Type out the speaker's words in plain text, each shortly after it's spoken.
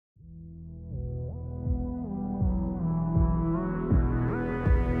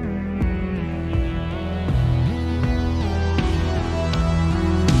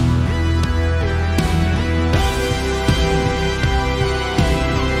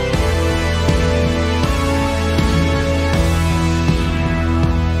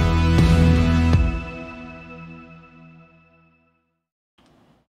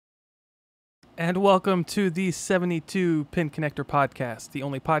And welcome to the 72 Pin Connector Podcast, the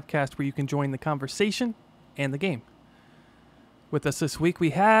only podcast where you can join the conversation and the game. With us this week, we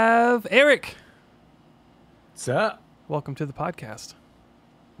have Eric. What's up? Welcome to the podcast.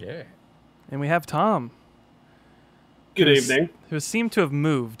 Yeah. And we have Tom. Good evening. Who seemed to have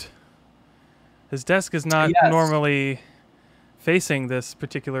moved. His desk is not Yes. normally facing this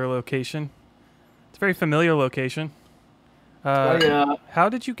particular location. It's a very familiar location. How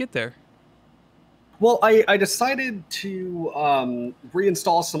did you get there? Well, I decided to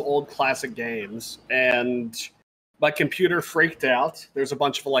reinstall some old classic games, and my computer freaked out. There's a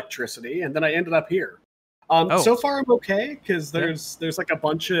bunch of electricity, and then I ended up here. So far, I'm okay because there's like a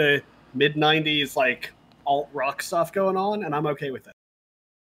bunch of mid-90s like alt rock stuff going on, and I'm okay with it.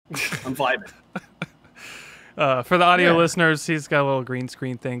 I'm vibing. For the audio listeners, he's got a little green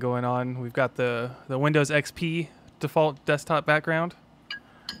screen thing going on. We've got the Windows XP default desktop background.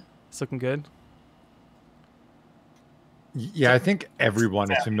 It's looking good. Yeah, I think everyone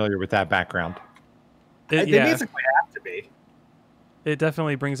is familiar with that background. They basically have to be. It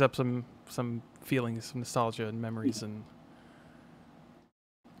definitely brings up some feelings, some nostalgia and memories, and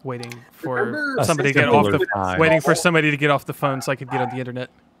waiting for somebody to get off somebody to get off the phone so I could get on the internet.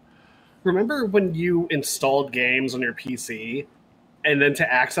 Remember when you installed games on your PC, and then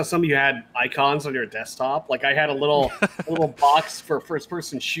to access them, you had icons on your desktop? Like I had a little box for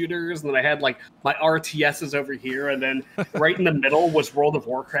first-person shooters, and then I had like my RTSs over here, and then right in the middle was World of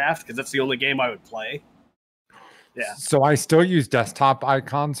Warcraft because that's the only game I would play. Yeah. So I still use desktop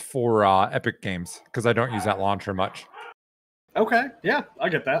icons for Epic Games because I don't use that launcher much. Okay. Yeah, I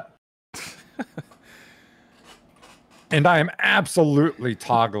get that. And I am absolutely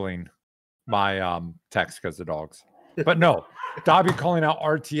toggling my text because of dogs. But no, Dobby calling out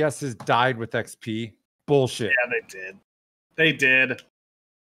RTSs died with XP. Bullshit. Yeah, they did. They did.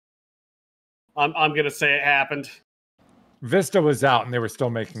 I'm gonna say it happened. Vista was out and they were still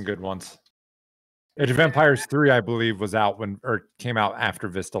making good ones. Age of Empires 3, I believe, was out came out after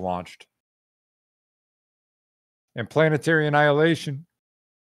Vista launched. And Planetary Annihilation.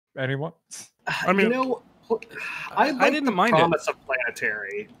 Anyone? I mean, I didn't mind promise of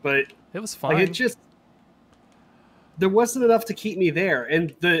Planetary, but it was fine. Like, there wasn't enough to keep me there.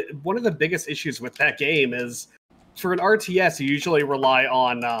 And one of the biggest issues with that game is for an RTS, you usually rely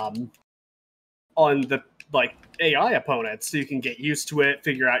on the like AI opponents, so you can get used to it,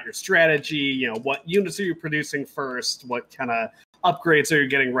 figure out your strategy, you know, what units are you producing first, what kind of upgrades are you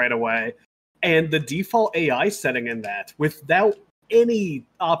getting right away. And the default AI setting in that, without any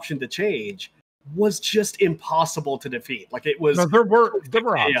option to change, was just impossible to defeat. Like it was. No, there were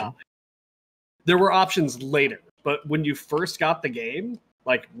options. Yeah. There were options later, but when you first got the game,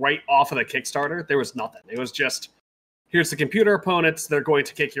 like right off of the Kickstarter, there was nothing. It was just, here's the computer opponents. They're going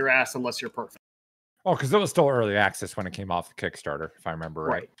to kick your ass unless you're perfect. Oh, because it was still early access when it came off the Kickstarter, if I remember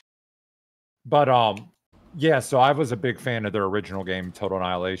right. But yeah, so I was a big fan of their original game, Total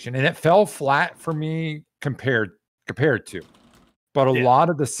Annihilation, and it fell flat for me compared to. But a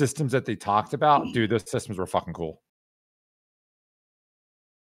lot of the systems that they talked about, dude, those systems were fucking cool.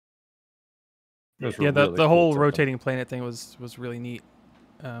 The whole rotating planet thing was really neat.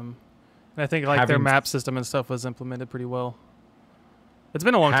 And I think like their map system and stuff was implemented pretty well. It's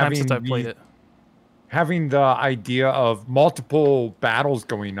been a long time since I've played it. Having the idea of multiple battles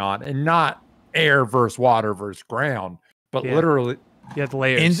going on and not air versus water versus ground, but literally you had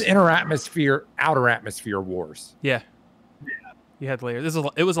layers. Inner atmosphere, outer atmosphere wars. Yeah. You had layers.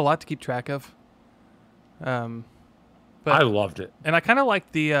 It was a lot to keep track of. But I loved it. And I kind of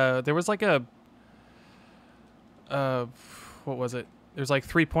liked the there was like a what was it? There's like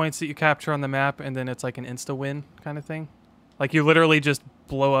 3 points that you capture on the map, and then it's like an insta win kind of thing. Like you literally just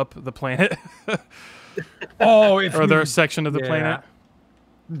blow up the planet. Or their section of the planet.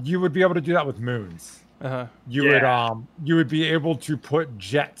 You would be able to do that with moons. You would be able to put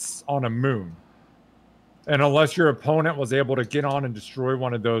jets on a moon. And unless your opponent was able to get on and destroy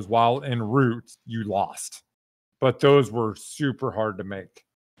one of those while en route, you lost. But those were super hard to make.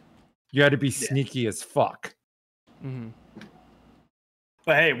 You had to be sneaky as fuck. Mm-hmm.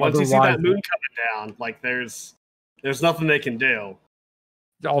 But hey, once you see that moon coming down, like there's nothing they can do.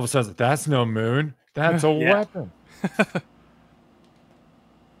 All of a sudden, that's no moon. That's a weapon.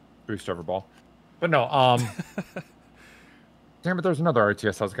 Boost over ball. But no, damn it, there's another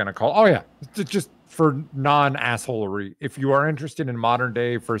RTS I was going to call. Oh, yeah. Just for non-assholery. If you are interested in modern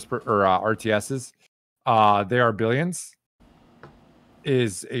day RTSs, They Are Billions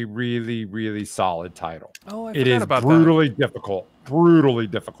is a really, really solid title. Oh, I forgot about that. It is brutally difficult. Brutally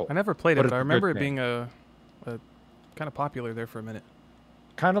difficult. I never played it, but I remember it being a kind of popular there for a minute.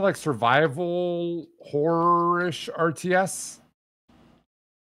 kind of like survival horror-ish RTS.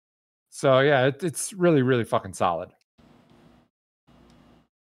 So yeah, it's really, really fucking solid.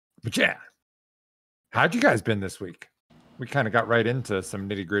 But yeah, how'd you guys been this week? We kind of got right into some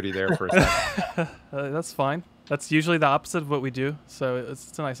nitty gritty there for a second. That's fine. That's usually the opposite of what we do. So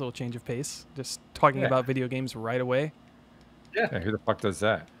it's a nice little change of pace. Just talking about video games right away. Yeah, who the fuck does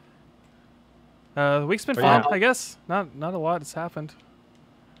that? The week's been fun, I guess. Not a lot has happened.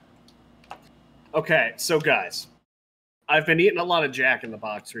 Okay, so guys, I've been eating a lot of Jack in the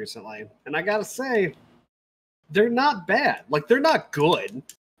Box recently, and I gotta say, they're not bad. Like, they're not good.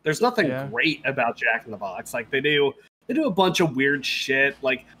 There's nothing great about Jack in the Box. Like, they do a bunch of weird shit.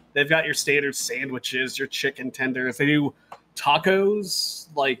 Like, they've got your standard sandwiches, your chicken tenders. They do tacos.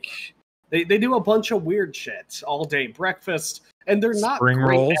 Like, they do a bunch of weird shit all day breakfast, and they're not spring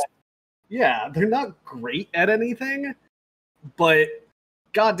great rolls. They're not great at anything, but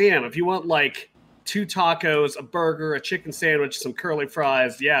goddamn, if you want like 2 tacos, a burger, a chicken sandwich, some curly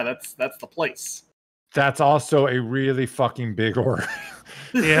fries, that's the place. That's also a really fucking big order.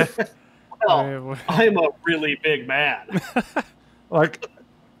 Yeah. Well, I'm a really big man. Like,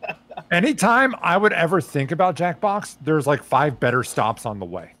 anytime I would ever think about Jackbox, there's like 5 better stops on the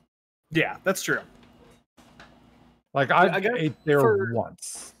way. Yeah, that's true. Like, I ate there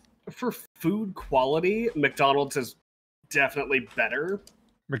once. For food quality, McDonald's is definitely better.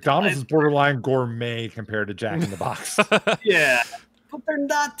 McDonald's is borderline gourmet compared to Jack in the Box. Yeah, but they're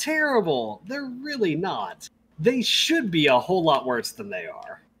not terrible. They're really not. They should be a whole lot worse than they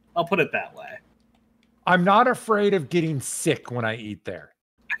are. I'll put it that way. I'm not afraid of getting sick when I eat there.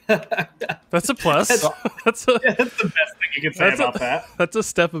 That's a plus. That's the best thing you can say about that. That's a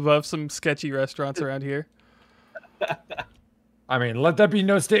step above some sketchy restaurants around here. I mean, let that be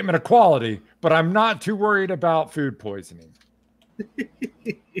no statement of quality, but I'm not too worried about food poisoning.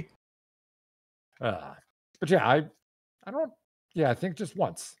 But yeah, I think just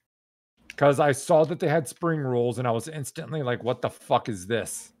once. Because I saw that they had spring rolls and I was instantly like, what the fuck is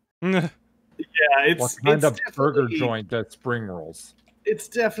this? Yeah, what kind of burger joint does spring rolls? It's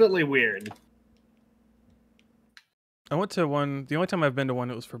definitely weird. I went to one. The only time I've been to one,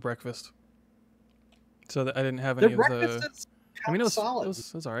 it was for breakfast. So that I didn't have any of the. I mean, it was solid.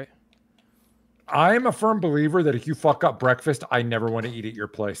 It was all right. I am a firm believer that if you fuck up breakfast, I never want to eat at your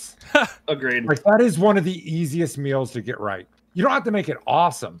place. Agreed. Like, that is one of the easiest meals to get right. You don't have to make it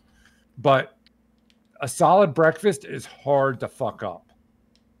awesome, but a solid breakfast is hard to fuck up.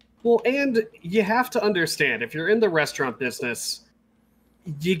 Well, and you have to understand, if you're in the restaurant business,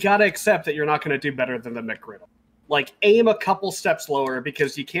 you got to accept that you're not going to do better than the McGriddle. Like, aim a couple steps lower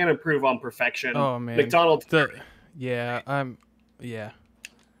because you can't improve on perfection. Oh, man. McDonald's.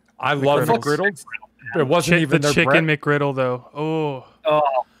 I love McGriddles. It wasn't even their chicken McGriddle, though. Oh,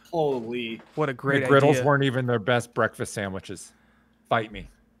 holy. What a great McGriddles idea. weren't even their best breakfast sandwiches. Fight me.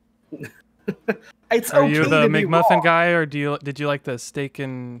 Are you the McMuffin guy, or did you like the steak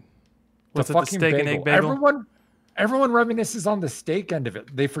and the steak and egg bagel? Everyone reminisces on the steak end of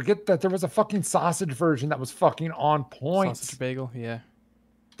it. They forget that there was a fucking sausage version that was fucking on point. Sausage bagel, yeah.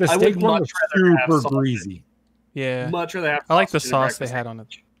 The steak one was super greasy. Yeah. Much rather have I like the sauce they had on it.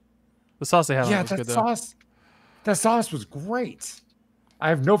 The sauce they had on it was good, though. That sauce was great. I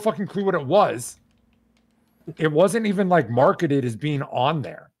have no fucking clue what it was. It wasn't even like marketed as being on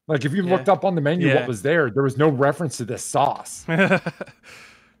there. Like, if you looked up on the menu what was there was no reference to this sauce.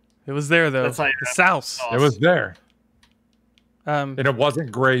 It was there, though. The sauce. It was there. And it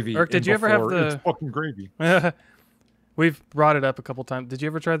wasn't gravy. Eric, did you ever have the... It's fucking gravy. We've brought it up a couple times. Did you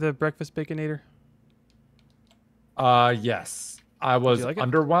ever try the breakfast Baconator? Yes. I was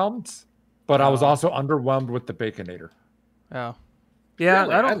underwhelmed, but I was also underwhelmed with the Baconator. Oh. Yeah,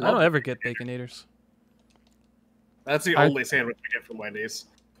 really? I don't ever get Baconators. That's the only sandwich we get from Wendy's.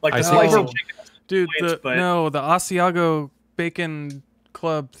 Like the spicy chicken. Dude, the Asiago Bacon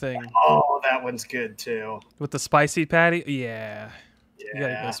Club thing. Oh, that one's good too. With the spicy patty? Yeah. You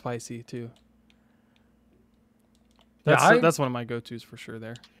gotta go spicy too. That's one of my go-tos for sure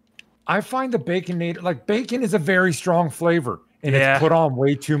there. I find the Baconator, like, bacon is a very strong flavor, and it's put on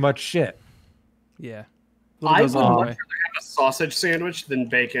way too much shit. Yeah. I would much rather have a sausage sandwich than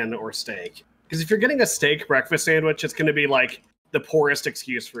bacon or steak. Because if you're getting a steak breakfast sandwich, it's going to be like the poorest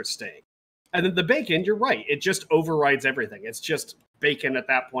excuse for a steak. And then the bacon, you're right. It just overrides everything. It's just bacon at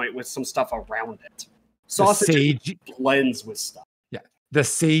that point with some stuff around it. Sausage blends with stuff. Yeah. The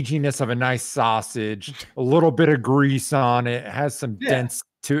saginess of a nice sausage, a little bit of grease on it. It has some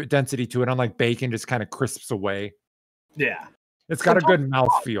density to it. Unlike bacon, just kind of crisps away. Yeah. It's got a good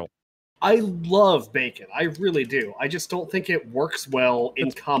mouthfeel. I love bacon. I really do. I just don't think it works well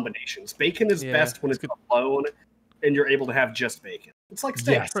in combinations. Bacon is best when it's alone and you're able to have just bacon. It's like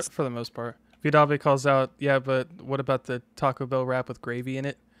steak. Yes. For the most part. Vidabe calls out, yeah, but what about the Taco Bell wrap with gravy in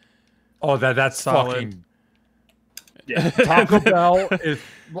it? Oh, that's solid. Fucking... Yeah. Taco Bell is...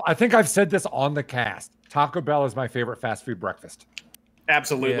 I think I've said this on the cast. Taco Bell is my favorite fast food breakfast.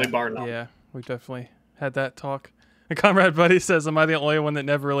 Absolutely, bar none. Yeah, we definitely had that talk. And Comrade Buddy says, am I the only one that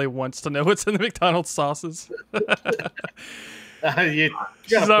never really wants to know what's in the McDonald's sauces?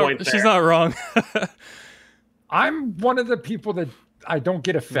 She's not wrong. I'm one of the people that I don't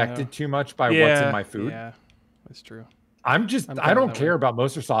get affected too much by what's in my food. Yeah, that's true. I don't care about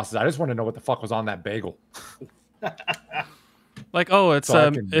Moser sauces. I just want to know what the fuck was on that bagel. Like, oh, it's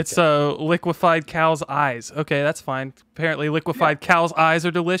liquefied cow's eyes. Okay, that's fine. Apparently, liquefied cow's eyes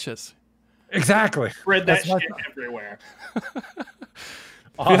are delicious. Exactly. Spread that shit everywhere.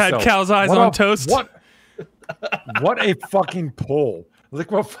 Also, you had cow's eyes on toast. What a fucking pull.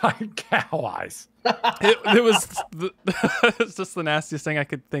 Liquefied cow eyes. It was it's just the nastiest thing I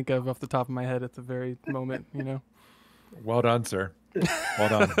could think of off the top of my head at the very moment, you know. Well done, sir. Well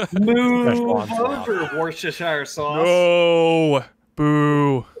done. Move over, Worcestershire sauce. No.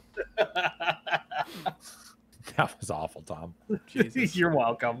 Boo. That was awful, Tom. Jesus. You're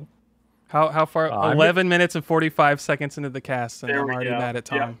welcome. How far? 11 minutes and 45 seconds into the cast, and I'm already mad at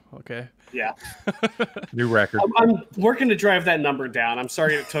Tom. Yeah. Okay. Yeah. New record. I'm working to drive that number down. I'm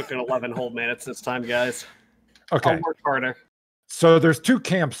sorry it took an 11 whole minutes this time, guys. Okay. I'll work harder. So there's two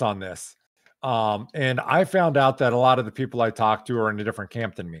camps on this. And I found out that a lot of the people I talked to are in a different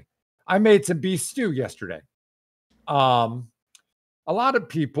camp than me. I made some beef stew yesterday. A lot of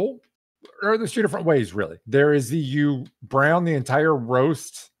people, or there's two different ways, really. There is you brown the entire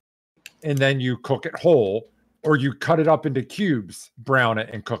roast and then you cook it whole, or you cut it up into cubes, brown it,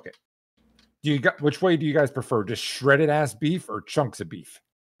 and cook it. Which way do you guys prefer? Just shredded ass beef or chunks of beef?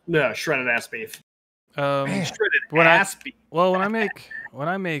 No, shredded ass beef. Shredded ass beef. Well, when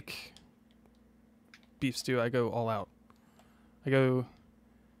I make beef stew, I go all out. I go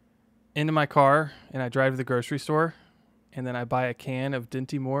into my car and I drive to the grocery store, and then I buy a can of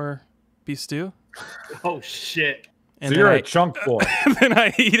Dinty Moore beef stew. Oh shit! And so you're a chunk boy. And then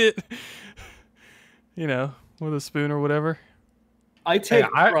I eat it, you know, with a spoon or whatever. I take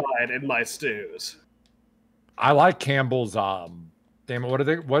pride in my stews. I like Campbell's. Damn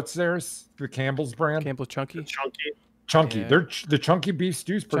it, what's theirs? The Campbell's brand. Campbell's Chunky. Chunky. Yeah. The chunky beef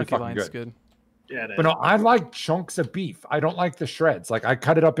stew's pretty fucking good. Yeah, it is. But no, I like chunks of beef. I don't like the shreds. Like I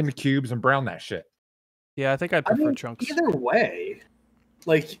cut it up into cubes and brown that shit. Yeah, I think I prefer chunks. Either way,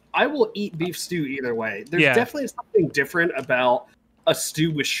 like I will eat beef stew either way. There's definitely something different about a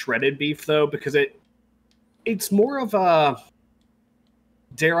stew with shredded beef, though, because it's more of a,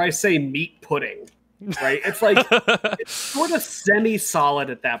 dare I say, meat pudding, right? It's like it's sort of semi-solid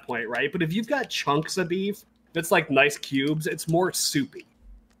at that point, right? But if you've got chunks of beef that's like nice cubes, it's more soupy,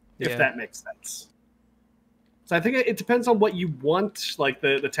 if that makes sense. So I think it depends on what you want, like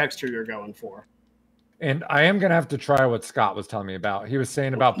the texture you're going for. And I am going to have to try what Scott was telling me about. He was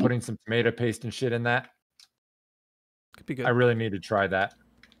saying about putting some tomato paste and shit in that. Could be good. I really need to try that.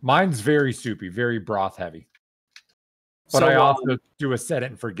 Mine's very soupy, very broth heavy. But I also do a set it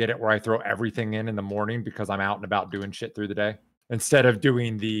and forget it where I throw everything in the morning because I'm out and about doing shit through the day. Instead of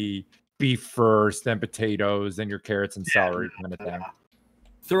doing the beef first, then potatoes, then your carrots and celery kind of thing.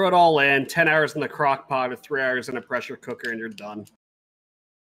 Throw it all in, 10 hours in the crock pot or 3 hours in a pressure cooker, and you're done.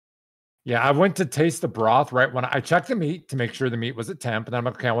 Yeah, I went to taste the broth right when I checked the meat to make sure the meat was at temp. And then I'm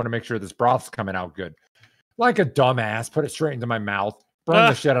like, okay, I want to make sure this broth's coming out good. Like a dumbass, put it straight into my mouth, burn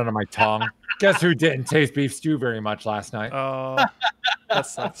the shit out of my tongue. Guess who didn't taste beef stew very much last night? Oh,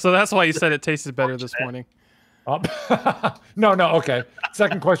 so that's why you said it tasted better this morning. No, okay.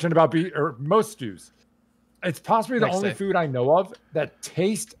 Second question about beef or most stews. It's possibly the only food I know of that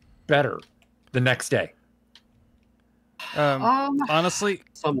tastes better the next day. Honestly,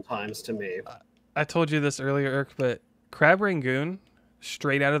 sometimes to me. I told you this earlier, Irk, but crab rangoon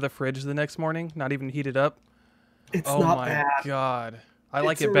straight out of the fridge the next morning, not even heated up. It's not bad. Oh my god. I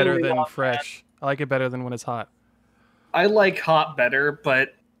like it better than fresh. I like it better than when it's hot. I like hot better,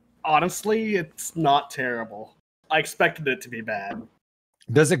 but honestly, it's not terrible. I expected it to be bad.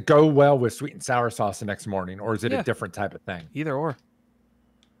 Does it go well with sweet and sour sauce the next morning, or is it a different type of thing? Either or.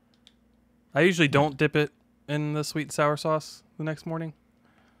 I usually don't dip it in the sweet and sour sauce the next morning,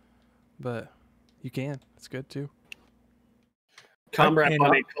 but you can. It's good too. Comrade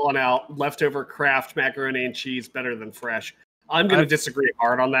Bunny calling out leftover Kraft macaroni and cheese better than fresh. I'm going to disagree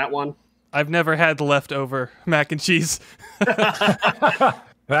hard on that one. I've never had the leftover mac and cheese.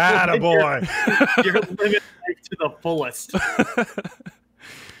 Attaboy. You're living life to the fullest.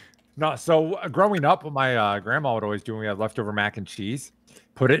 No, so growing up, what my grandma would always do when we had leftover mac and cheese,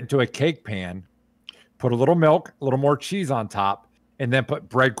 put it into a cake pan, put a little milk, a little more cheese on top, and then put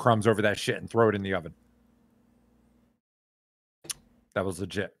breadcrumbs over that shit and throw it in the oven. That was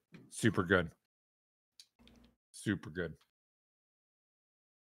legit. Super good. Super good.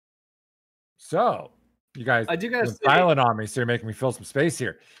 So, you guys went silent on me, so you're making me fill some space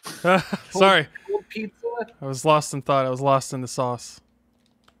here. Sorry. Cold pizza. I was lost in thought. I was lost in the sauce.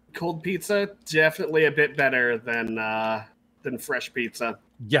 Cold pizza, definitely a bit better than fresh pizza.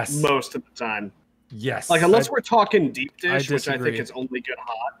 Yes. Most of the time. Yes. Like, unless we're talking deep dish, which I disagree. think is only good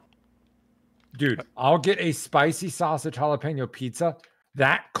hot. Dude, I'll get a spicy sausage jalapeno pizza.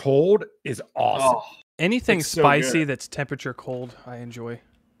 That cold is awesome. Oh, Anything spicy that's temperature cold, I enjoy.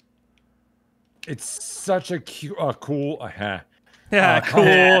 It's such a cute, cool.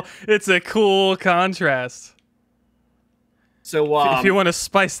 Cool. It's a cool contrast. So if you want to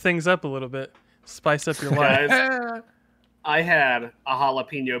spice things up a little bit, spice up your life. Guys, I had a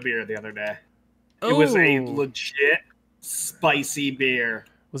jalapeno beer the other day. It was a legit spicy beer.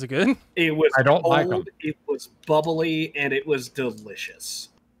 Was it good? It was I don't cold, like them. It was bubbly, and it was delicious.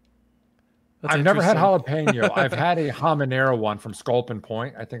 I've never had jalapeno. I've had a habanero one from Sculpin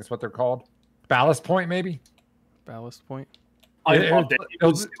Point. I think it's what they're called. Ballast Point, maybe? Ballast Point. I loved it. It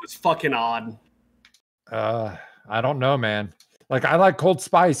was fucking odd. I don't know, man. Like, I like cold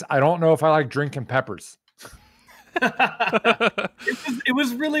spice. I don't know if I like drinking peppers. It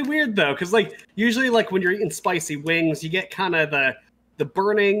was really weird, though, because, like, usually, like, when you're eating spicy wings, you get kind of the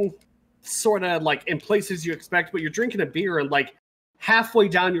burning sort of, like, in places you expect, but you're drinking a beer and, like, halfway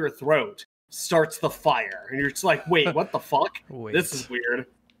down your throat starts the fire. And you're just like, wait, what the fuck? This is weird.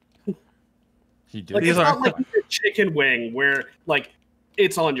 Like, it's not like a chicken wing where, like,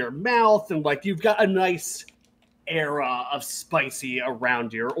 it's on your mouth and, like, you've got a nice era of spicy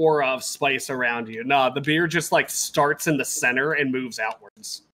around you, or aura of spice around you. No, the beer just, like, starts in the center and moves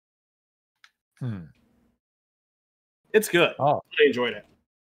outwards. It's good. I enjoyed it.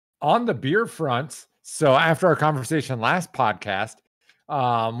 On the beer front, so after our conversation last podcast,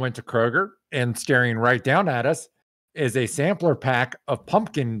 went to Kroger, and staring right down at us is a sampler pack of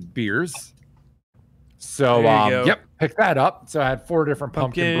pumpkin beers. So, yep, pick that up. So I had 4 different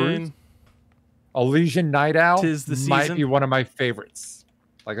pumpkin brews. Elysian Night Owl might be one of my favorites.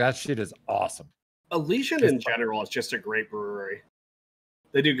 Like, that shit is awesome. Elysian in general is just a great brewery.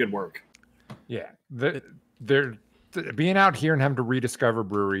 They do good work. Yeah. They're being out here and having to rediscover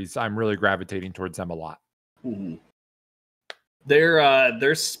breweries, I'm really gravitating towards them a lot. Mm-hmm.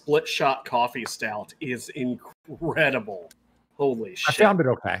 Their split shot coffee stout is incredible. Holy shit. I found it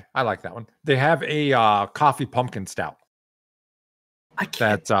okay. I like that one. They have a coffee pumpkin stout.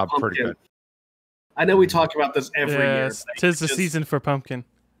 That's pretty good. I know we talk about this every year. Tis the season for pumpkin.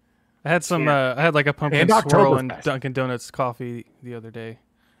 I had some. I had like a pumpkin swirl and Dunkin' Donuts coffee the other day.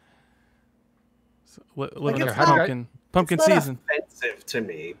 So, living up pumpkin season. It's offensive to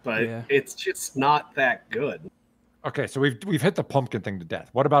me, but it's just not that good. Okay, so we've hit the pumpkin thing to death.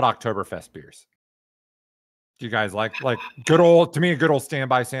 What about Oktoberfest beers? Do you guys like good old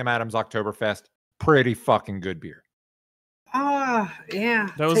standby Sam Adams Oktoberfest? Pretty fucking good beer. Yeah.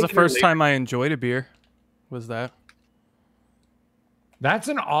 That was the first time I enjoyed a beer. Was that? That's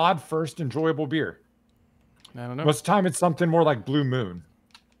an odd first enjoyable beer. I don't know. Most of the time it's something more like Blue Moon.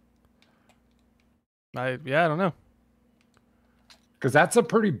 I don't know. Because that's a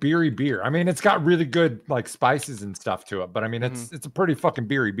pretty beery beer. I mean, it's got really good like spices and stuff to it, but I mean, it's a pretty fucking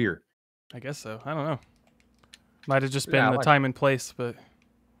beery beer. I guess so. I don't know. Might have just been the time and place, but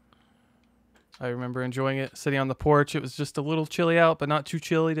I remember enjoying it. Sitting on the porch, it was just a little chilly out, but not too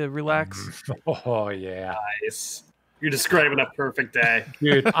chilly to relax. Oh yeah, nice. You're describing a perfect day,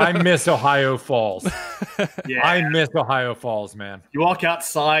 dude. I miss Ohio Falls. Yeah, I miss Ohio Falls, man. You walk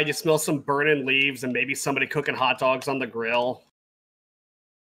outside, you smell some burning leaves, and maybe somebody cooking hot dogs on the grill.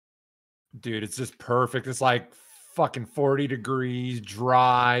 Dude, it's just perfect. It's like fucking 40 degrees,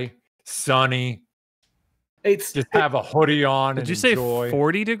 dry, sunny. Just have a hoodie on. Did you say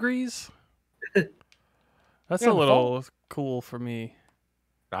 40 degrees? That's a little cool for me.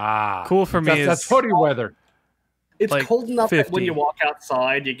 Cool for me. That's hoodie weather. It's like cold enough that when you walk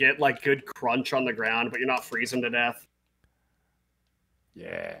outside, you get like good crunch on the ground, but you're not freezing to death.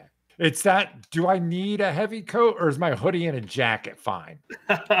 Yeah. It's that, do I need a heavy coat or is my hoodie and a jacket fine?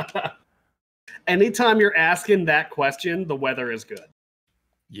 Anytime you're asking that question, the weather is good.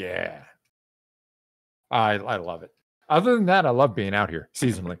 Yeah. I love it. Other than that, I love being out here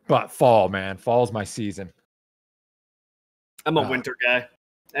seasonally. But fall, man. Fall's my season. I'm a winter guy.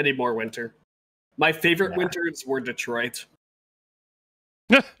 Any more winter. My favorite winters were Detroit.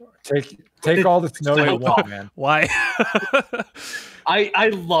 Take all the snow you want, man. Why?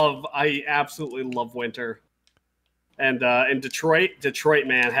 I absolutely love winter. And Detroit,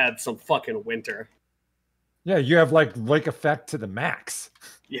 man, had some fucking winter. Yeah, you have like lake effect to the max.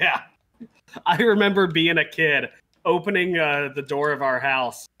 Yeah. I remember being a kid, opening the door of our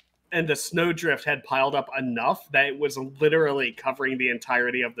house, and the snowdrift had piled up enough that it was literally covering the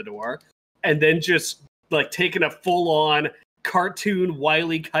entirety of the door, and then just like taking a full-on cartoon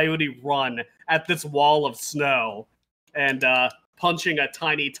Wile E. Coyote run at this wall of snow, and punching a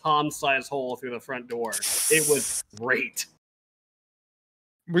tiny Tom-sized hole through the front door. It was great.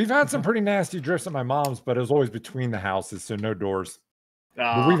 We've had some pretty nasty drifts at my mom's, but it was always between the houses, so no doors.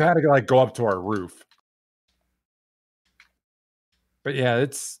 But we've had to like go up to our roof. But yeah,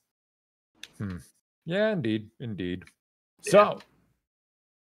 it's yeah, indeed. Yeah. So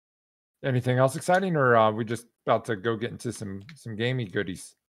anything else exciting, or are we just about to go get into some gamey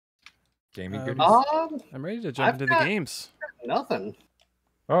goodies? Gamey goodies? I'm ready to jump into the games. Nothing.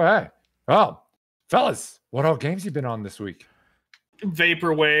 All right. Well, fellas, what all games you been on this week?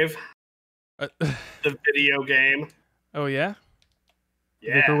 Vaporwave. The video game. Oh, yeah?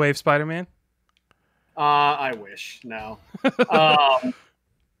 Yeah. Vaporwave Spider-Man? I wish. No.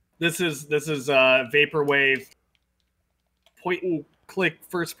 This is Vaporwave point-and-click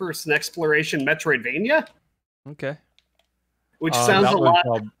first-person exploration Metroidvania. Okay. Which sounds a lot...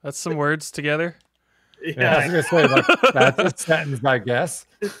 That's some words together. Yeah, I was going to say, that's a sentence, I guess.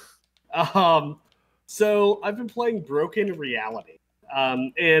 So I've been playing Broken Reality.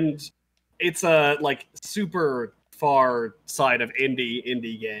 And it's a like super far side of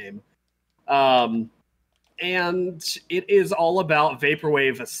indie game. And it is all about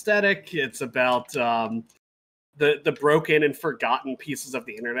vaporwave aesthetic. It's about the broken and forgotten pieces of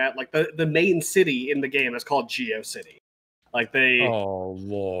the internet. Like the main city in the game is called GeoCity. Like oh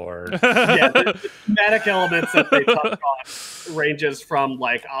Lord. Yeah, the thematic elements that they touch on ranges from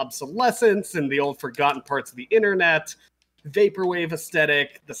like obsolescence and the old forgotten parts of the internet, vaporwave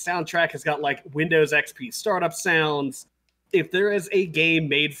aesthetic. The soundtrack has got like Windows XP startup sounds. If there is a game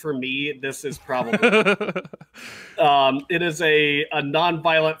made for me, this is probably it is a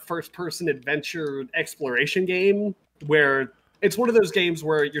non-violent first-person adventure exploration game where it's one of those games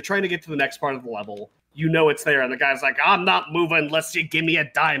where you're trying to get to the next part of the level. You know it's there, and the guy's like, I'm not moving unless you give me a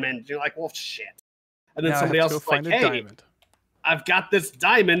diamond. You're like, well, shit. And then somebody else is like, hey, I've got this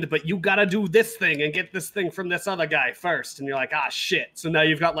diamond, but you gotta do this thing and get this thing from this other guy first. And you're like, ah, shit. So now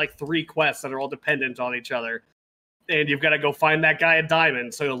you've got like 3 quests that are all dependent on each other. And you've got to go find that guy a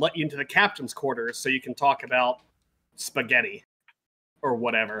diamond, so he'll let you into the captain's quarters so you can talk about spaghetti or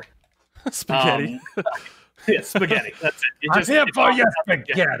whatever. Spaghetti. Yeah, spaghetti. That's it. I'm here for your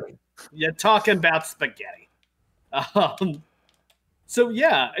spaghetti. You're talking about spaghetti. So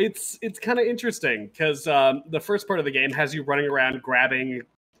yeah, it's kind of interesting because the first part of the game has you running around grabbing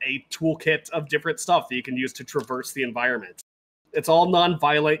a toolkit of different stuff that you can use to traverse the environment. It's all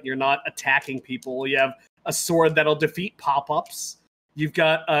non-violent. You're not attacking people. You have a sword that'll defeat pop-ups. You've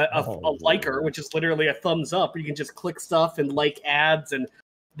got a liker, which is literally a thumbs up. You can just click stuff and like ads, and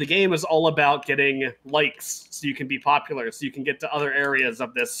the game is all about getting likes so you can be popular, so you can get to other areas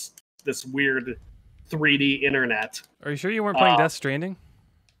of this weird 3D internet. Are you sure you weren't playing Death Stranding?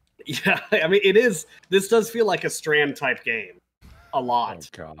 Yeah, I mean, it is. This does feel like a Strand type game. A lot.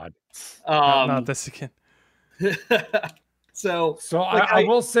 Oh, God. Not this again. So like, I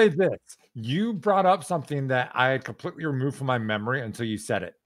will say this. You brought up something that I had completely removed from my memory until you said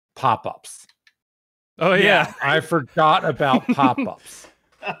it. Pop-ups. Oh, yeah. I forgot about pop-ups.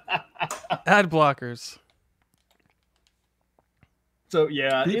 Ad blockers. So,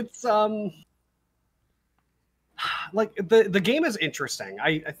 yeah, it's, like, the game is interesting.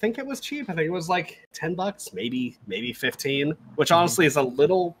 I think it was cheap. I think it was, like, $10, maybe 15, which honestly is a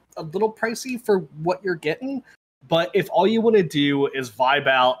little pricey for what you're getting. But if all you want to do is vibe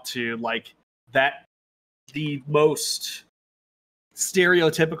out to like the most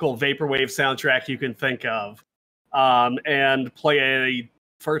stereotypical vaporwave soundtrack you can think of, and play a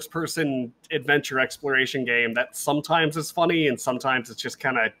first-person adventure exploration game that sometimes is funny and sometimes it's just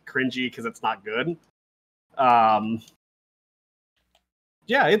kind of cringy because it's not good.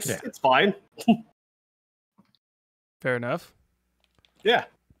 Yeah, it's fine. Fair enough. Yeah,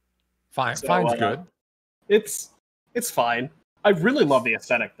 fine. So, fine's good. It's fine. I really love the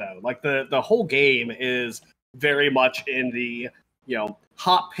aesthetic though. Like the whole game is very much in the, you know,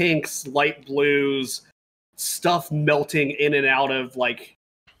 hot pinks, light blues, stuff melting in and out of like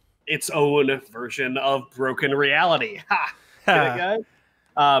its own version of Broken Reality. Ha! Get it, guys?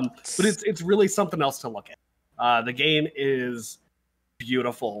 But it's really something else to look at. The game is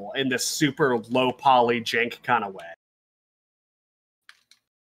beautiful in this super low poly jank kind of way.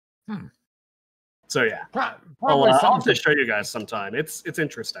 So yeah, I'll have to show you guys sometime. It's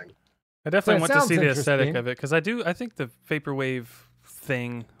interesting. I definitely want to see the aesthetic of it because I think the vaporwave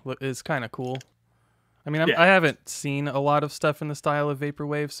thing is kind of cool. I mean, I haven't seen a lot of stuff in the style of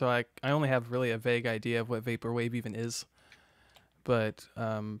vaporwave, so I only have really a vague idea of what vaporwave even is. But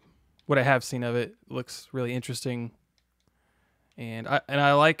what I have seen of it looks really interesting, and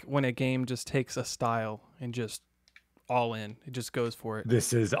I like when a game just takes a style and just all in. It just goes for it.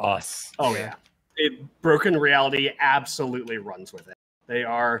 This is us. Oh yeah. Broken Reality absolutely runs with it. They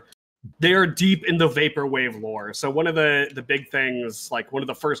are deep in the vaporwave lore. So one of the big things, like one of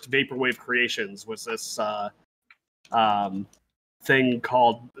the first vaporwave creations, was this thing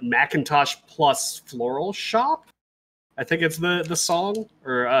called Macintosh Plus Floral Shop. I think it's the song,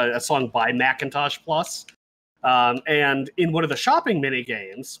 or a song by Macintosh Plus. And in one of the shopping mini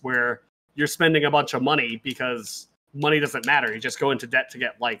games, where you're spending a bunch of money because money doesn't matter, you just go into debt to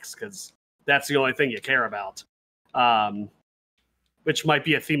get likes because that's the only thing you care about. Which might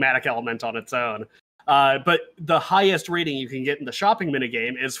be a thematic element on its own. But the highest rating you can get in the shopping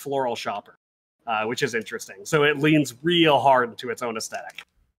minigame is Floral Shopper, which is interesting. So it leans real hard into its own aesthetic.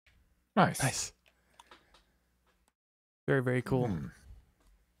 Nice. Very, very cool.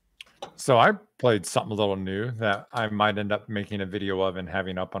 So I played something a little new that I might end up making a video of and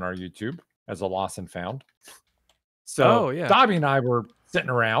having up on our YouTube as a lost and found. So Dobby and I were sitting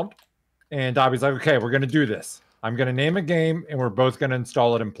around, and Dobby's like, okay, we're going to do this. I'm going to name a game, and we're both going to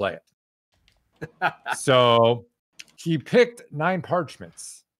install it and play it. So he picked 9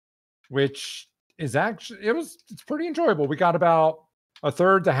 Parchments, which is actually, it's pretty enjoyable. We got about a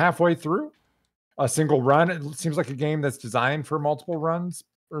third to halfway through a single run. It seems like a game that's designed for multiple runs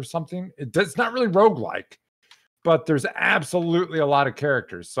or something. It's not really roguelike, but there's absolutely a lot of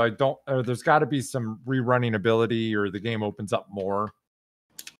characters. So there's got to be some rerunning ability, or the game opens up more.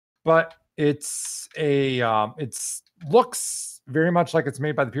 But it looks very much like it's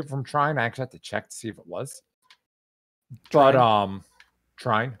made by the people from Trine. I actually have to check to see if it was. But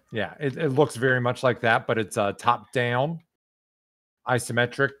Trine, yeah, it looks very much like that, but it's a top-down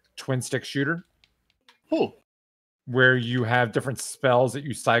isometric twin stick shooter. Cool. Where you have different spells that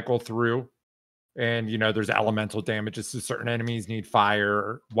you cycle through, and there's elemental damages. So certain enemies need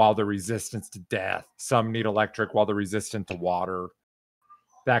fire while they're resistant to death. Some need electric while they're resistant to water.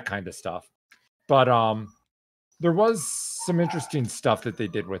 That kind of stuff. But there was some interesting stuff that they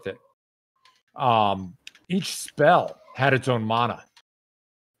did with it. Each spell had its own mana.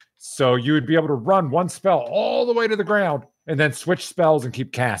 So you would be able to run one spell all the way to the ground and then switch spells and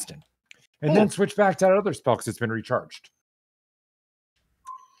keep casting. And then switch back to that other spell because it's been recharged.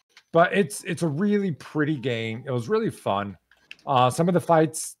 But it's a really pretty game. It was really fun. Some of the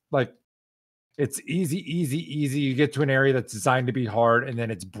fights, like, it's easy. You get to an area that's designed to be hard, and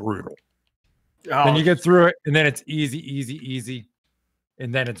then it's brutal. Then you get through it, and then it's easy,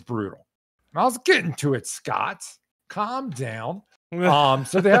 and then it's brutal. I was getting to it, Scott. Calm down.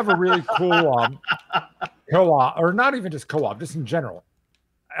 So they have a really cool co-op, or not even just co-op, just in general.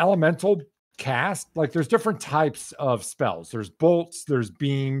 Elemental cast, like there's different types of spells. There's bolts, there's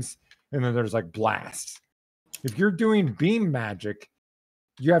beams, and then there's like blasts. If you're doing beam magic,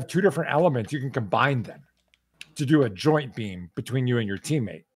 you have 2 different elements. You can combine them to do a joint beam between you and your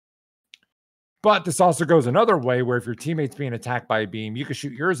teammate. But this also goes another way, where if your teammate's being attacked by a beam, you can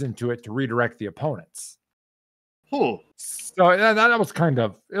shoot yours into it to redirect the opponents. So that was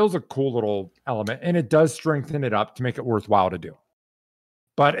it was a cool little element, and it does strengthen it up to make it worthwhile to do.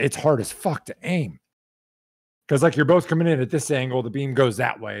 But it's hard as fuck to aim. Because like you're both coming in at this angle, the beam goes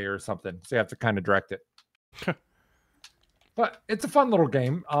that way or something. So you have to kind of direct it. But it's a fun little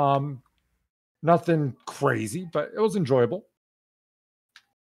game. Nothing crazy, but it was enjoyable.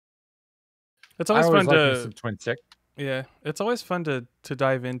 It's always fun to twin stick. Yeah, it's always fun to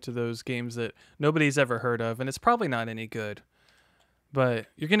dive into those games that nobody's ever heard of, and it's probably not any good. But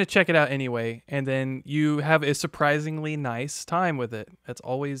you're going to check it out anyway, and then you have a surprisingly nice time with it. That's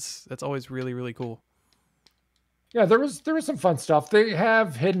always really, really cool. Yeah, there was some fun stuff. They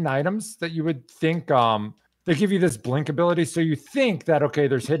have hidden items that you would think they give you this blink ability, so you think that okay,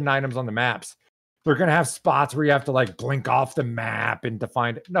 there's hidden items on the maps. They're going to have spots where you have to like blink off the map and to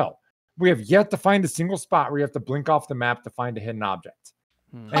find it. No, we have yet to find a single spot where you have to blink off the map to find a hidden object.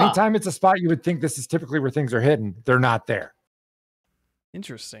 Anytime it's a spot you would think this is typically where things are hidden, they're not there.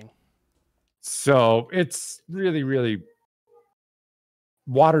 Interesting. So it's really, really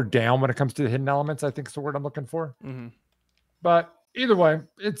watered down when it comes to the hidden elements, I think is the word I'm looking for. Mm-hmm. But either way,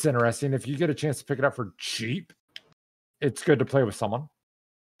 it's interesting. If you get a chance to pick it up for cheap, it's good to play with someone.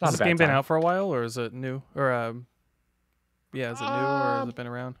 Has this game been out for a while, or is it new? Or yeah, is it new, or has it been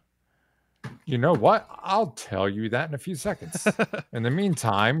around? You know what? I'll tell you that in a few seconds. In the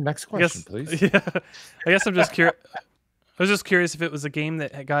meantime, next question, please. Yeah, I guess I'm just curious. I was just curious if it was a game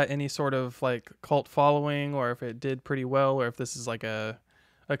that got any sort of like cult following, or if it did pretty well, or if this is like a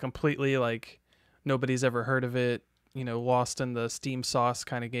completely like nobody's ever heard of it, you know, lost in the Steam sauce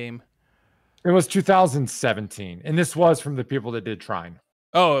kind of game. It was 2017, and this was from the people that did Trine.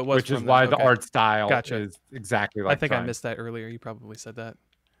 Oh, it was, which is why the art style is exactly like. I think Trine. I missed that earlier. You probably said that.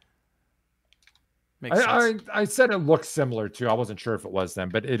 I said it looks similar to. I wasn't sure if it was them,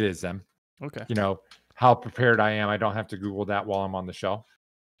 but it is them. Okay. You know how prepared I am. I don't have to Google that while I'm on the show.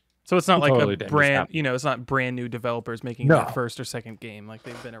 So it's not like totally a brand, you know, it's not brand new developers making their first or second game. Like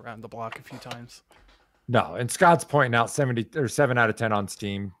they've been around the block a few times. No, and Scott's pointing out 7 out of 10 on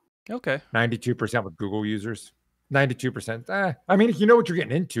Steam. Okay. 92% with Google users. 92%. I mean, if you know what you're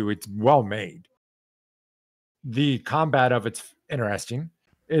getting into, it's well made. The combat of it's interesting.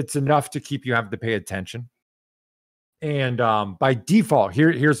 It's enough to keep you having to pay attention. And by default,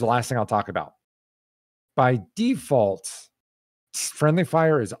 here's the last thing I'll talk about. By default, friendly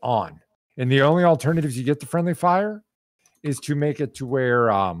fire is on. And the only alternatives you get to friendly fire is to make it to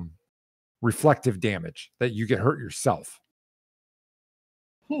where reflective damage, that you get hurt yourself.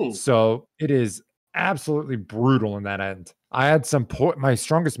 So it is absolutely brutal in that end. I had my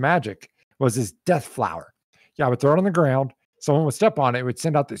strongest magic was this death flower. Yeah, I would throw it on the ground. Someone would step on it. It would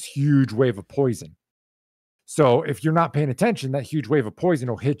send out this huge wave of poison. So if you're not paying attention, that huge wave of poison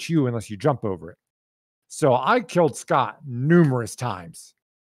will hit you unless you jump over it. So I killed Scott numerous times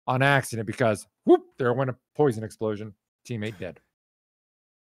on accident because whoop, there went a poison explosion. Teammate dead.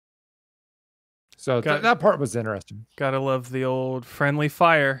 So that part was interesting. Gotta love the old friendly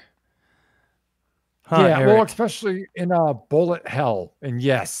fire. Huh, yeah, Eric? Well, especially in bullet hell. And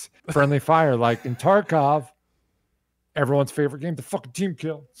yes, friendly fire, like in Tarkov, everyone's favorite game, the fucking team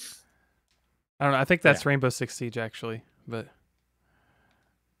kill. I don't know. I think that's Rainbow Six Siege, actually. But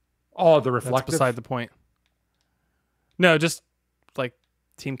the reflective? That's beside the point. No, just like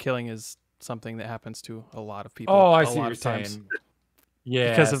team killing is something that happens to a lot of people. Oh, I see what you're saying.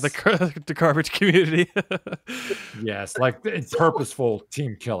 Yeah, because of the garbage community. Yes, like purposeful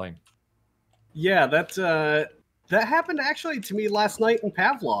team killing. Yeah, that happened actually to me last night in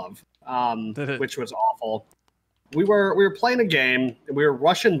Pavlov, which was awful. We were playing a game and we were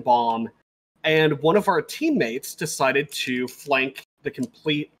rushing bomb, and one of our teammates decided to flank the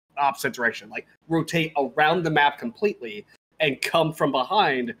complete opposite direction, like rotate around the map completely and come from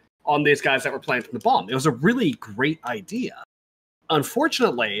behind on these guys that were planting the bomb. It was a really great idea.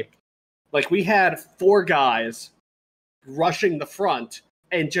 Unfortunately, like we had 4 guys rushing the front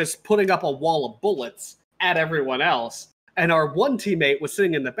and just putting up a wall of bullets at everyone else. And our one teammate was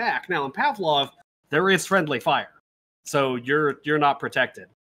sitting in the back. Now in Pavlov, there is friendly fire. So you're not protected.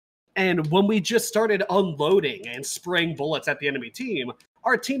 And when we just started unloading and spraying bullets at the enemy team,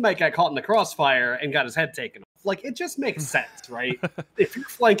 our teammate got caught in the crossfire and got his head taken off. Like, it just makes sense, right? If you're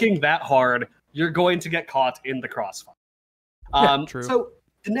flanking that hard, you're going to get caught in the crossfire. True. So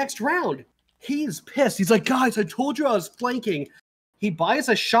the next round, he's pissed. He's like, guys, I told you I was flanking. He buys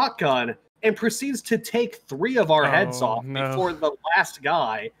a shotgun and proceeds to take 3 of our heads off before the last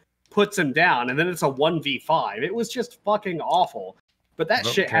guy puts him down. And then it's a 1v5. It was just fucking awful. But that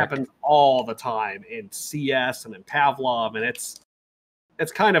shit happens all the time in CS and in Pavlov, and it's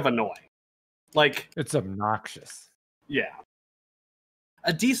kind of annoying. Like, it's obnoxious. Yeah.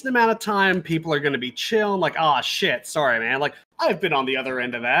 A decent amount of time, people are going to be chill. Like, shit, sorry, man. Like, I've been on the other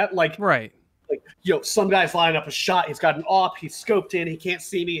end of that. Like, right. Like, some guy's lining up a shot. He's got an AWP. He's scoped in. He can't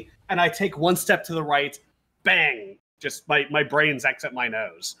see me. And I take 1 step to the right. Bang. Just my brains exit my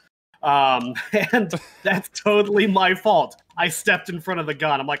nose. And that's totally my fault. I stepped in front of the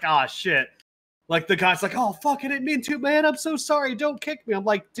gun. I'm like, shit. Like, the guy's like, fuck, I didn't mean to, man. I'm so sorry. Don't kick me. I'm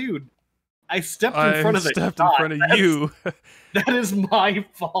like, dude, I stepped in front of the gun. In front of you. That is my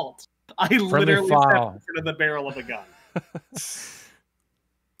fault. I literally stepped in front of the barrel of a gun.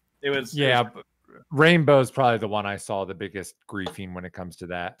 It was Rainbow's probably the one I saw the biggest griefing when it comes to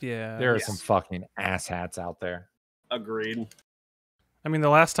that. Yeah. There are some fucking asshats out there. Agreed. I mean, the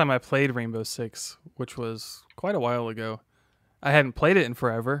last time I played Rainbow Six, which was quite a while ago, I hadn't played it in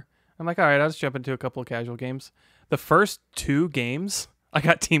forever. I'm like, all right, I'll just jump into a couple of casual games. The first 2 games, I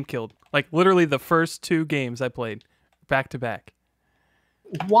got team killed. Like, literally the first 2 games I played, back to back.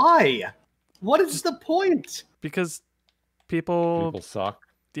 Why? What is the point? Because people suck.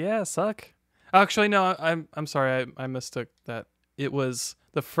 Yeah, suck. Actually, no, I'm sorry. I mistook that it was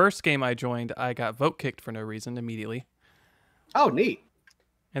the first game I joined. I got vote kicked for no reason immediately. Oh, neat.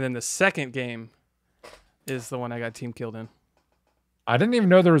 And then the second game is the one I got team killed in. I didn't even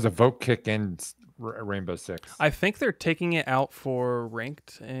know there was a vote kick in Rainbow Six. I think they're taking it out for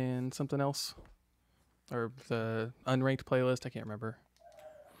ranked and something else, or the unranked playlist. I can't remember.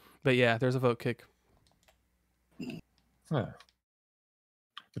 But yeah, there's a vote kick. Huh.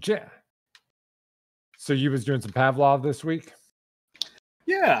 But yeah. So you was doing some Pavlov this week?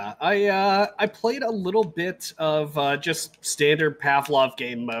 Yeah, I played a little bit of just standard Pavlov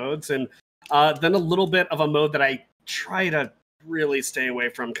game modes, and then a little bit of a mode that I try to really stay away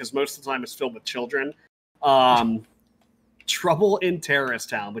from because most of the time it's filled with children. Trouble in Terrorist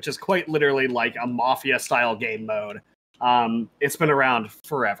Town, which is quite literally like a mafia-style game mode. It's been around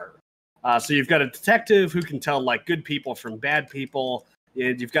forever. So you've got a detective who can tell like good people from bad people,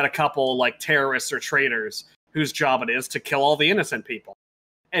 and you've got a couple like terrorists or traitors whose job it is to kill all the innocent people.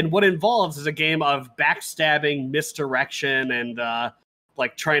 And what it involves is a game of backstabbing, misdirection, and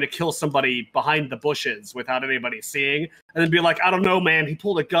like trying to kill somebody behind the bushes without anybody seeing. And then be like, I don't know, man. He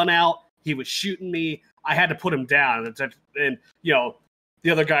pulled a gun out. He was shooting me. I had to put him down. And you know, the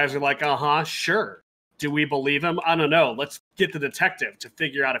other guys are like, sure. Do we believe him? I don't know. Let's get the detective to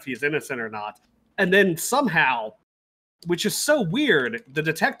figure out if he's innocent or not. And then somehow, which is so weird, the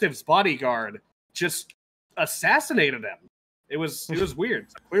detective's bodyguard just assassinated him. It was weird.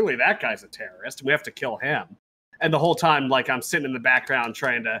 So clearly that guy's a terrorist, and we have to kill him. And the whole time, like, I'm sitting in the background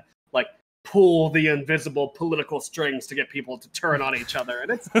trying to, like, pull the invisible political strings to get people to turn on each other.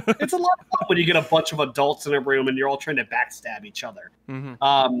 And it's a lot of fun when you get a bunch of adults in a room and you're all trying to backstab each other.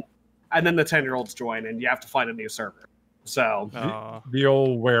 Mm-hmm. And then the 10-year-olds join, and you have to find a new server. So the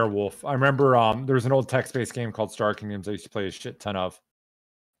old werewolf. I remember there was an old text-based game called Star Kingdoms I used to play a shit ton of.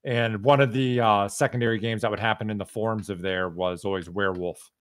 And one of the secondary games that would happen in the forums of there was always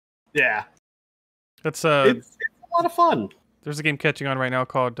Werewolf. Yeah. It's a lot of fun. There's a game catching on right now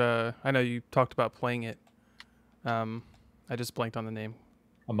called, I know you talked about playing it. I just blanked on the name.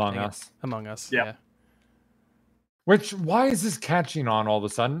 Among Us. Among Us, yep. Yeah. Why is this catching on all of a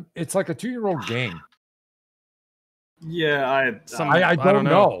sudden? It's like a 2-year-old game. Yeah, I don't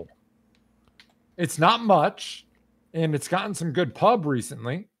know. It's not much, and it's gotten some good pub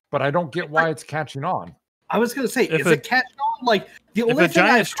recently, but I don't get why it's catching on. I was going to say, is it catching on? Like, the only if a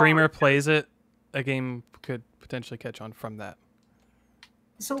giant streamer plays it, a game could potentially catch on from that.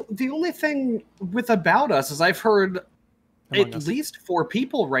 So the only thing with About Us is I've heard at least 4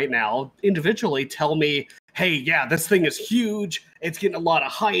 people right now individually tell me, hey, yeah, this thing is huge. It's getting a lot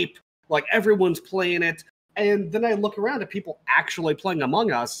of hype. Like, everyone's playing it. And then I look around at people actually playing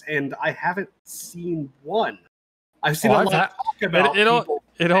Among Us, and I haven't seen one. I've seen a lot of talk about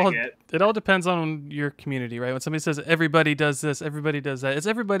it all depends on your community, right? When somebody says everybody does this, everybody does that, it's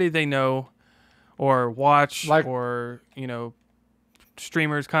everybody they know or watch, like, or, you know,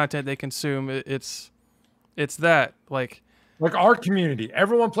 streamers, content they consume. It's that, like our community.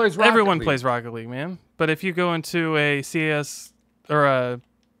 Everyone plays Rocket League. Everyone plays Rocket League, man. But if you go into a CS or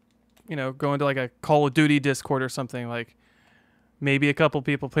go into like a Call of Duty Discord or something, like maybe a couple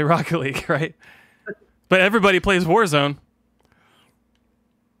people play Rocket League, right? But everybody plays Warzone.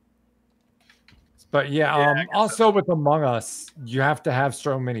 But yeah, also with Among Us, you have to have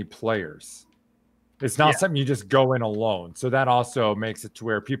so many players. It's not something you just go in alone. So that also makes it to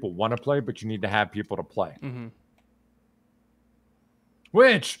where people want to play, but you need to have people to play. Mm-hmm.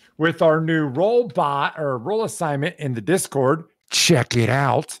 Which, with our new role assignment in the Discord, check it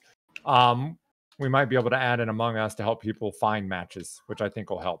out. We might be able to add an Among Us to help people find matches, which I think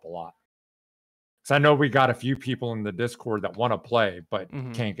will help a lot. Because I know we got a few people in the Discord that want to play, but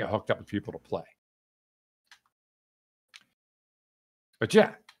can't get hooked up with people to play. But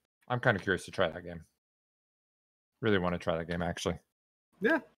yeah, I'm kind of curious to try that game. Really want to try that game, actually.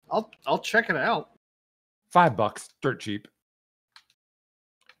 Yeah, I'll check it out. $5, dirt cheap.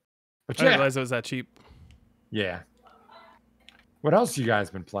 But I didn't realize it was that cheap. Yeah. What else you guys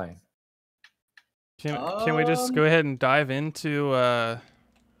been playing? Can we just go ahead and dive into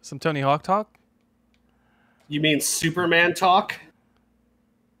some Tony Hawk talk? You mean Superman talk?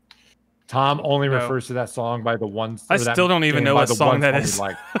 Tom only refers to that song by the one. I still don't even know what song that is.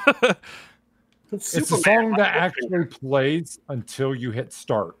 Like. It's a song that actually plays until you hit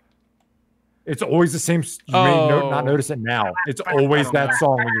start. It's always the same. You may not notice it now. It's always that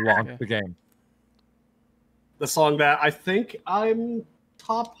song when you launch the game. The song that I think I'm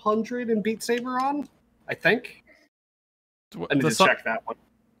top 100 in Beat Saber on, I think. I need to check that one.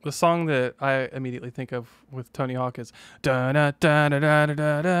 The song that I immediately think of with Tony Hawk is yeah,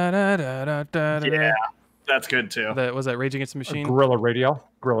 That's good too. Was that Rage Against the Machine? Guerrilla Radio.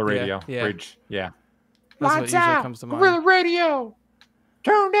 Guerrilla Radio. Yeah. Rage. Yeah. That's what usually comes to mind. Guerrilla Radio.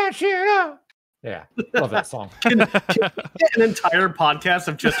 Turn that shit up. Yeah, love that song. Can we get an entire podcast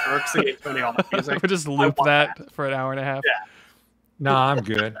of just Urk singing Tony Hawk music? We just loop that for an hour and a half. Yeah. No, I'm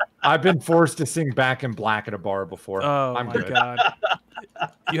good. I've been forced to sing Back in Black at a bar before. Oh, I'm my good. God.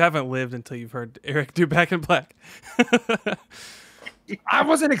 You haven't lived until you've heard Eric do Back in Black. I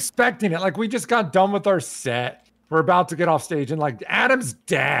wasn't expecting it. Like, we just got done with our set. We're about to get off stage, and like Adam's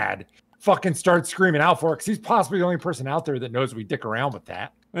dad fucking starts screaming out for it because he's possibly the only person out there that knows we dick around with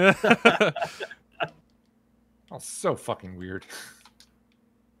that. Oh, so fucking weird.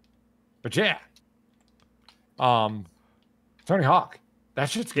 But yeah. Tony Hawk. That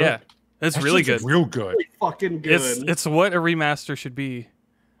shit's good. Yeah, it's really good. Real good. Really fucking good. It's what a remaster should be.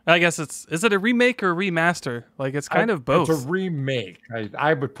 I guess is it a remake or a remaster? Like it's kind of both. It's a remake.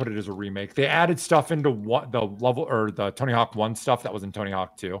 I would put it as a remake. They added stuff into the level or the Tony Hawk 1 stuff that was in Tony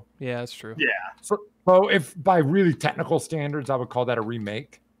Hawk 2. Yeah, that's true. Yeah. So if by really technical standards, I would call that a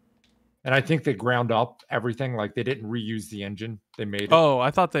remake. And I think they ground up everything. Like they didn't reuse the engine. They made it. Oh, I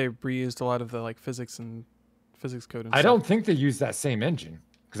thought they reused a lot of the like physics code and stuff. I don't think they used that same engine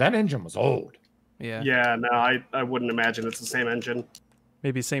because that engine was old. Yeah. Yeah, no, I wouldn't imagine it's the same engine.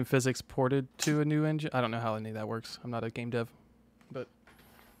 Maybe same physics ported to a new engine. I don't know how any of that works. I'm not a game dev, but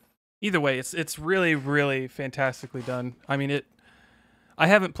either way, it's really, really fantastically done. I mean, I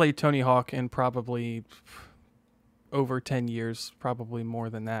haven't played Tony Hawk in probably over 10 years, probably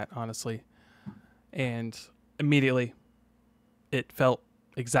more than that, honestly. And immediately, it felt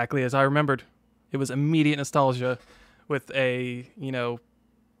exactly as I remembered. It was immediate nostalgia with a,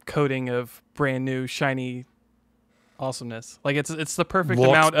 coating of brand new, shiny awesomeness. Like it's the perfect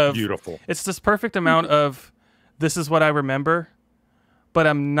amount of beautiful. It's this perfect amount of this is what I remember, but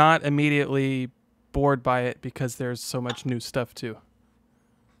I'm not immediately bored by it because there's so much new stuff too.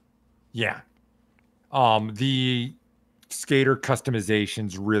 Yeah. The skater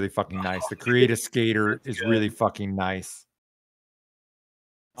customization's really fucking nice. The create a skater is really fucking nice.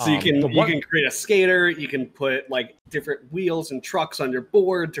 So you can create a skater, you can put like different wheels and trucks on your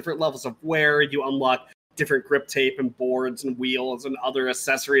board, different levels of wear, you unlock different grip tape and boards and wheels and other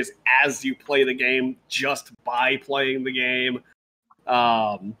accessories as you play the game just by playing the game.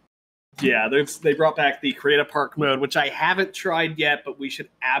 Yeah, they brought back the Create a Park mode, which I haven't tried yet, but we should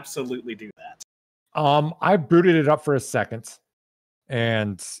absolutely do that. I booted it up for a second,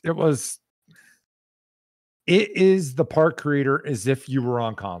 and it is the park creator as if you were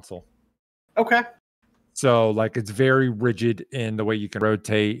on console. Okay. So like it's very rigid in the way you can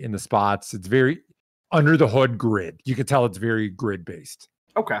rotate in the spots. It's very under the hood grid. You can tell it's very grid based.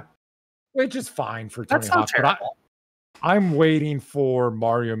 Okay. Which is fine for Tony Hawk. But I'm waiting for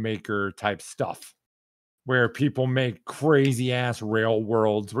Mario Maker type stuff where people make crazy ass rail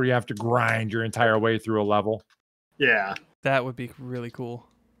worlds where you have to grind your entire way through a level. Yeah. That would be really cool.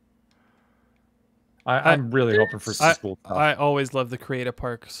 I'm really hoping for some cool stuff. I always love the creative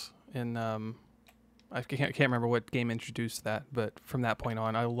parks, and I can't remember what game introduced that, but from that point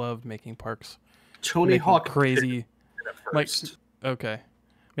on, I loved making parks. Tony Hawk crazy,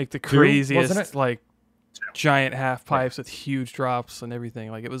 make the craziest like giant half pipes with huge drops and everything.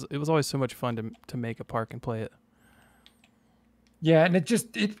 Like it was always so much fun to make a park and play it. Yeah, and it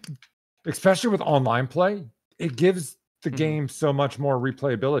especially with online play, it gives the game so much more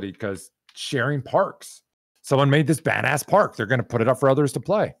replayability because sharing parks. Someone made this badass park. They're going to put it up for others to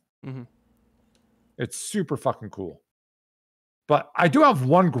play. Mm-hmm. It's super fucking cool. But I do have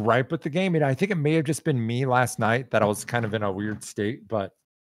one gripe with the game, and I think it may have just been me last night that I was kind of in a weird state. But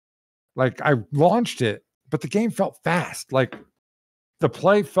like I launched it, but the game felt fast. Like the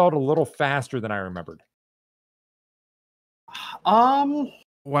play felt a little faster than I remembered.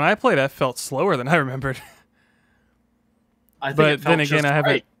 When I played, I felt slower than I remembered. But then again,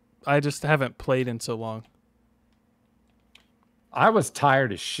 I just haven't played in so long. I was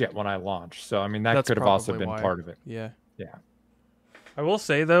tired as shit when I launched, so I mean that could have also been part of it. Yeah. Yeah. I will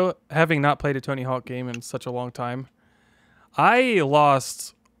say though, having not played a Tony Hawk game in such a long time, I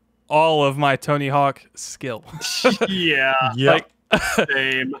lost all of my Tony Hawk skill. Yeah. Yep.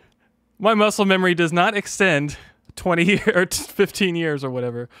 Same. My muscle memory does not extend 20 or 15 years or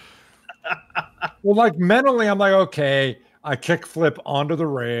whatever. Well, like mentally, I'm like, okay, I kickflip onto the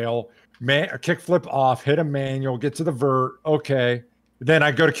rail, kickflip off, hit a manual, get to the vert. Okay. Then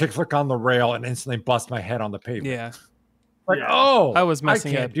I go to kickflip on the rail and instantly bust my head on the pavement. Yeah. Like, oh, I was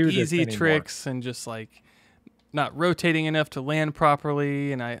messing up easy tricks and just like not rotating enough to land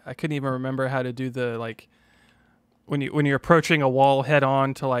properly. And I couldn't even remember how to do the, like, when you're approaching a wall head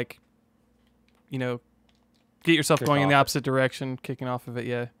on to, like, get yourself going in the opposite direction, kicking off of it.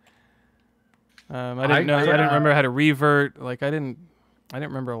 Yeah. I didn't remember how to revert. Like I didn't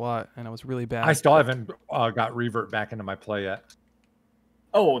remember a lot, and I was really bad. I still haven't got revert back into my play yet.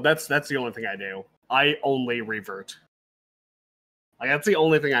 Oh, that's the only thing I do. I only revert. Like that's the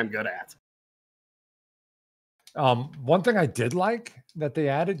only thing I'm good at. One thing I did like that they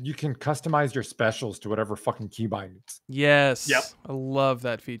added, you can customize your specials to whatever fucking keybind. Yes. Yep. I love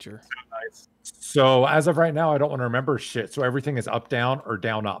that feature. So nice. So as of right now, I don't want to remember shit. So everything is up, down, or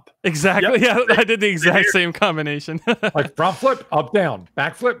down, up. Exactly. Yep. Yeah, I did the exact same combination. Like front flip, up, down.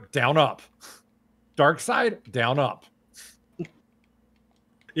 Back flip, down, up. Dark side, down, up.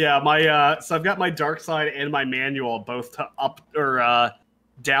 Yeah, so I've got my dark side and my manual both to up or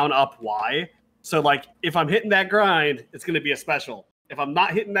down, up, Y. So like if I'm hitting that grind, it's gonna be a special. If I'm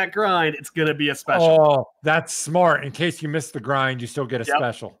not hitting that grind, it's gonna be a special. Oh, that's smart. In case you miss the grind, you still get a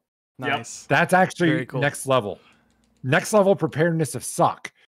special. Nice. That's actually cool. Next level. Next level preparedness of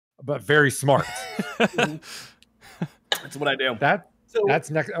suck, but very smart. That's what I do. That's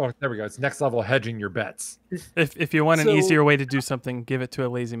next. Oh, there we go. It's next level hedging your bets. If you want an easier way to do something, give it to a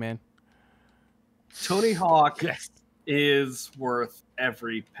lazy man. Tony Hawk is worth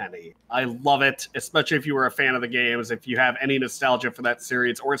every penny. I love it, especially if you were a fan of the games. If you have any nostalgia for that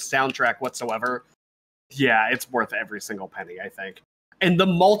series or soundtrack whatsoever, yeah, it's worth every single penny, I think. And the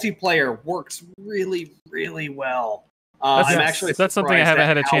multiplayer works really, really well. That's something I haven't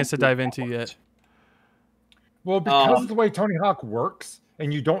had a chance to dive into yet. Well, because of the way Tony Hawk works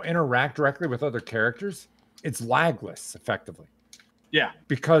and you don't interact directly with other characters, it's lagless, effectively. Yeah.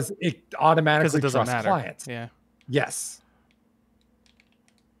 Because it automatically trusts clients. Yeah. Yes.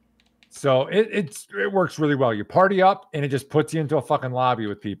 So it works really well. You party up and it just puts you into a fucking lobby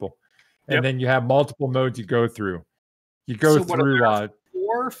with people. And then you have multiple modes you go through. You go through 4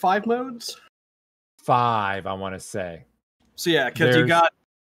 or 5 modes? 5, I want to say. So yeah, because you've got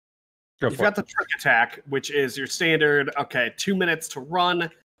the trick attack, which is your standard, 2 minutes to run,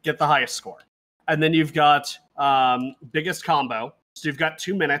 get the highest score. And then you've got biggest combo. So you've got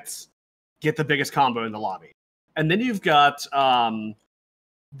 2 minutes, get the biggest combo in the lobby. And then you've got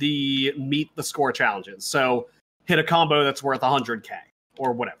the meet the score challenges. So hit a combo that's worth 100K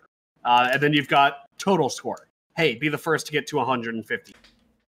or whatever. And then you've got total score. Hey, be the first to get to 150.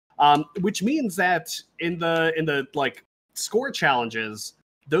 Which means that in the like score challenges,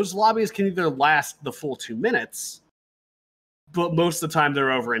 those lobbies can either last the full 2 minutes, but most of the time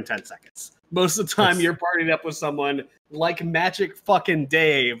they're over in 10 seconds. Most of the time you're partied up with someone like Magic fucking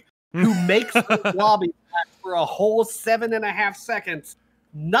Dave, who makes the lobby last for a whole 7.5 seconds.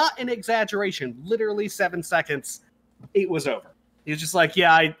 Not an exaggeration, literally 7 seconds. It was over. He was just like,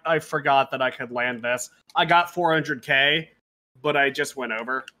 yeah, I forgot that I could land this. I got 400K, but I just went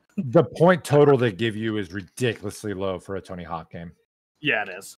over. The point total they give you is ridiculously low for a Tony Hawk game. Yeah, it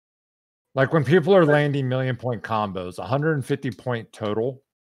is. Like when people are landing million-point combos, 150-point total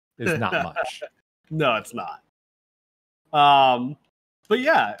is not much. No, it's not. But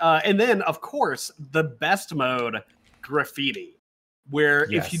yeah, and then of course the best mode, graffiti,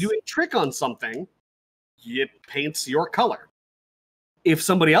 where if you do a trick on something, it paints your color. If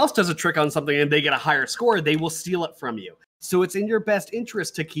somebody else does a trick on something and they get a higher score, they will steal it from you. So it's in your best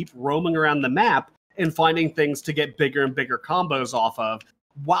interest to keep roaming around the map and finding things to get bigger and bigger combos off of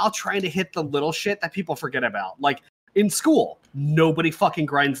while trying to hit the little shit that people forget about. Like in school, nobody fucking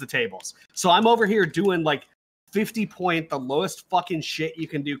grinds the tables. So I'm over here doing like 50-point, the lowest fucking shit you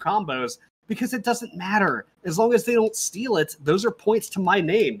can do combos because it doesn't matter. As long as they don't steal it, those are points to my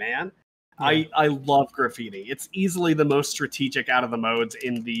name, man. Yeah. I love graffiti. It's easily the most strategic out of the modes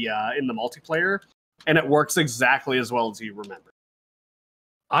in the multiplayer, and it works exactly as well as you remember.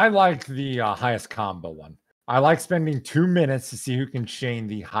 I like the highest combo one. I like spending 2 minutes to see who can chain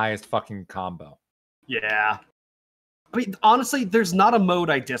the highest fucking combo. Yeah. I mean, honestly, there's not a mode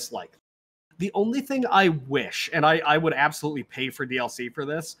I dislike. The only thing I wish, and I would absolutely pay for DLC for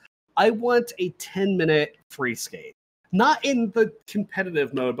this, I want a 10-minute free skate. Not in the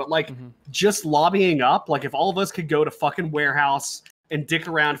competitive mode, but like just lobbying up. Like if all of us could go to fucking warehouse and dick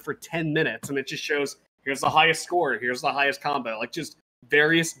around for 10 minutes and it just shows, here's the highest score, here's the highest combo. Like just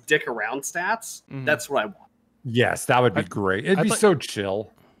various dick around stats. That's what I want. Yes, that would be great. It'd be so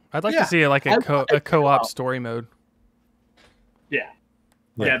chill. I'd like to see like a co-op story mode. Yeah,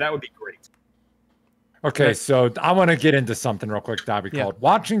 that would be great. Okay, so I want to get into something real quick, Dobby, called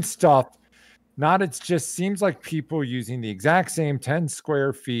watching stuff. It just seems like people using the exact same 10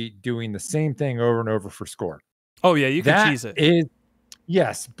 square feet doing the same thing over and over for score. Oh, yeah, you can cheese it.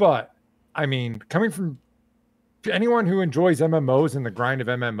 Yes, but I mean, coming from anyone who enjoys MMOs and the grind of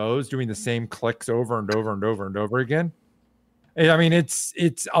MMOs, doing the same clicks over and over and over and over again. I mean, it's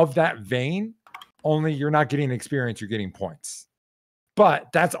of that vein. Only you're not getting experience; you're getting points.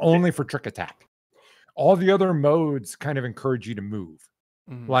 But that's only for trick attack. All the other modes kind of encourage you to move.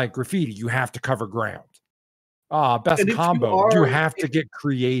 Like graffiti, you have to cover ground. Best combo, you have to get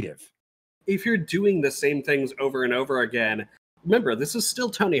creative. If you're doing the same things over and over again, remember, this is still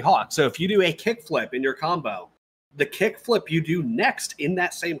Tony Hawk. So if you do a kickflip in your combo, the kickflip you do next in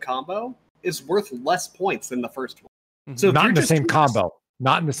that same combo is worth less points than the first one. So not in the same combo.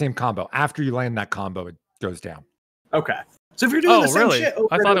 Not in the same combo. After you land that combo, it goes down. Okay. So if you're doing the same shit over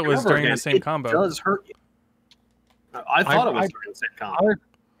I thought it was during again, the same combo. It does hurt you. I thought it was during the same combo.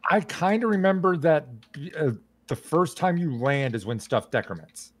 I kind of remember that the first time you land is when stuff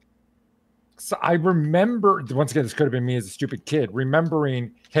decrements. So I remember, once again, this could have been me as a stupid kid,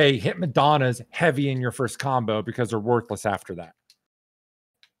 remembering, hey, hit Madonna's heavy in your first combo because they're worthless after that.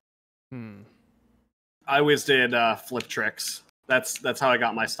 I always did flip tricks. That's how I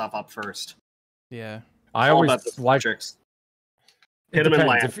got my stuff up first. Yeah. I always like tricks. Hit them and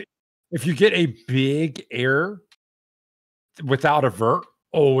land. If you get a big air without a vert,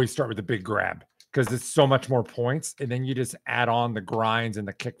 always start with a big grab because it's so much more points, and then you just add on the grinds and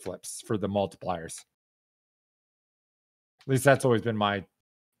the kick flips for the multipliers. At least that's always been my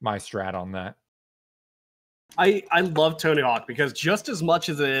strat on that. I love Tony Hawk because just as much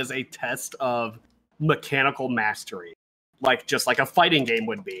as it is a test of mechanical mastery, just like a fighting game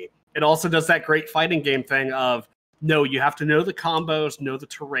would be, it also does that great fighting game thing of, no, you have to know the combos, know the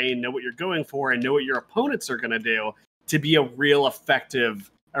terrain, know what you're going for, and know what your opponents are going to do to be a real effective,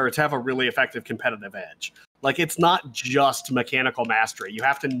 or to have a really effective competitive edge. It's not just mechanical mastery. You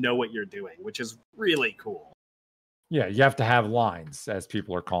have to know what you're doing, which is really cool. Yeah, you have to have lines, as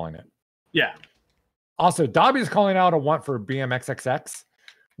people are calling it. Yeah. Also, Dobby's calling out a want for BMXXX.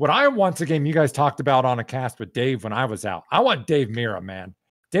 What I want's a game you guys talked about on a cast with Dave when I was out. I want Dave Mirra, man.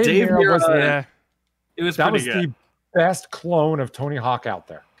 Dave Mirra was it was that was good. The best clone of Tony Hawk out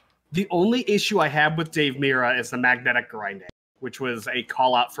there. The only issue I have with Dave Mirra is the magnetic grinding, which was a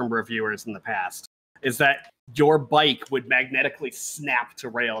call out from reviewers in the past, is that your bike would magnetically snap to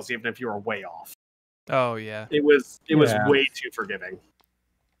rails even if you were way off. Oh yeah. It was way too forgiving.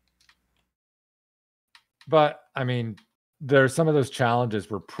 But I mean, there's some of those challenges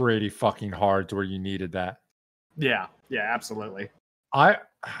were pretty fucking hard to where you needed that. Yeah, absolutely.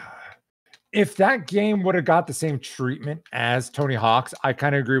 If that game would have got the same treatment as Tony Hawk's, I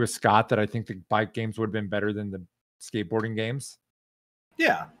kind of agree with Scott that I think the bike games would have been better than the skateboarding games.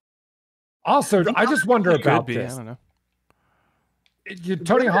 Yeah. Also, I just wonder about this. I don't know.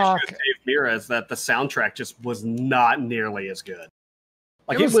 Tony Hawk. Dave Mirra is that the soundtrack just was not nearly as good.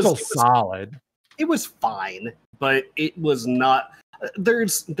 It was still solid. It was fine, but it was not.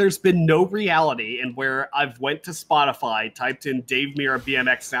 There's been no reality in where I've went to Spotify, typed in Dave Mirra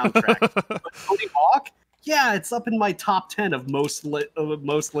BMX soundtrack. But Tony Hawk, yeah, it's up in my top 10 of most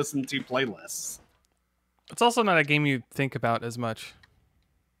listened to playlists. It's also not a game you think about as much.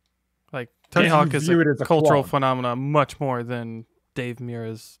 Tony Hawk is a cultural phenomenon much more than Dave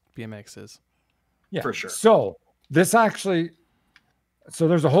Mirra's BMX is. Yeah, for sure. So there's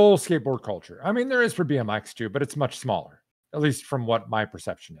a whole skateboard culture. I mean, there is for BMX too, but it's much smaller. At least from what my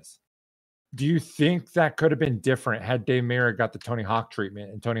perception is. Do you think that could have been different had Dave Mirra got the Tony Hawk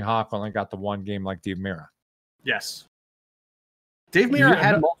treatment and Tony Hawk only got the one game like Dave Mirra? Yes. Dave Mirra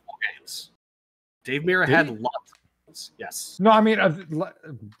had multiple games. Dave Mirra had lots of games. Yes. No, I mean,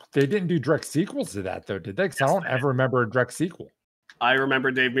 they didn't do direct sequels to that, though, did they? Because I don't ever remember a direct sequel. I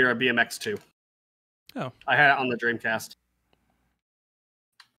remember Dave Mirra BMX 2. Oh. I had it on the Dreamcast.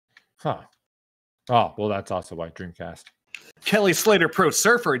 Huh. Oh, well, that's also why Dreamcast. Kelly Slater Pro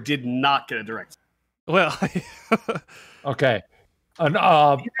Surfer did not get a direct. Well, okay.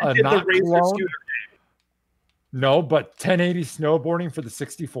 Not clone. No, but 1080 snowboarding for the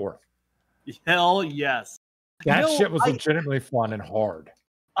 64. Hell yes. That shit was legitimately fun and hard.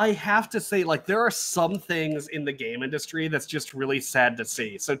 I have to say, there are some things in the game industry that's just really sad to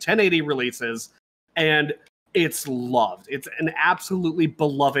see. So 1080 releases, and it's loved. It's an absolutely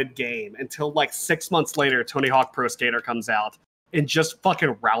beloved game until 6 months later, Tony Hawk Pro Skater comes out and just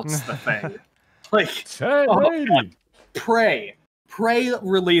fucking routs the thing. 1080. Prey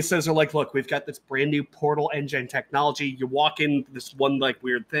releases are look, we've got this brand new Portal engine technology. You walk in this one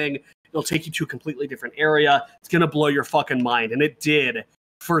weird thing. It'll take you to a completely different area. It's going to blow your fucking mind. And it did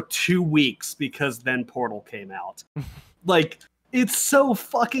for 2 weeks because then Portal came out. It's so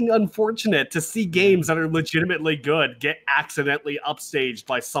fucking unfortunate to see games that are legitimately good get accidentally upstaged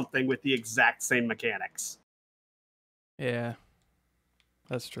by something with the exact same mechanics. Yeah.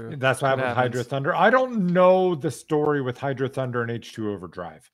 That's true. That's what happened with Hydro Thunder. I don't know the story with Hydro Thunder and H2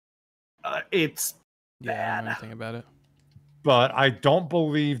 Overdrive. It's bad. I don't know anything about it. But I don't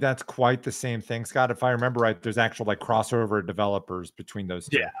believe that's quite the same thing, Scott. If I remember right, there's actual like crossover developers between those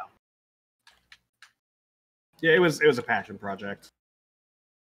two. Yeah, it was a passion project.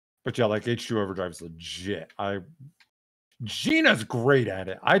 But yeah, like H2 Overdrive is legit. Gina's great at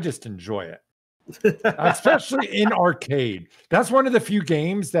it. I just enjoy it. Especially in arcade. That's one of the few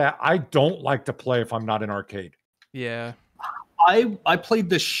games that I don't like to play if I'm not in arcade. Yeah. I played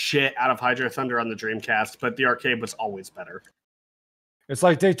the shit out of Hydro Thunder on the Dreamcast, but the arcade was always better. It's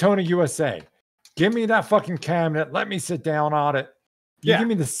like Daytona USA. Give me that fucking cabinet. Let me sit down on it. You give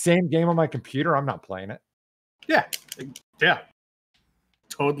me the same game on my computer, I'm not playing it. Yeah.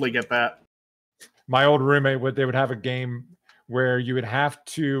 Totally get that. My old roommate they would have a game where you would have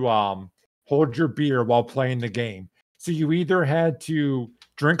to hold your beer while playing the game. So you either had to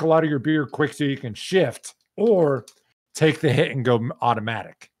drink a lot of your beer quick so you can shift, or take the hit and go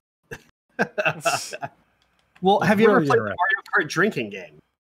automatic. Well, have you ever played the Mario Kart drinking game?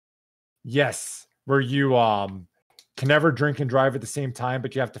 Yes, where you can never drink and drive at the same time,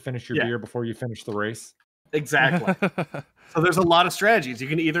 but you have to finish your beer before you finish the race. Exactly. So there's a lot of strategies. You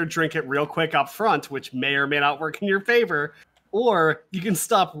can either drink it real quick up front, which may or may not work in your favor, or you can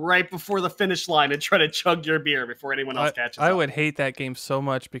stop right before the finish line and try to chug your beer before anyone else catches up. I would hate that game so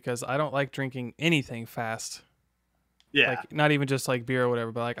much because I don't like drinking anything fast. Yeah. Like not even just like beer or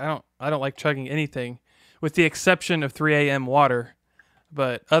whatever, but like I don't like chugging anything with the exception of 3 a.m. water.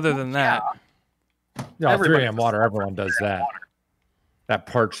 But other than that. Yeah, 3 a.m. water, everyone does that. Water. That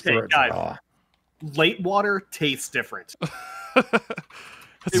parched throat. Guys, late water tastes different.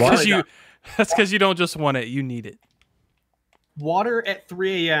 That's because you don't just want it, you need it. Water at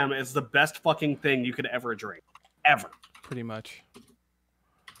 3 a.m. is the best fucking thing you could ever drink. Ever. Pretty much.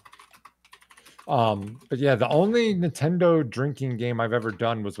 But yeah, the only Nintendo drinking game I've ever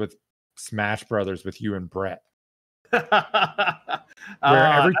done was with Smash Brothers with you and Brett. That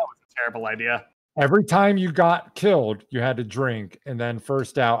was a terrible idea. Every time you got killed, you had to drink, and then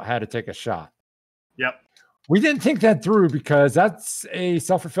first out had to take a shot. Yep. We didn't think that through because that's a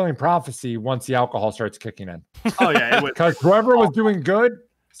self-fulfilling prophecy once the alcohol starts kicking in. Oh, yeah. Because whoever was doing good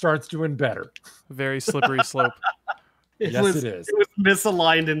starts doing better. Very slippery slope. It is. It was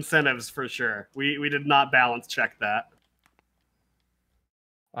misaligned incentives for sure. We did not balance check that.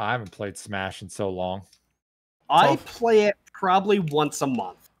 I haven't played Smash in so long. I play it probably once a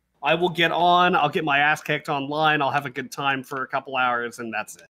month. I will get on, I'll get my ass kicked online, I'll have a good time for a couple hours, and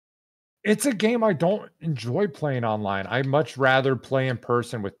that's it. It's a game I don't enjoy playing online. I much rather play in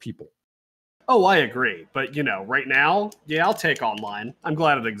person with people. Oh, I agree. But, right now, I'll take online. I'm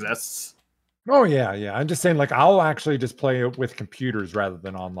glad it exists. Oh, yeah. I'm just saying, like, I'll actually just play it with computers rather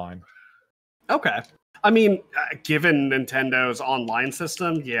than online. Okay. I mean, given Nintendo's online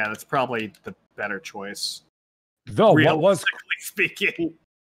system, that's probably the better choice. Though, speaking.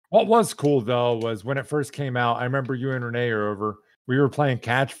 What was cool, though, was when it first came out, I remember you and Renee are over. We were playing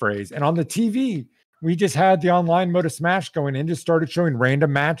Catchphrase, and on the TV, we just had the online mode of Smash going and just started showing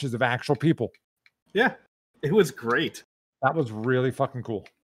random matches of actual people. Yeah, it was great. That was really fucking cool.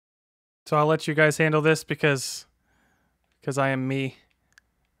 So I'll let you guys handle this because I am me.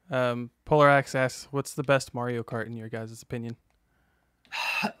 Polar Axe asks, what's the best Mario Kart in your guys' opinion?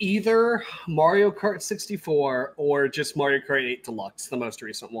 Either Mario Kart 64 or just Mario Kart 8 Deluxe, the most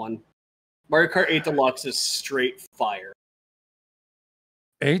recent one. Mario Kart 8 Deluxe is straight fire.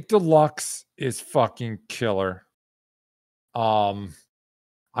 8 Deluxe is fucking killer. I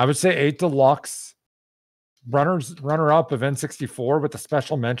would say 8 Deluxe runner up of N64 with a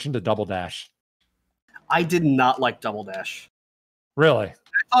special mention to Double Dash. I did not like Double Dash. Really?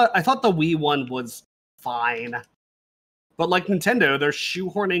 I thought the Wii one was fine. But like Nintendo, they're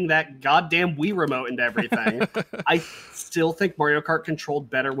shoehorning that goddamn Wii remote into everything. I still think Mario Kart controlled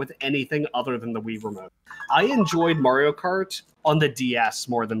better with anything other than the Wii remote. I enjoyed Mario Kart on the DS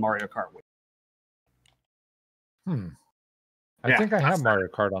more than Mario Kart Wii. I think I have Mario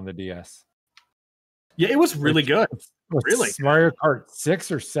Kart on the DS. Yeah, it was really good. Really. Mario Kart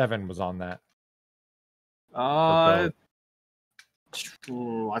 6 or 7 was on that. I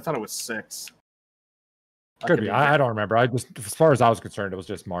thought it was 6. Could be. I don't remember. As far as I was concerned, it was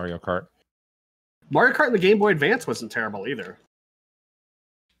just Mario Kart. Mario Kart and the Game Boy Advance wasn't terrible either.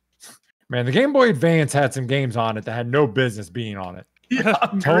 Man, the Game Boy Advance had some games on it that had no business being on it. Yeah,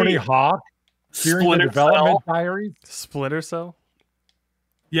 Tony Hawk, Hearing the Development Diaries. Splinter Cell?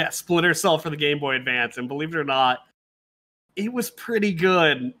 Yeah, Splinter Cell for the Game Boy Advance. And believe it or not, it was pretty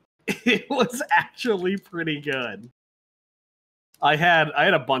good. It was actually pretty good. I had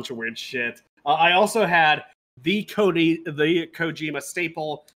a bunch of weird shit. I also had the Kojima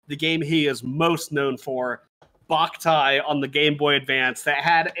staple, the game he is most known for, Boktai on the Game Boy Advance, that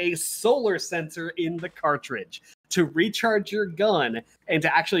had a solar sensor in the cartridge. To recharge your gun and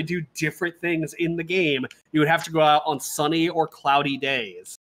to actually do different things in the game, you would have to go out on sunny or cloudy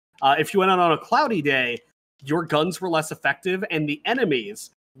days. If you went out on a cloudy day, your guns were less effective and the enemies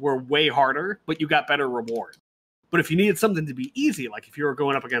were way harder, but you got better reward. But if you needed something to be easy, like if you were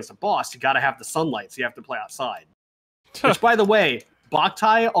going up against a boss, you got to have the sunlight, so you have to play outside. Which, by the way,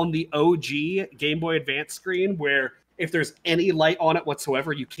 Boktai on the OG Game Boy Advance screen, where if there's any light on it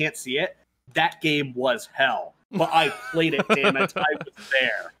whatsoever, you can't see it, that game was hell. But I played it, damn it. I was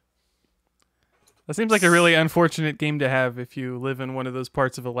there. That seems like a really unfortunate game to have if you live in one of those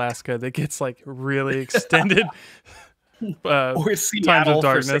parts of Alaska that gets like really extended or times of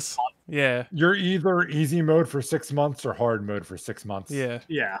darkness. Yeah. You're either easy mode for 6 months or hard mode for 6 months. Yeah.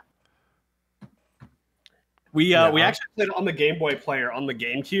 Yeah. We actually played it on the Game Boy player on the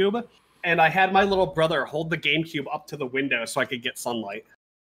GameCube, and I had my little brother hold the GameCube up to the window so I could get sunlight.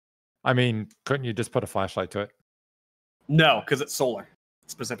 I mean, couldn't you just put a flashlight to it? No, because it's solar,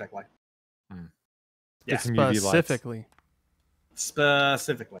 specifically. Yeah, some UV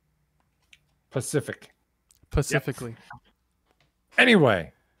specifically. Pacifically. Yep.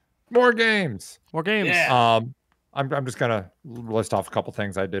 Anyway, more games. Yeah. I'm just gonna list off a couple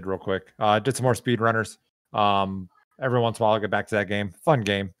things I did real quick. Did some more speedrunners. Every once in a while I'll get back to that game. Fun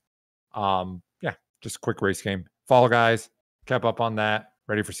game. Yeah, just a quick race game. Fall Guys, kept up on that.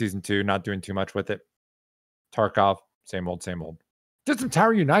 Ready for season 2. Not doing too much with it. Tarkov, same old. Did some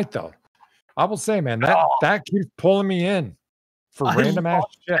Tower Unite though. I will say, man, that keeps pulling me in for random ass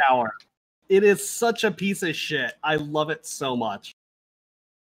shit. Tower. It is such a piece of shit. I love it so much.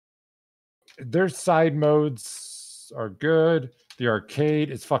 Their side modes are good. The arcade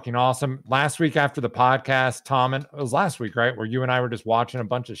is fucking awesome. Last week after the podcast, Tom, and it was last week, right? Where you and I were just watching a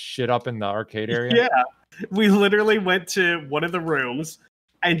bunch of shit up in the arcade area. Yeah. We literally went to one of the rooms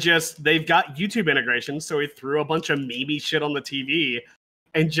and they've got YouTube integration. So we threw a bunch of meme shit on the TV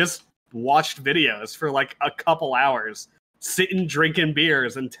and just watched videos for like a couple hours, sitting drinking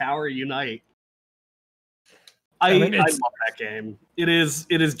beers and Tower Unite. I love that game. It is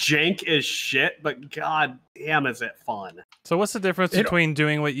jank as shit, but god damn is it fun. So what's the difference between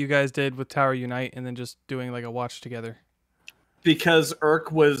doing what you guys did with Tower Unite and then just doing like a watch together? Because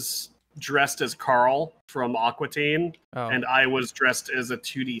Urk was dressed as Carl from Aqua Teen, and I was dressed as a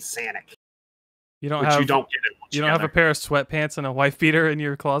 2D Sonic. You don't have a pair of sweatpants and a wife beater in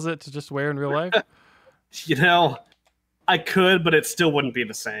your closet to just wear in real life? I could, but it still wouldn't be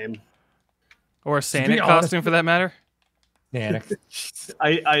the same. Or a Sonic costume, for that matter. Sonic.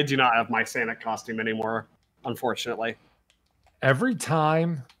 I do not have my Sonic costume anymore, unfortunately. Every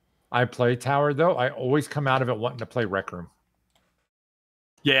time I play Tower, though, I always come out of it wanting to play Rec Room.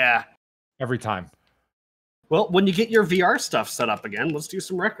 Yeah. Every time. Well, when you get your VR stuff set up again, let's do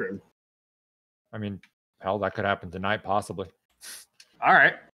some Rec Room. I mean, hell, that could happen tonight, possibly. All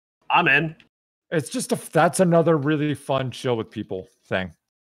right. I'm in. It's just that's another really fun chill with people thing.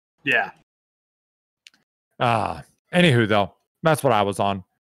 Yeah. Anywho, though, that's what I was on.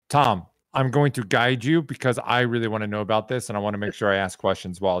 Tom, I'm going to guide you because I really want to know about this and I want to make sure I ask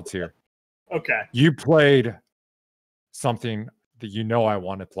questions while it's here. Okay. You played something that I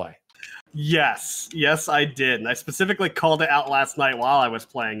want to play. Yes, I did. And I specifically called it out last night while I was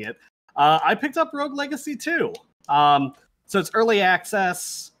playing it. I picked up Rogue Legacy 2. So it's early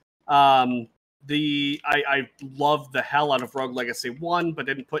access. I loved the hell out of Rogue Legacy 1, but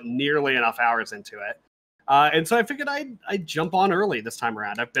didn't put nearly enough hours into it. And so I figured I'd jump on early this time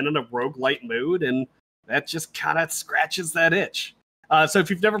around. I've been in a roguelite mood, and that just kind of scratches that itch. So if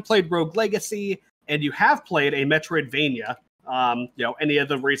you've never played Rogue Legacy, and you have played a Metroidvania, any of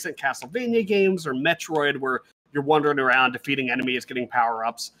the recent Castlevania games or Metroid where you're wandering around defeating enemies, getting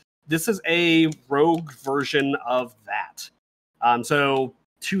power-ups, this is a rogue version of that. So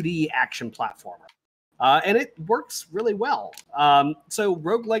 2D action platformer. And it works really well. So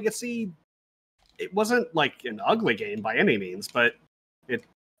Rogue Legacy, it wasn't like an ugly game by any means, but it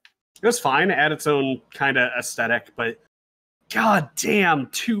was fine. It had its own kind of aesthetic, but god damn,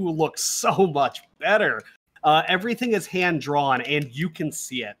 2 looks so much better. Everything is hand-drawn, and you can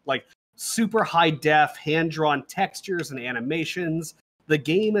see it. Like, super high-def, hand-drawn textures and animations. The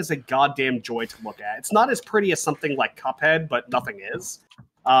game is a goddamn joy to look at. It's not as pretty as something like Cuphead, but nothing is.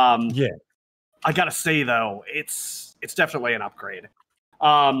 Yeah. I gotta say, though, it's definitely an upgrade.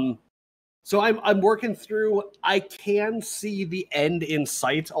 So I'm working through. I can see the end in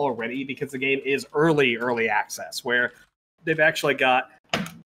sight already because the game is early access, where they've actually got.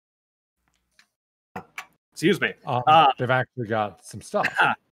 Excuse me. They've actually got some stuff.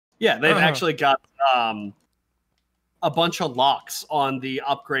 Yeah, they've actually got a bunch of locks on the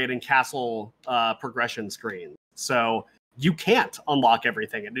upgrade and castle progression screen. So you can't unlock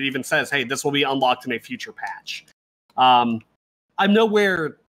everything. And it even says, hey, this will be unlocked in a future patch. I'm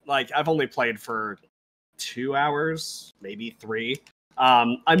nowhere, like, I've only played for 2 hours, maybe 3.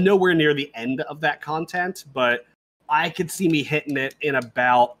 I'm nowhere near the end of that content, but I could see me hitting it in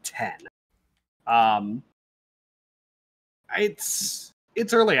about 10. It's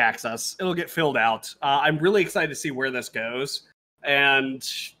early access. It'll get filled out. I'm really excited to see where this goes. And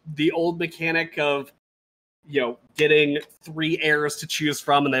the old mechanic of, getting 3 heirs to choose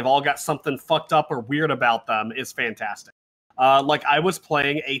from and they've all got something fucked up or weird about them is fantastic. Like I was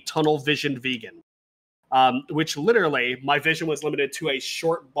playing a tunnel vision vegan, which literally my vision was limited to a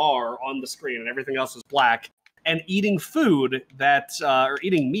short bar on the screen and everything else was black. And eating food or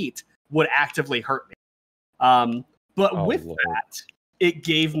eating meat would actively hurt me. But with that, it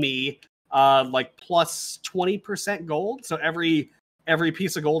gave me like plus 20% gold. So every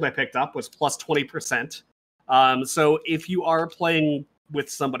piece of gold I picked up was plus 20%. So if you are playing with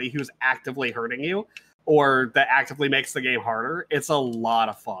somebody who's actively hurting you or that actively makes the game harder, it's a lot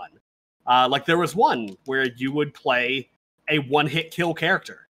of fun. Like there was one where you would play a one-hit kill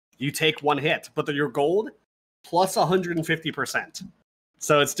character. You take 1 hit, but your gold plus 150%.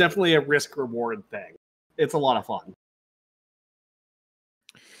 So it's definitely a risk-reward thing. It's a lot of fun.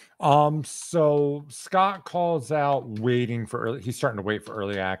 So Scott calls out waiting for early. He's starting to wait for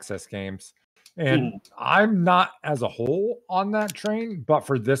early access games. And I'm not as a whole on that train, but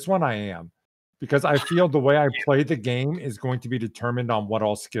for this one I am. Because I feel the way I play the game is going to be determined on what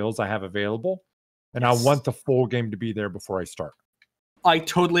all skills I have available. And I want the full game to be there before I start. I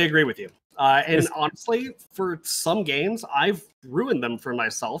totally agree with you. And honestly, for some games, I've ruined them for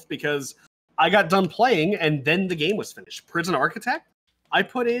myself because I got done playing and then the game was finished. Prison Architect, I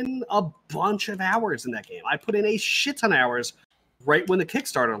put in a bunch of hours in that game. I put in a shit ton of hours right when the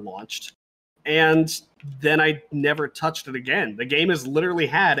Kickstarter launched. And then I never touched it again. The game has literally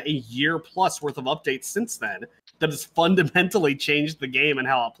had a year plus worth of updates since then that has fundamentally changed the game and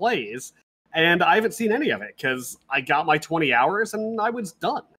how it plays. And I haven't seen any of it because I got my 20 hours and I was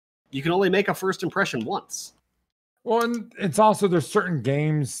done. You can only make a first impression once. Well, and it's also there's certain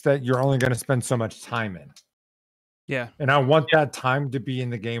games that you're only going to spend so much time in. Yeah. And I want that time to be in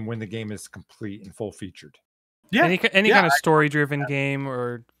the game when the game is complete and full featured. Yeah. Any kind of story-driven game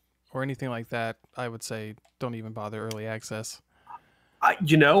or anything like that, I would say don't even bother early access. I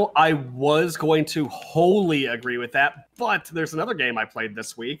was going to wholly agree with that, but there's another game I played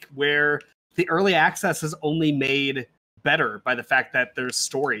this week where the early access is only made better by the fact that there's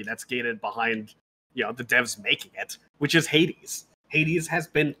story that's gated behind, the devs making it, which is Hades. Hades has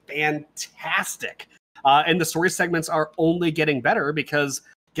been fantastic. And the story segments are only getting better because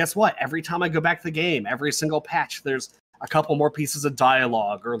guess what? Every time I go back to the game, every single patch, there's a couple more pieces of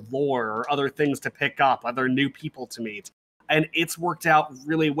dialogue or lore or other things to pick up, other new people to meet. And it's worked out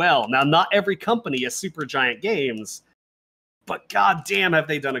really well. Now, not every company is Supergiant Games, but goddamn have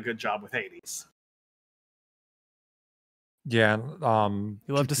they done a good job with Hades. Yeah. You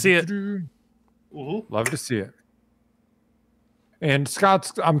love to see it. Love to see it. And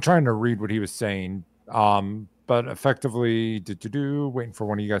I'm trying to read what he was saying. But effectively, waiting for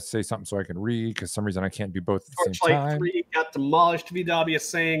one of you guys to say something so I can read, because for some reason I can't do both at the same time. 3 got demolished, VW is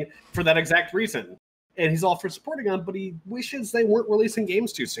saying, for that exact reason. And he's all for supporting them, but he wishes they weren't releasing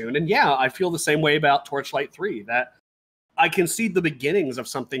games too soon. And yeah, I feel the same way about Torchlight 3, that I can see the beginnings of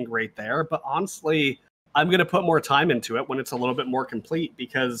something great there, but honestly, I'm going to put more time into it when it's a little bit more complete,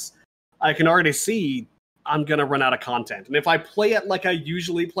 because I can already see I'm going to run out of content. And if I play it like I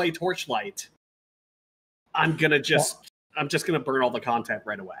usually play Torchlight, I'm just going to burn all the content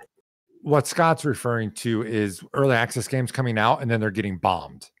right away. What Scott's referring to is early access games coming out and then they're getting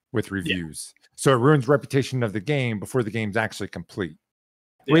bombed with reviews. Yeah. So it ruins reputation of the game before the game's actually complete.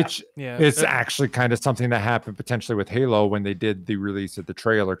 Yeah. Which is actually kind of something that happened potentially with Halo when they did the release of the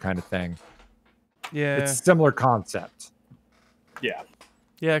trailer kind of thing. Yeah. It's a similar concept. Yeah.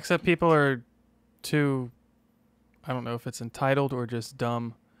 Yeah, except people are too, I don't know if it's entitled or just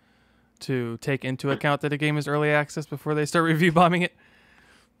dumb to take into account that a game is early access before they start review bombing it.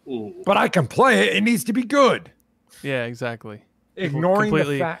 But I can play it. It needs to be good. Yeah, exactly. Ignoring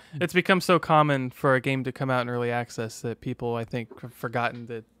the fact. It's become so common for a game to come out in early access that people, I think, have forgotten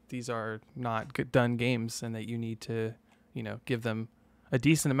that these are not done games and that you need to, give them a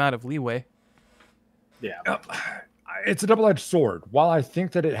decent amount of leeway. Yeah. it's a double-edged sword. While I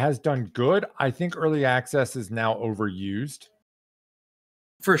think that it has done good, I think early access is now overused.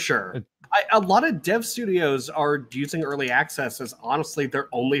 For sure. A lot of dev studios are using early access as honestly their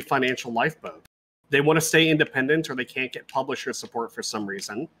only financial lifeboat. They want to stay independent or they can't get publisher support for some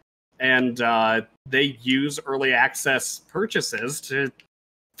reason. And they use early access purchases to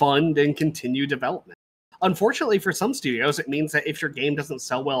fund and continue development. Unfortunately, for some studios, it means that if your game doesn't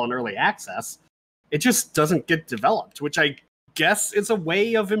sell well in early access, it just doesn't get developed, which I guess is a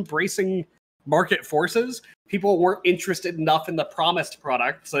way of embracing market forces. People weren't interested enough in the promised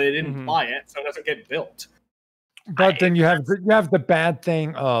product, so they didn't buy it, so it doesn't get built. But then you have the bad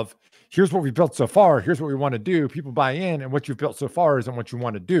thing of, here's what we built so far, here's what we want to do. People buy in, and what you've built so far isn't what you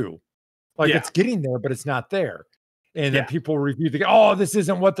want to do. Like it's getting there, but it's not there. And then people review this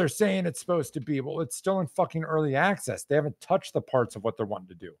isn't what they're saying it's supposed to be. Well, it's still in fucking early access. They haven't touched the parts of what they're wanting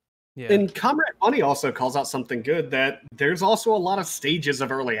to do. Yeah. And Comrade Money also calls out something good, that there's also a lot of stages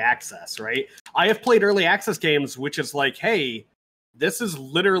of early access, right? I have played early access games, which is like, hey, this is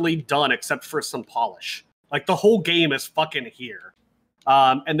literally done except for some polish. Like the whole game is fucking here.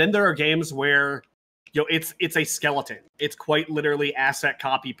 And then there are games where, it's a skeleton. It's quite literally asset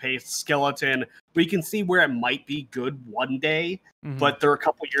copy paste skeleton. We can see where it might be good one day, but they're a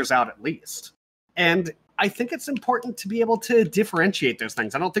couple years out at least. And I think it's important to be able to differentiate those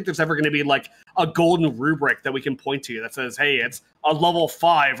things. I don't think there's ever going to be like a golden rubric that we can point to that says, hey, it's a level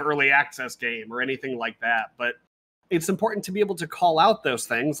 5 early access game or anything like that. But it's important to be able to call out those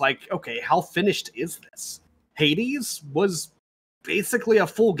things like, okay, how finished is this? Hades was basically a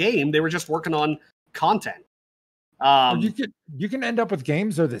full game. They were just working on content. You can end up with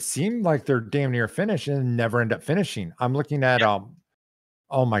games though that seem like they're damn near finished and never end up finishing. I'm looking at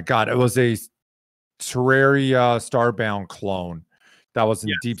oh my god, it was a Terraria Starbound clone that was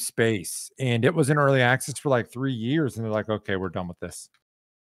in deep space, and it was in early access for like 3 years, and they're like, okay, we're done with this.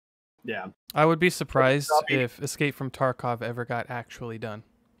 Yeah, I would be surprised if Escape from Tarkov ever got actually done,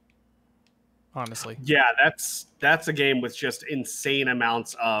 honestly. Yeah, that's a game with just insane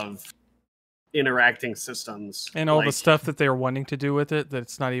amounts of interacting systems and all the stuff that they're wanting to do with it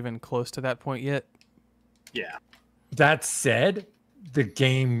that's not even close to that point yet. Yeah, that said, the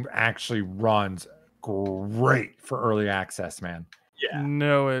game actually runs great for early access, man. Yeah.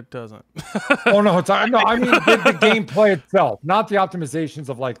 No, it doesn't. Oh no, I mean the gameplay itself, not the optimizations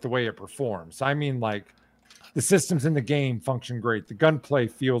of like the way it performs. I mean like the systems in the game function great. The gunplay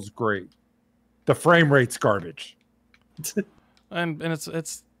feels great. The frame rate's garbage. and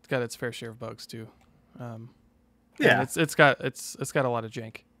it's got its fair share of bugs too. Yeah, it's got a lot of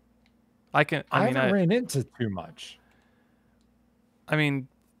jank. I haven't ran into too much. I mean,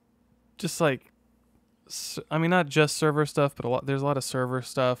 just like, not just server stuff, but there's a lot of server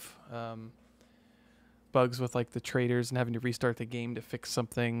stuff. Bugs with like the traders and having to restart the game to fix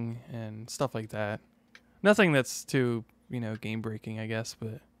something and stuff like that. Nothing that's too, game breaking, I guess,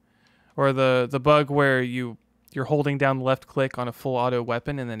 or the bug where you're holding down left click on a full auto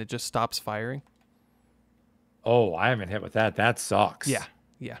weapon and then it just stops firing. Oh, I haven't hit with that. That sucks. Yeah.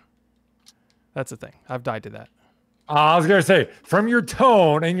 That's the thing. I've died to that. I was gonna say, from your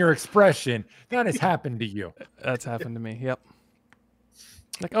tone and your expression, that has happened to you. That's happened to me. Yep.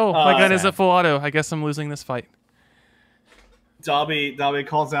 Like, oh, my gun is at full auto. I guess I'm losing this fight. Dobby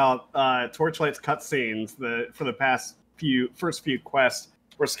calls out Torchlight's cutscenes for the first few quests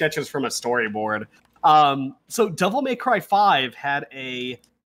were sketches from a storyboard. So Devil May Cry 5 had a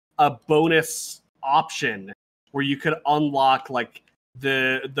bonus option where you could unlock like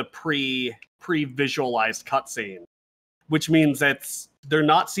the pre-visualized cutscene, which means they're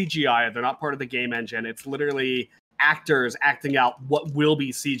not CGI, they're not part of the game engine. It's literally actors acting out what will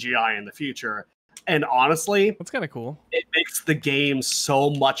be CGI in the future. And honestly, that's kind of cool. It makes the game so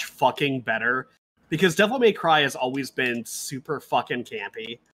much fucking better because Devil May Cry has always been super fucking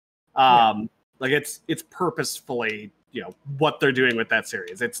campy. Like it's purposefully, what they're doing with that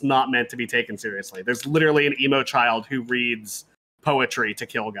series. It's not meant to be taken seriously. There's literally an emo child who reads poetry to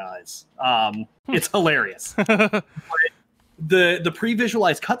kill guys. It's hilarious. The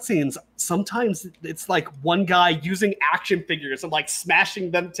pre-visualized cutscenes, sometimes it's like one guy using action figures and like smashing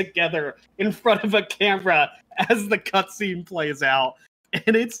them together in front of a camera as the cutscene plays out.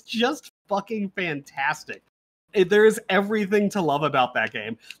 And it's just fucking fantastic. There's everything to love about that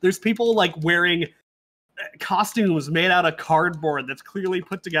game. There's people like wearing costumes made out of cardboard that's clearly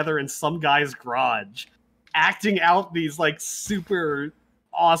put together in some guy's garage, acting out these like super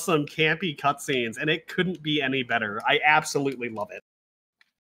awesome campy cutscenes, and it couldn't be any better. I absolutely love it.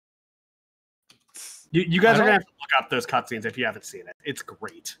 You guys are gonna have to look up those cutscenes if you haven't seen it. It's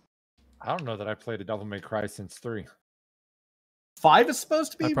great. I don't know that I played a Devil May Cry since 3. 5 is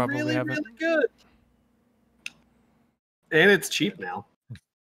supposed to be really, really good. And it's cheap now.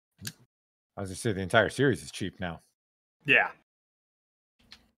 I was going to say the entire series is cheap now. Yeah.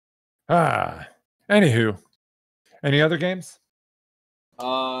 Anywho, any other games?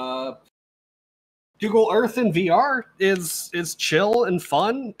 Google Earth in VR is chill and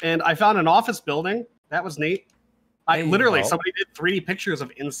fun, and I found an office building. That was neat. Somebody did 3D pictures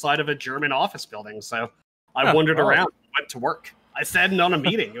of inside of a German office building, so I wandered around, went to work. I sat in on a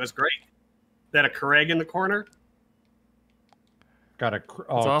meeting. It was great. They had a Keurig in the corner. Got a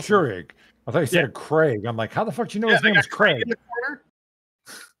awesome. Keurig. I thought you said a Craig. I'm like, how the fuck do you know his name is Craig? In the corner?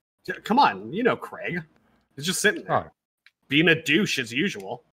 Come on, you know Craig. He's just sitting there, being a douche as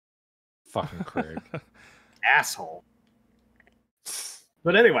usual. Fucking Craig. Asshole.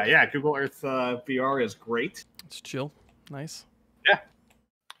 But anyway, yeah, Google Earth VR is great. It's chill. Nice. Yeah.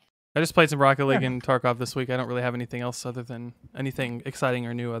 I just played some Rocket League and Tarkov this week. I don't really have anything else other than anything exciting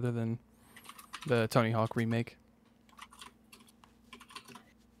or new other than the Tony Hawk remake.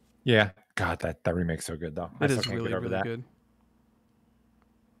 Yeah. God, that remake's so good, though. It is really, really good.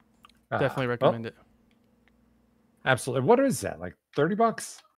 Definitely recommend it. Absolutely. What is that? Like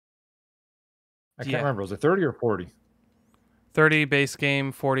 $30? I can't remember. Was it 30 or 40? 30 base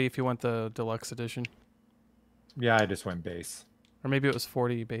game, 40 if you want the deluxe edition. Yeah, I just went base. Or maybe it was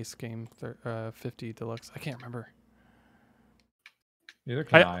 40 base game, 50 deluxe. I can't remember. Neither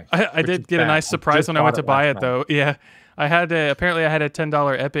can I. I did get a nice surprise when I went to buy it, though. Yeah. Apparently I had a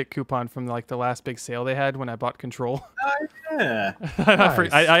 $10 Epic coupon from like the last big sale they had when I bought Control. Oh, yeah.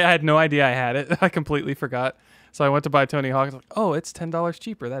 Nice. I had no idea I had it. I completely forgot. So I went to buy Tony Hawk. I was like, oh, it's $10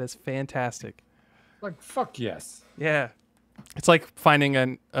 cheaper. That is fantastic. Like, fuck yes. Yeah. It's like finding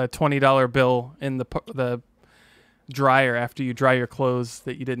a $20 bill in the dryer after you dry your clothes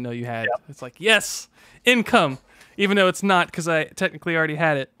that you didn't know you had. Yep. It's like, yes, income. Even though it's not because I technically already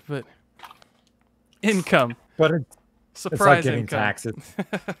had it, but income. But surprise, it's like getting income. Taxes.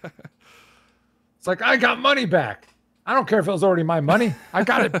 It's like, I got money back. I don't care if it was already my money. I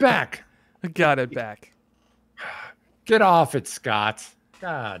got it back. I got it back. Get off it, Scott.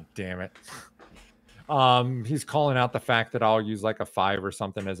 God damn it. He's calling out the fact that I'll use like a 5 or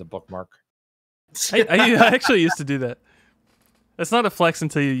something as a bookmark. I actually used to do that. It's not a flex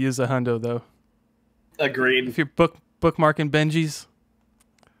until you use a hundo, though. Agreed. If you're bookmarking Benjis.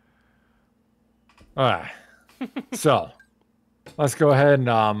 All right. So, let's go ahead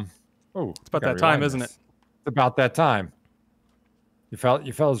and it's about that time, isn't it? It's about that time. You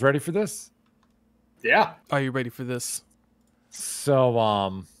fellas ready for this? Yeah. Are you ready for this?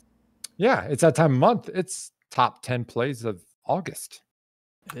 So, yeah, it's that time of month. It's top 10 plays of August.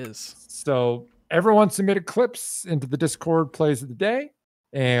 It is. So everyone submitted clips into the Discord plays of the day,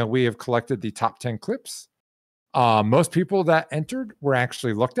 and we have collected the top 10 clips. Most people that entered were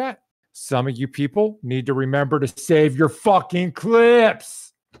actually looked at. Some of you people need to remember to save your fucking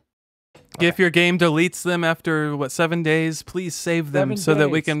clips. If your game deletes them after, 7 days, please save them so that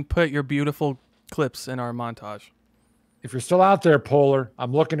we can put your beautiful clips in our montage. If you're still out there, Polar,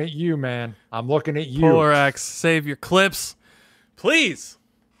 I'm looking at you, man. I'm looking at you. Polarex, save your clips, please.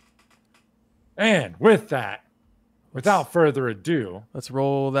 And with that, without further ado, let's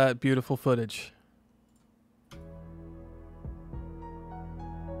roll that beautiful footage.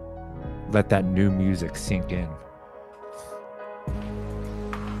 Let that new music sink in.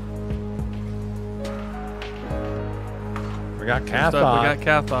 We got Cathod. We got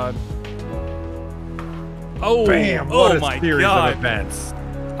Cathod. Oh, bam! What a series of events.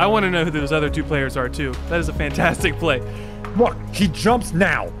 I want to know who those other 2 players are, too. That is a fantastic play. Look, he jumps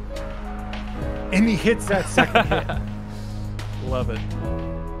now. And he hits that second hit. Love it.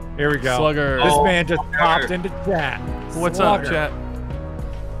 Here we go. Slugger. This man just popped into chat. What's up, chat?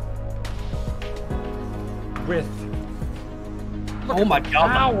 With my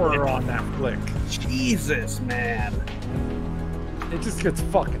God, power on that flick. Jesus, man. It just gets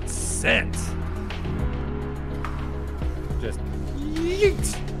fucking sent. Just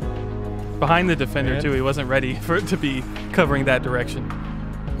yeet. Behind the defender, too. He wasn't ready for it to be covering that direction.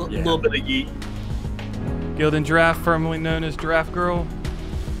 A little bit of yeet. Gildan Giraffe, formerly known as Giraffe Girl.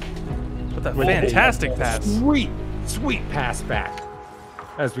 With a fantastic pass. Sweet pass back,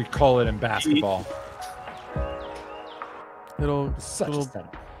 as we call it in basketball. Little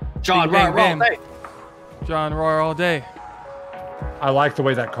John Roar all day. John Roar all day. I like the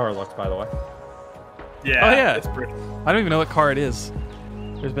way that car looks, by the way. Yeah. Oh yeah, it's pretty. I don't even know what car it is.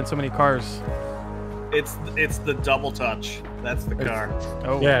 There's been so many cars. It's the double touch. That's the car.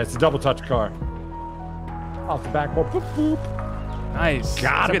 Oh yeah, it's a double touch car. Off the backboard. Boop boop. Nice.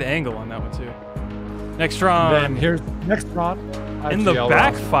 Got a good angle on that one too. Nextron. Then here's Nextron. In the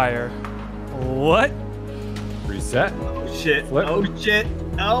backfire. What? Reset. Oh shit. Flip. Oh shit.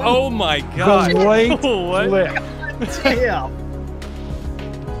 Oh my god. The late What? flip. Damn.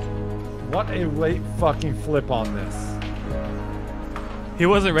 What a late fucking flip on this. He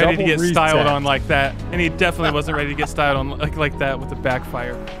wasn't ready Double to get reset. styled on like that, and he definitely wasn't ready to get styled on like that with the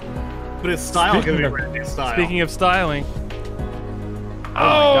backfire. But his style Speaking can be of- ready to style. Speaking of styling, Oh,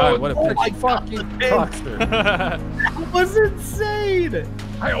 God, what a oh pitch. my fucking cuckster. That was insane.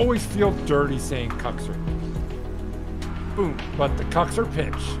 I always feel dirty saying cuckster, boom. but the cuckster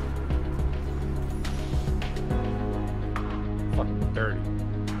pitch. Fucking dirty.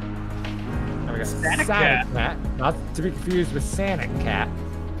 Now we got Santa Santa Cat. Cat, not to be confused with Santa Cat.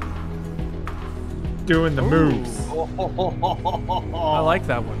 Doing the moves. I like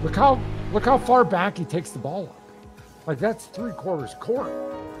that one. Look how far back he takes the ball up. Like that's 3/4 court.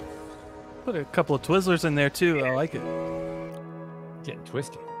 Put a couple of Twizzlers in there too. I like it. Getting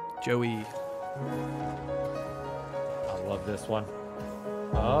twisted. Joey. I love this one.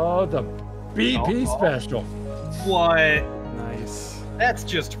 Oh, the BP special. What? Nice. That's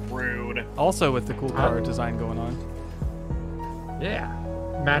just rude. Also with the cool car design going on. Yeah.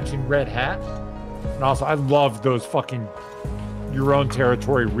 Matching red hat. And also, I love those fucking your own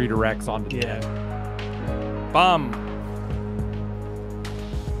territory redirects on the Yeah. deck. Bomb.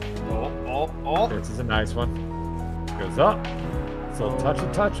 Oh. This is a nice one. Goes up. So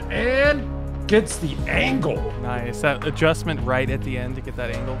touch, and gets the angle. Nice. That adjustment right at the end to get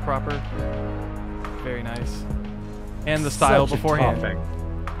that angle proper. Very nice. And the style Such a beforehand. topping.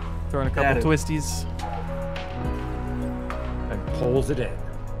 Throwing a couple twisties. And pulls it in.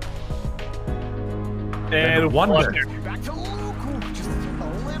 And wonder. Back to Luke, who just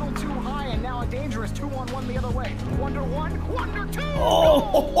a little too high, and now a dangerous 2-on-1 the other way. Wonder 1, Wonder 2.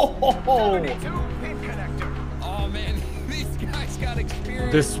 Oh. 72 pin connector. Oh man, these guys got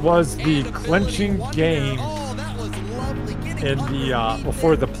experience. This was the and ability. clinching Wonder- game Oh, that was lovely. Getting in under the knee.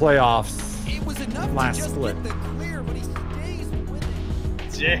 before the playoffs. It was enough last to just split. get the clear, but he stays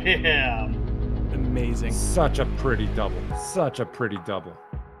with it. Damn. Amazing. Such a pretty double. Such a pretty double.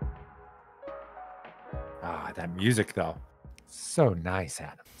 Ah, that music though. So nice,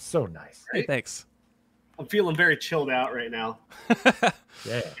 Adam. So nice. Hey, thanks. I'm feeling very chilled out right now.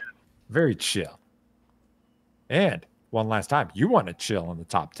 Yeah. Very chill. And one last time, you want to chill in the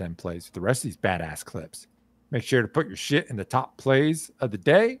top 10 plays with the rest of these badass clips. Make sure to put your shit in the top plays of the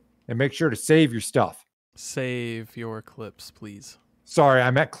day and make sure to save your stuff. Save your clips, please. Sorry,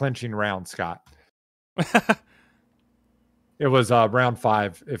 I meant clinching round, Scott. It was round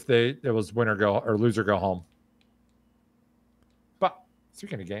 5. It was winner go or loser go home. But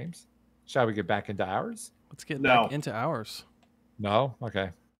speaking of games, shall we get back into ours? Let's get No. back into ours. No?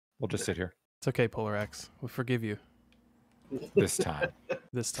 Okay. We'll just sit here It's okay, Polar X. We forgive you this time.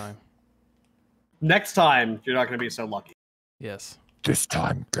 this time. Next time, you're not going to be so lucky. Yes. This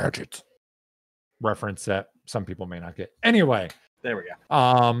time, gadgets. Reference that some people may not get. Anyway, There we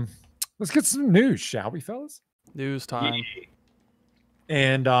go. let's get some news, shall we, fellas? News time.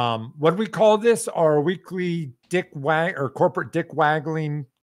 And what do we call this? Our weekly corporate dick waggling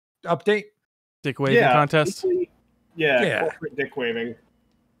update? Dick waving contest. Yeah, corporate dick waving.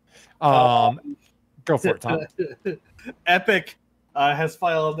 Go for it, Tom. Epic has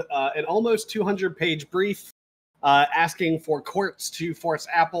filed an almost 200-page brief asking for courts to force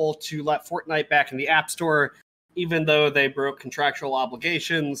Apple to let Fortnite back in the App Store, even though they broke contractual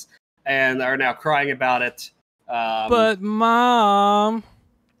obligations and are now crying about it. But Mom.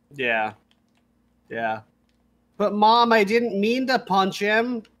 Yeah. But Mom, I didn't mean to punch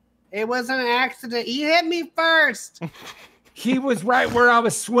him. It was an accident. He hit me first. He was right where I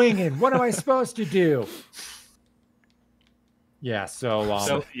was swinging. What am I supposed to do? Yeah,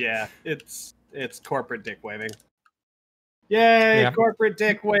 so yeah, it's corporate dick waving. Yay, Yeah. corporate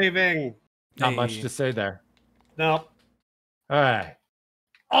dick waving. not much Hey. to say there. No. All right.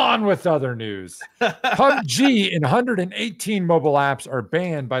 On with other news. PUBG and 118 mobile apps are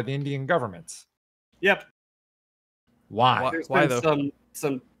banned by the Indian government. Yep. Why? Why? There's Why been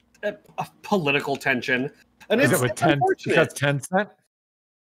some political tension. And Is it's it with 10? unfortunate. Because 10 cent?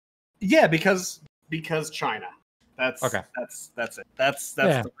 Yeah, because China. That's Okay. That's it. That's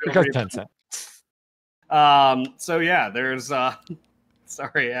Yeah, the real because reason. 10 cent. So yeah, there's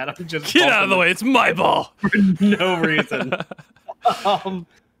sorry, Adam, just Get out of the way. It's my ball. for no reason.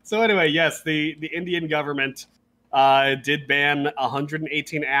 So anyway, yes, the Indian government did ban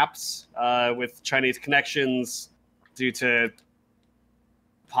 118 apps with Chinese connections due to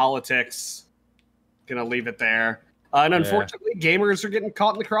politics. Gonna leave it there. And unfortunately, gamers are getting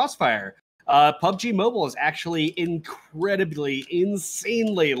caught in the crossfire. PUBG Mobile is actually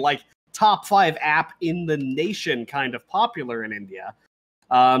insanely like top 5 app in the nation, kind of popular in India,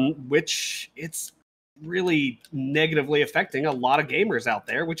 which it's really negatively affecting a lot of gamers out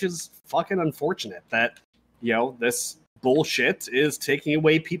there, which is fucking unfortunate that, this bullshit is taking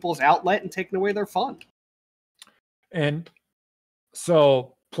away people's outlet and taking away their fun. And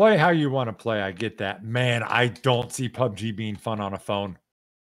so play how you want to play. I get that. Man, I don't see PUBG being fun on a phone.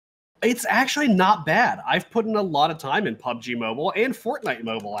 It's actually not bad. I've put in a lot of time in PUBG Mobile and Fortnite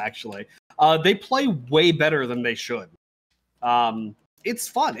Mobile, actually. They play way better than they should. It's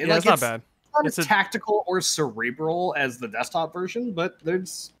fun. It's not bad. Not as tactical or cerebral as the desktop version, but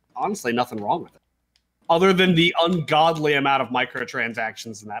there's honestly nothing wrong with it. Other than the ungodly amount of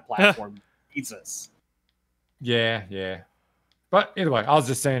microtransactions in that platform. Jesus. Yeah. But either way, I was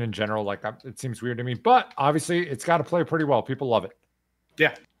just saying in general, like, it seems weird to me. But obviously, it's got to play pretty well. People love it.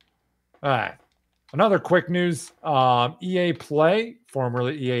 Yeah. All right. Another quick news. EA Play,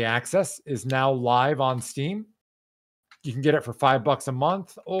 formerly EA Access, is now live on Steam. You can get it for $5 a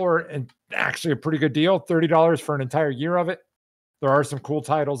month, or actually a pretty good deal, $30 for an entire year of it. There are some cool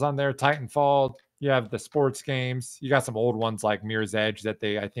titles on there. Titanfall. You have the sports games. You got some old ones like Mirror's Edge that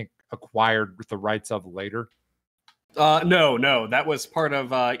they, I think, acquired with the rights of later. No. That was part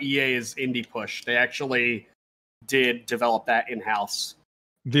of EA's indie push. They actually did develop that in-house.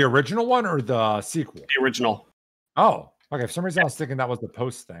 The original one or the sequel? The original. Oh, okay. For some reason, I was thinking that was the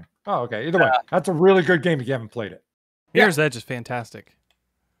post thing. Oh, okay. Either way, that's a really good game if you haven't played it. Mirror's Edge is fantastic.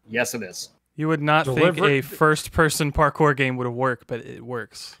 Yes, it is. You would not think a first-person parkour game would work, but it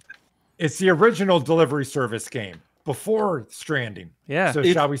works. It's the original delivery service game before Stranding. Yeah. So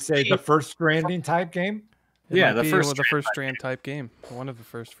shall we say the first Stranding type game? The first Strand type game. One of the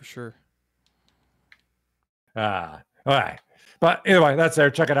first for sure. All right. But anyway, that's there.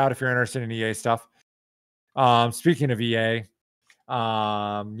 Check it out if you're interested in EA stuff. Speaking of EA,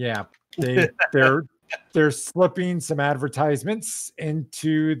 they're slipping some advertisements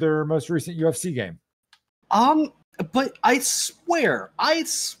into their most recent UFC game. But I swear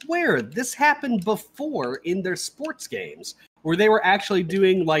this happened before in their sports games where they were actually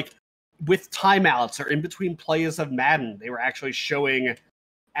doing like with timeouts or in between plays of Madden, they were actually showing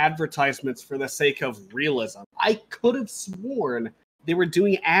advertisements for the sake of realism. I could have sworn they were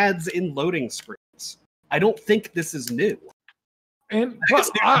doing ads in loading screens. I don't think this is new. And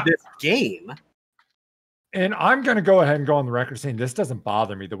this game. And I'm going to go ahead and go on the record saying this doesn't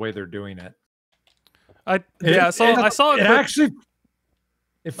bother me the way they're doing it. I saw it. Actually,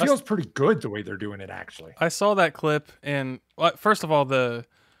 it feels pretty good the way they're doing it. Actually, I saw that clip, and first of all, the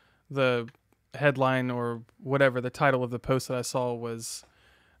headline or whatever the title of the post that I saw was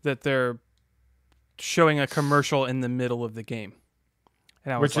that they're showing a commercial in the middle of the game,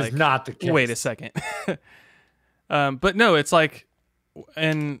 and I was which is not the case. Wait a second, but no, it's like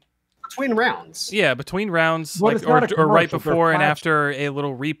between rounds. Yeah, between rounds, or right before and after a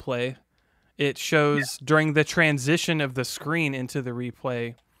little replay. It shows during the transition of the screen into the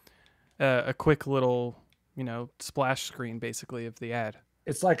replay, a quick little, splash screen basically of the ad.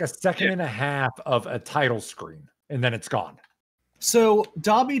 It's like a second and a half of a title screen, and then it's gone. So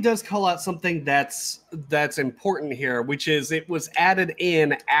Dobby does call out something that's important here, which is it was added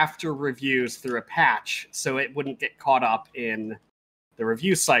in after reviews through a patch, so it wouldn't get caught up in the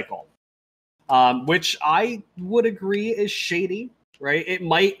review cycle, which I would agree is shady. Right? It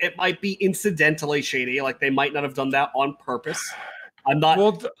might be incidentally shady. Like they might not have done that on purpose. I'm not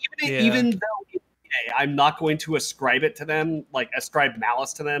even though I'm not going to ascribe it to them, like ascribe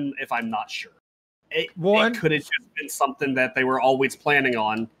malice to them if I'm not sure. It could have just been something that they were always planning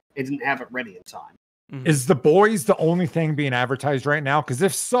on. They didn't have it ready in time. Mm-hmm. Is The Boys the only thing being advertised right now? Because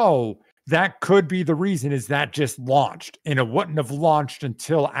if so, that could be the reason is that just launched and it wouldn't have launched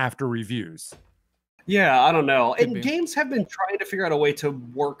until after reviews. Yeah, I don't know. And games have been trying to figure out a way to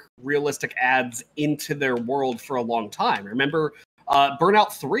work realistic ads into their world for a long time. Remember,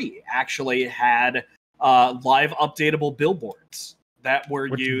 Burnout 3 actually had live updatable billboards that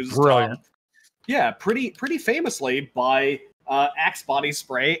were used. Pretty famously by Axe Body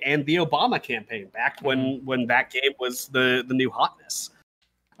Spray and the Obama campaign back when that game was the new hotness.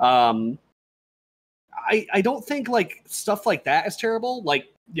 I don't think like stuff like that is terrible. Like,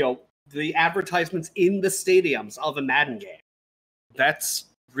 the advertisements in the stadiums of a Madden game. That's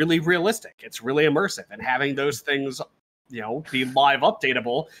really realistic. It's really immersive. And having those things, be live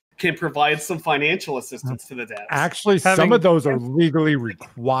updatable can provide some financial assistance to the devs. Actually, some of those are legally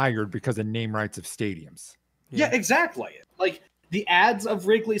required because of name rights of stadiums. Yeah, exactly. Like the ads of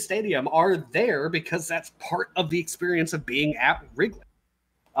Wrigley Stadium are there because that's part of the experience of being at Wrigley.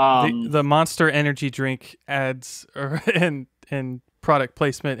 The Monster Energy drink ads and product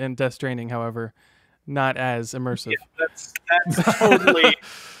placement in Death Stranding, however, not as immersive. Yeah, that's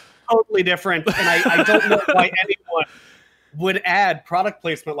totally different, and I don't know why anyone would add product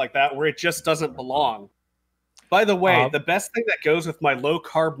placement like that where it just doesn't belong. By the way, the best thing that goes with my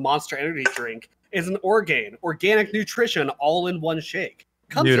low-carb Monster Energy drink is an Orgain, organic nutrition, all-in-one shake.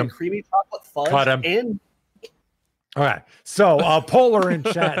 Comes in creamy chocolate fudge and... All right, so Polar in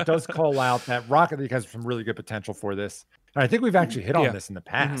chat does call out that Rocket League has some really good potential for this. And I think we've actually hit on this in the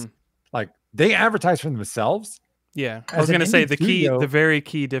past. Like, they advertise for themselves. Yeah, I was going to say the very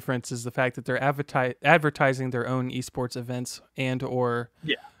key difference is the fact that they're advertising their own esports events and or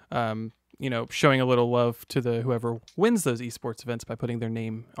showing a little love to the whoever wins those esports events by putting their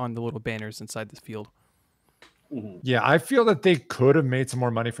name on the little banners inside the field. Yeah, I feel that they could have made some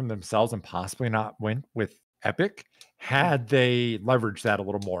more money from themselves and possibly not win with Epic had they leveraged that a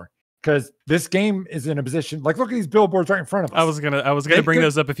little more. Because this game is in a position, like, look at these billboards right in front of us. I was gonna bring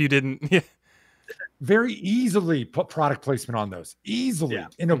those up if you didn't. Yeah. Very easily put product placement on those. Easily.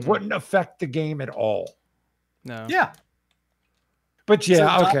 And it wouldn't affect the game at all. No. Yeah. But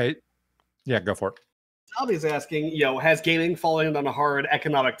yeah, so okay. Yeah, go for it. Tommy's asking, has gaming fallen on hard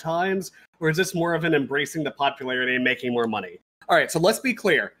economic times, or is this more of an embracing the popularity and making more money? All right, so let's be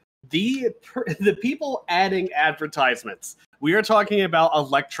clear. The people adding advertisements, we are talking about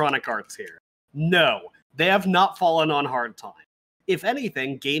Electronic Arts here. No, they have not fallen on hard time. If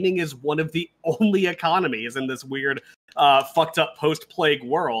anything, gaming is one of the only economies in this weird, fucked up post-plague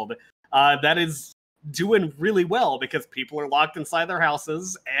world that is doing really well because people are locked inside their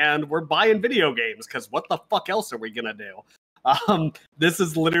houses and we're buying video games because what the fuck else are we gonna do? This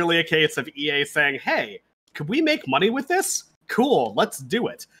is literally a case of EA saying, hey, could we make money with this? Cool, let's do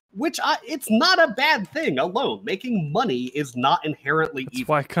it. Which it's not a bad thing alone. Making money is not inherently evil. That's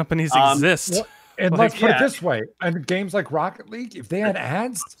why companies exist. Well, and let's put it this way. And games like Rocket League, if they had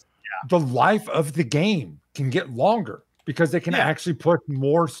ads, the life of the game can get longer because they can actually put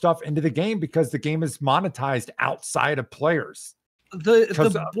more stuff into the game because the game is monetized outside of players.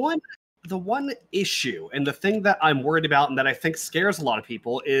 The one issue and the thing that I'm worried about and that I think scares a lot of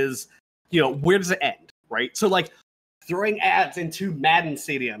people is, where does it end, right? So like, throwing ads into Madden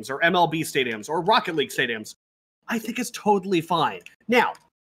stadiums or MLB stadiums or Rocket League stadiums, I think is totally fine. Now,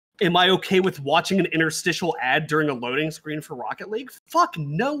 am I okay with watching an interstitial ad during a loading screen for Rocket League? Fuck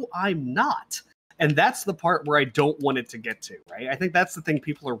no, I'm not. And that's the part where I don't want it to get to, right? I think that's the thing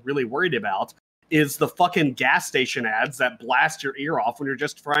people are really worried about is the fucking gas station ads that blast your ear off when you're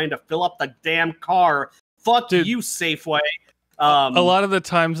just trying to fill up the damn car. Fuck you, Safeway. A lot of the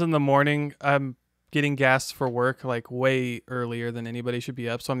times in the morning, I'm getting gas for work like way earlier than anybody should be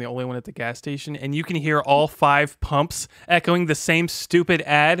up, so I'm the only one at the gas station, and you can hear all 5 pumps echoing the same stupid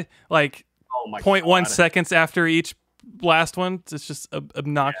ad like 0.1 seconds after each last one. It's just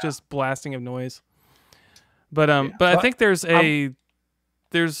obnoxious blasting of noise. But I think there's a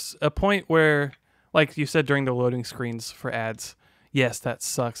point where, like you said, during the loading screens for ads, yes, that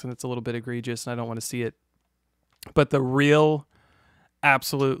sucks and it's a little bit egregious and I don't want to see it. But the real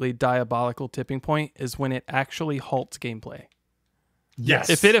absolutely diabolical tipping point is when it actually halts gameplay. Yes.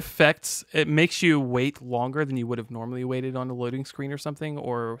 If it makes you wait longer than you would have normally waited on a loading screen or something,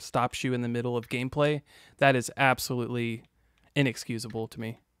 or stops you in the middle of gameplay, that is absolutely inexcusable to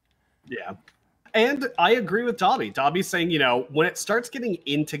me. Yeah. And I agree with Dobby. Dobby's saying, when it starts getting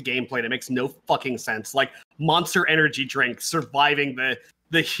into gameplay, it makes no fucking sense. Like Monster Energy drink surviving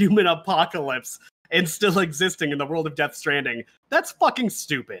the human apocalypse and still existing in the world of Death Stranding. That's fucking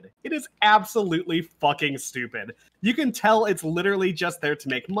stupid. It is absolutely fucking stupid. You can tell it's literally just there to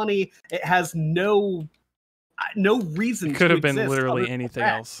make money. It has no reason to could have been literally anything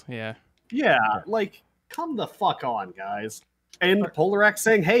else. Yeah. Yeah, like, come the fuck on, guys. And PolarX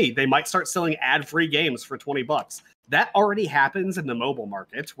saying, hey, they might start selling ad-free games for $20. That already happens in the mobile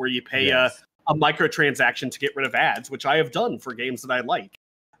market, where you pay a microtransaction to get rid of ads, which I have done for games that I like.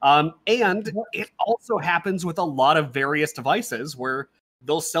 And it also happens with a lot of various devices where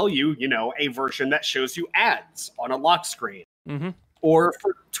they'll sell you, a version that shows you ads on a lock screen. Mm-hmm. Or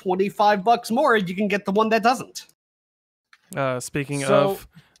for $25 more, you can get the one that doesn't. Speaking of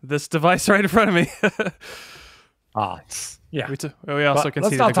this device right in front of me. Yeah. We also can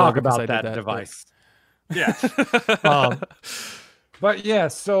let's see not talk about that device. But... Yeah. But yeah,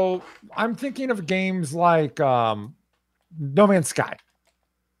 so I'm thinking of games like No Man's Sky.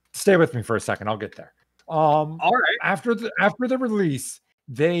 Stay with me for a second. I'll get there. All right. After the release,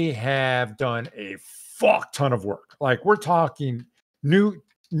 they have done a fuck ton of work. Like, we're talking new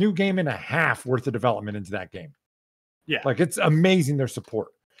game and a half worth of development into that game. Yeah. Like, it's amazing, their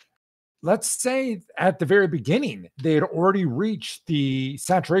support. let's say at the very beginning, they had already reached the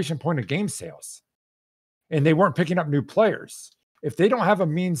saturation point of game sales and they weren't picking up new players. If they don't have a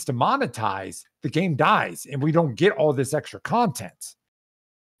means to monetize, the game dies and we don't get all this extra content.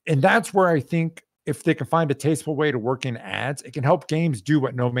 And that's where I think if they can find a tasteful way to work in ads, it can help games do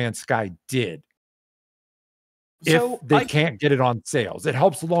what No Man's Sky did. So if they can't get it on sales, it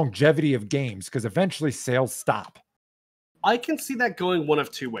helps the longevity of games because eventually sales stop. I can see that going one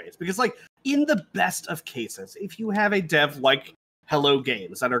of two ways because, like, in the best of cases, if you have a dev like Hello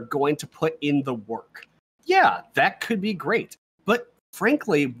Games that are going to put in the work, yeah, that could be great. But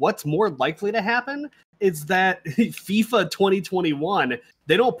frankly, what's more likely to happen is that FIFA 2021,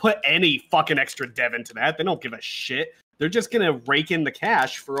 they don't put any fucking extra dev into that. They don't give a shit. They're just going to rake in the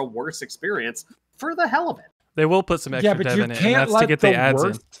cash for a worse experience for the hell of it. They will put some extra dev in it, and that's to get the ads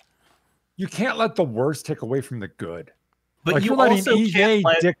in. You can't let the worst take away from the good. But like, you also you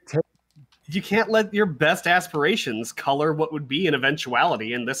can't let your best aspirations color what would be an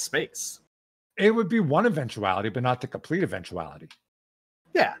eventuality in this space. It would be one eventuality, but not the complete eventuality.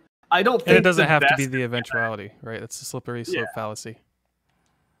 Yeah, I don't think and it doesn't have to be the eventuality, right? That's a slippery slope fallacy.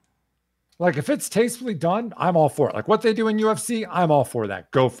 Like, if it's tastefully done, I'm all for it. Like what they do in UFC, I'm all for that.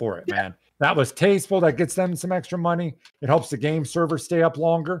 Go for it, man. That was tasteful. That gets them some extra money. It helps the game server stay up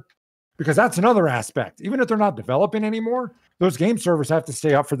longer. Because that's another aspect. Even if they're not developing anymore, those game servers have to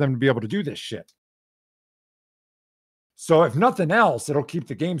stay up for them to be able to do this shit. So if nothing else, it'll keep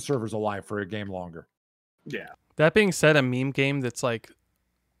the game servers alive for a game longer. Yeah. That being said, a meme game that's like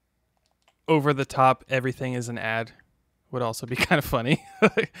over the top, everything is an ad would also be kind of funny.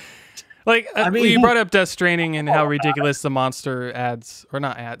 Like, I mean, you brought up Death Stranding and how ridiculous the monster ads, or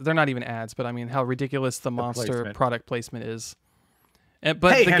not ads, they're not even ads, but I mean how ridiculous the monster product placement is.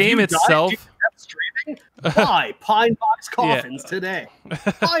 But hey, the game itself. Why Pine Box coffins today?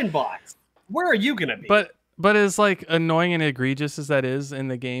 Pine Box. Where are you gonna be? But as like annoying and egregious as that is in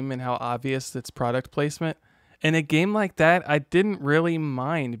the game and how obvious its product placement, in a game like that, I didn't really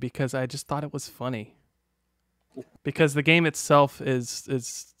mind because I just thought it was funny. Because the game itself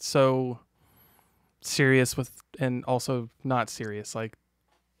is so serious and also not serious. Like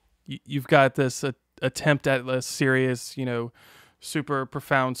you've got this attempt at a serious, super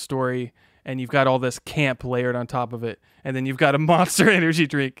profound story, and you've got all this camp layered on top of it, and then you've got a Monster energy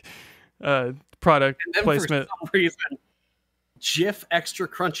drink product placement. For some reason, Jif extra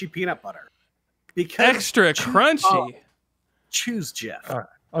crunchy peanut butter. Because extra crunchy. Choose Jif.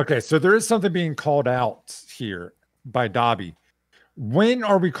 Okay, so there is something being called out here by Dobby. When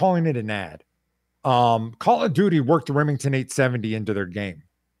are we calling it an ad? Call of Duty worked the Remington 870 into their game.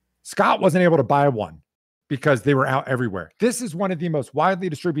 Scott wasn't able to buy one because they were out everywhere. This is one of the most widely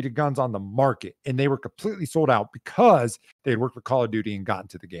distributed guns on the market, and they were completely sold out because they had worked with Call of Duty and gotten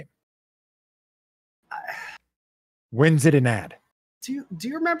to the game. When's it an ad? Do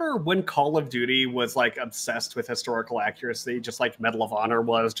you remember when Call of Duty was like obsessed with historical accuracy, just like Medal of Honor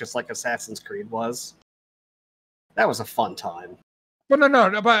was, just like Assassin's Creed was? That was a fun time. But no,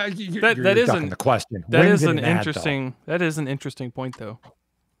 but that isn't the question. That is an interesting point, though.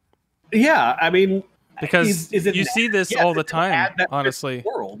 Yeah, I mean, because you see this all the time. Honestly,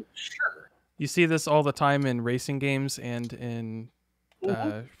 world, sure. You see this all the time in racing games and in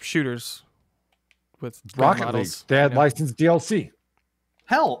shooters with Rocket models. League. They had licensed DLC.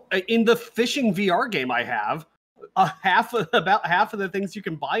 Hell, in the fishing VR game I have, about half of the things you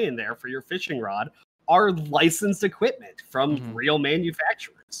can buy in there for your fishing rod are licensed equipment from real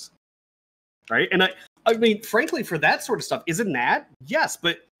manufacturers, right? And I mean, frankly, for that sort of stuff, is it an ad? Yes,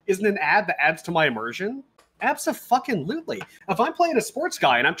 but isn't an ad that adds to my immersion? Abso-fucking-lutely. If I'm playing a sports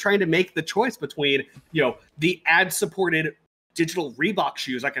guy and I'm trying to make the choice between, the ad-supported digital Reebok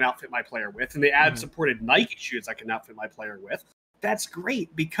shoes I can outfit my player with and the ad-supported Nike shoes I can outfit my player with, that's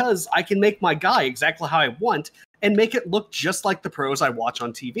great because I can make my guy exactly how I want and make it look just like the pros I watch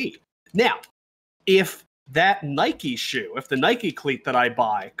on TV. Now, if that Nike shoe, if the Nike cleat that I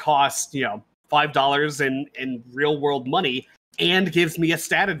buy costs, $5 in real world money and gives me a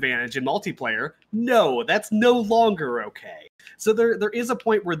stat advantage in multiplayer, no, that's no longer okay. So there is a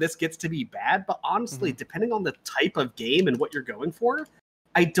point where this gets to be bad, but honestly, depending on the type of game and what you're going for,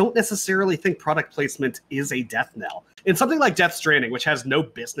 I don't necessarily think product placement is a death knell. In something like Death Stranding, which has no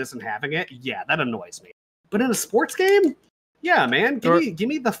business in having it, yeah, that annoys me. But in a sports game, yeah, man, give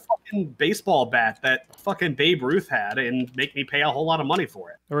me the fucking baseball bat that fucking Babe Ruth had and make me pay a whole lot of money for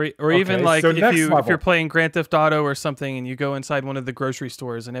it. Or even like if you're playing Grand Theft Auto or something and you go inside one of the grocery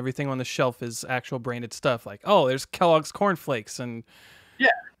stores and everything on the shelf is actual branded stuff, like, oh, there's Kellogg's Corn Flakes and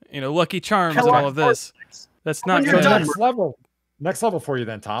Lucky Charms and all of this. That's not next level. Next level for you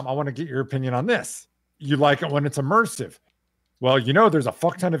then, Tom. I want to get your opinion on this. You like it when it's immersive. Well, you know, there's a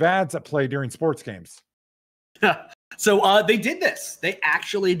fuck ton of ads that play during sports games. So they did this. They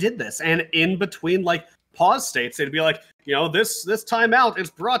actually did this. And in between like pause states, they'd be like, you know, this timeout is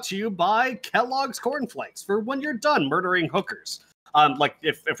brought to you by Kellogg's Corn Flakes for when you're done murdering hookers. Like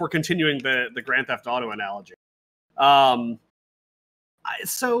if we're continuing the Grand Theft Auto analogy.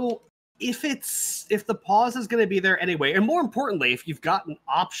 So if the pause is going to be there anyway, and more importantly, if you've got an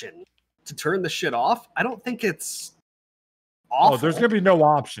option to turn the shit off, I don't think it's awful. Oh, there's going to be no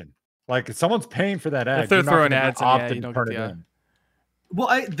option. Like if someone's paying for that ad, if they're throwing ads, you don't get the ad.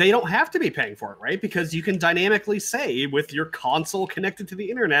 Well, they don't have to be paying for it, right? Because you can dynamically say with your console connected to the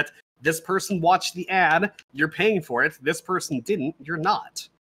internet, this person watched the ad, you're paying for it. This person didn't, you're not.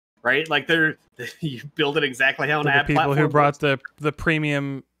 Right? Like you build it exactly how an ad people platform who brought works. the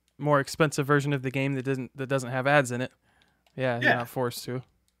premium, more expensive version of the game that doesn't have ads in it. Yeah, you're not forced to.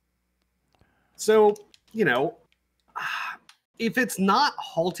 So, you know, if it's not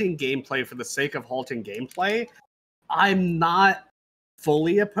halting gameplay for the sake of halting gameplay, I'm not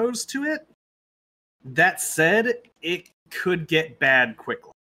fully opposed to it. That said, it could get bad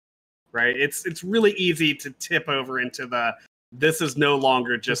quickly. Right? It's really easy to tip over into this is no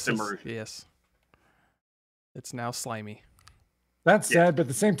longer just immersion. Yes. It's now slimy. That's sad, but at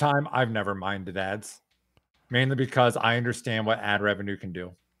the same time, I've never minded ads. Mainly because I understand what ad revenue can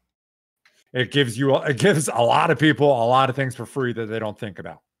do. It gives a lot of people a lot of things for free that they don't think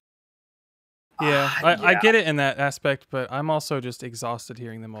about. Yeah, I get it in that aspect, but I'm also just exhausted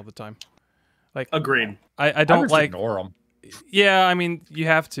hearing them all the time. Like, agreed. I don't like ignore them. Yeah, I mean you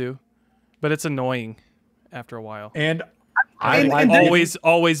have to, but it's annoying after a while. And I'm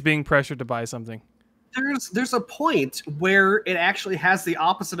always being pressured to buy something. There's a point where it actually has the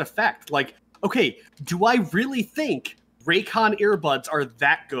opposite effect. Like, okay, do I really think Raycon earbuds are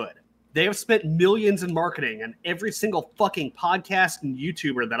that good? They have spent millions in marketing, and every single fucking podcast and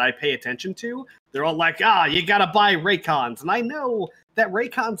YouTuber that I pay attention to, they're all like, you gotta buy Raycons. And I know that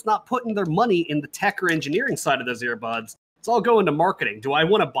Raycon's not putting their money in the tech or engineering side of those earbuds. It's all going to marketing. Do I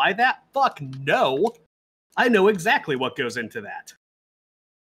want to buy that? Fuck no. I know exactly what goes into that.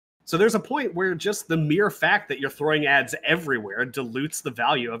 So there's a point where just the mere fact that you're throwing ads everywhere dilutes the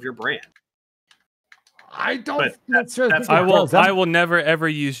value of your brand. I don't necessarily. I will never ever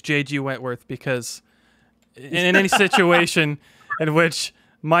use JG Wentworth because in any situation in which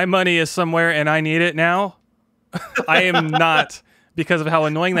my money is somewhere and I need it now, I am not, because of how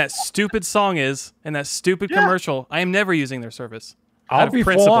annoying that stupid song is and that stupid commercial. I am never using their service. I'll be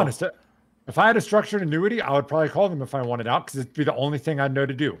full honest. If I had a structured annuity, I would probably call them if I wanted out because it'd be the only thing I'd know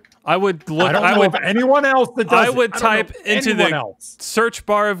to do. I would look. I don't know of anyone else that does. I would type into the search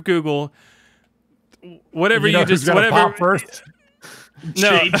bar of Google. Whatever you just whatever first.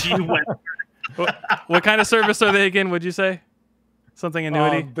 No. JG what kind of service are they again? Would you say something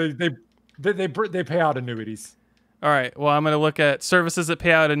annuity? They pay out annuities. All right. Well, I'm going to look at services that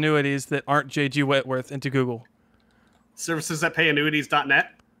pay out annuities that aren't JG Wentworth into Google. Services that pay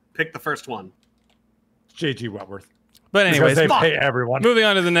annuities.net. Pick the first one. JG Wentworth. But anyways, they pay everyone. Moving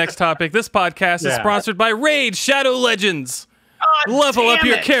on to the next topic. This podcast is sponsored by Raid Shadow Legends. Level up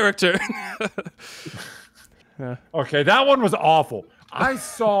your character. Okay, that one was awful. I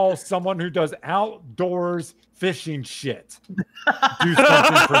saw someone who does outdoors fishing shit do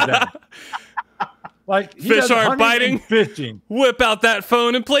something for them. Like fish aren't biting. Fishing. Whip out that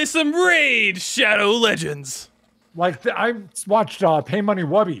phone and play some Raid Shadow Legends. Like I watched Pay Money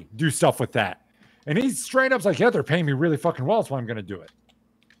Wubby do stuff with that, and he's straight up like, "Yeah, they're paying me really fucking well, that's why I'm going to do it."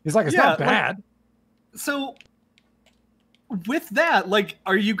 He's like, "It's not bad." So. With that, like,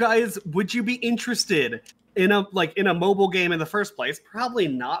 would you be interested in a mobile game in the first place? Probably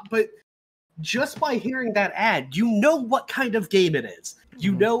not, but just by hearing that ad, you know what kind of game it is.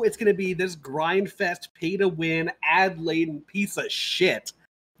 You know it's going to be this grind fest, pay to win, ad-laden piece of shit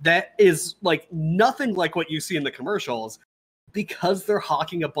that is like nothing like what you see in the commercials because they're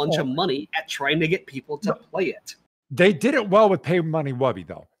hawking a bunch of money at trying to get people to play it. They did it well with Pay Money Wubby,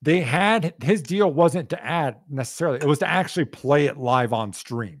 though. They had his deal wasn't to ad necessarily; it was to actually play it live on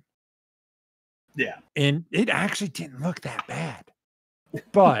stream. Yeah, and it actually didn't look that bad,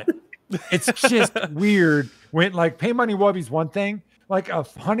 but it's just weird when like Pay Money Wubby's one thing, like a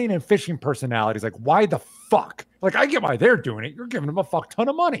hunting and fishing personality is like, why the fuck? Like I get why they're doing it. You're giving them a fuck ton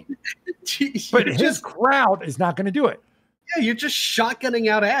of money, but his crowd is not going to do it. Yeah, you're just shotgunning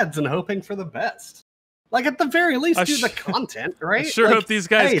out ads and hoping for the best. Like, at the very least, do the content, right? I sure hope these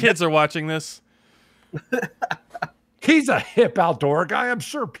guys' kids are watching this. He's a hip outdoor guy. I'm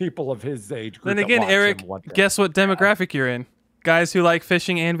sure people of his age group. Then again, Eric, guess what demographic you're in? guys who like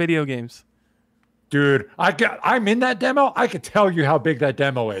fishing and video games. Dude, I'm in that demo. I could tell you how big that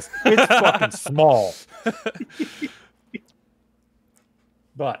demo is. It's fucking small.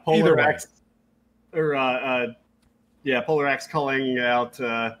 But either way. Polar X calling out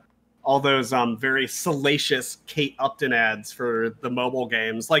all those very salacious Kate Upton ads for the mobile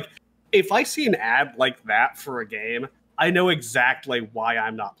games. Like, if I see an ad like that for a game, I know exactly why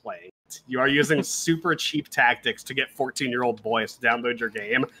I'm not playing it. You are using super cheap tactics to get 14-year-old boys to download your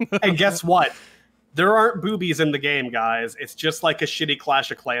game. And guess what? There aren't boobies in the game, guys. It's just like a shitty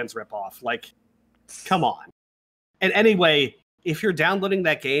Clash of Clans ripoff. Like, come on. And anyway, if you're downloading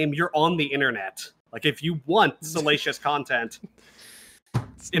that game, you're on the internet. Like, if you want salacious content,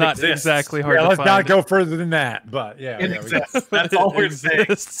 it's not exists. Exactly hard to let's find. not go further than that. But yeah, it exists. That's all we're saying.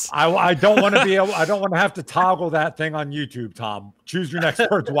 I don't want to be able. I don't want to have to toggle that thing on YouTube, Tom. Choose your next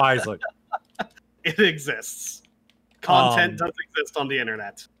words wisely. It exists. Content does exist on the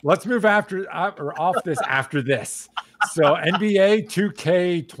internet. Let's move off this after this. So NBA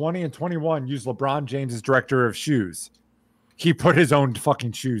 2K 20 and 21 used LeBron James as director of shoes. He put his own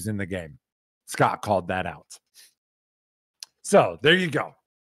fucking shoes in the game. Scott called that out. So there you go.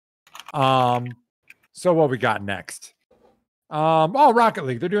 So what we got next? Rocket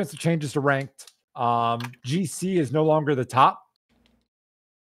League. They're doing some changes to ranked. GC is no longer the top.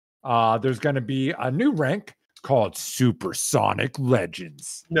 There's going to be a new rank called Supersonic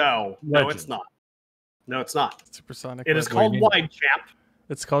Legends. No, it's not. No, it's not. Supersonic. It is called Wide Champ.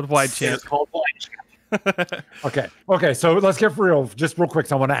 It's called Wide Champ. It's called Wide Champ. Okay. So let's get for real. Just real quick.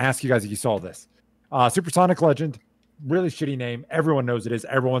 So I want to ask you guys if you saw this. Supersonic Legend, really shitty name. Everyone knows it is.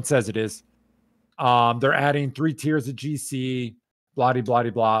 Everyone says it is. They're adding 3 tiers of GC. Blah blah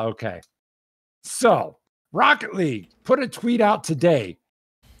blah. Okay. So Rocket League put a tweet out today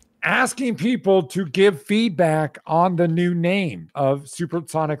asking people to give feedback on the new name of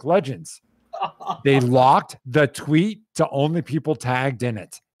Supersonic Legends. They locked the tweet to only people tagged in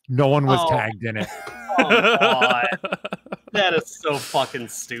it. No one was tagged in it. Oh, God. That is so fucking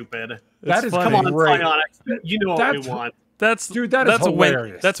stupid. That is come on, great. Psyonix. You know what we want. That's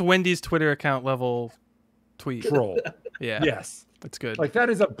hilarious. That's Wendy's Twitter account level tweet. Troll. Yeah. Yes. That's good. Like, that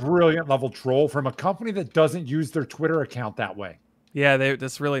is a brilliant level troll from a company that doesn't use their Twitter account that way. Yeah,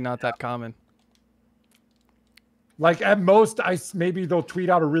 that's really not that common. Like, at most, maybe they'll tweet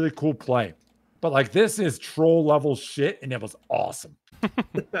out a really cool play. But, like, this is troll level shit, and it was awesome.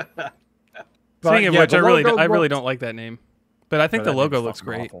 Speaking of which, I really don't like that name. But I think the logo looks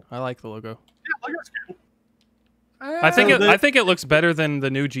great. Awful. I like the logo. Yeah, logo's good. I think it looks better than the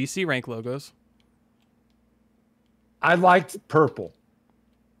new GC rank logos. I liked purple.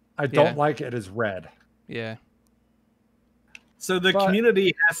 I don't like it as red. Yeah. So the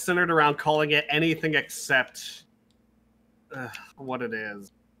community has centered around calling it anything except what it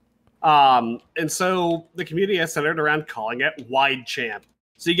is. And so the community has centered around calling it Wide Champ.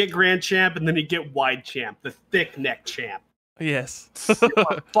 So you get Grand Champ and then you get Wide Champ, the thick neck champ. Yes. Fuck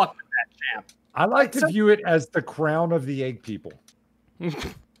with that champ. I like to view it as the crown of the egg people.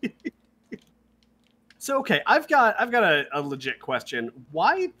 So okay, I've got a legit question.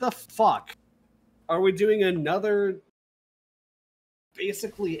 Why the fuck are we doing another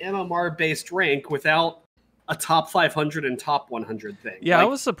basically MMR based rank without a top 500 and top 100 thing? Yeah, like, I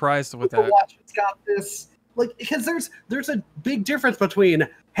was surprised with that. Overwatch has got this, like, because there's a big difference between,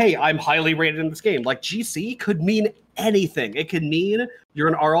 hey, I'm highly rated in this game. Like, GC could mean anything. It could mean you're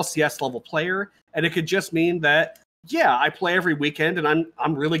an RLCS level player, and it could just mean that, yeah, I play every weekend and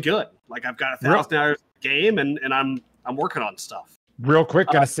I'm really good. Like, I've got 1,000 hours of game and I'm working on stuff. Real quick,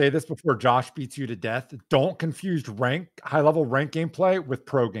 gotta say this before Josh beats you to death. Don't confuse high level rank gameplay with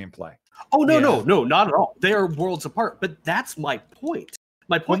pro gameplay. Oh no, not at all. They are worlds apart. But that's my point.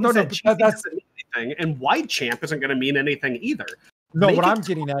 My point is that GC doesn't mean anything, and Wide Champ isn't going to mean anything either. No, what I'm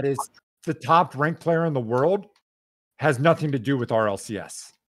getting at is the top ranked player in the world has nothing to do with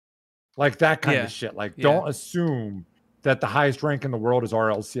RLCS. Like that kind of shit. Like, don't assume that the highest rank in the world is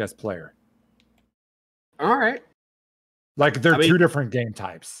RLCS player. All right. Like, they're two different game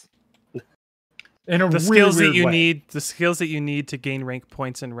types. The skills that you need to gain rank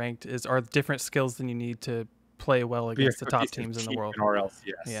points in ranked are different skills than you need to play well against the top teams in the world. RLCS.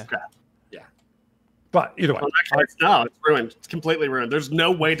 Yeah. Okay. Yeah. But either way, no, it's ruined. It's completely ruined. There's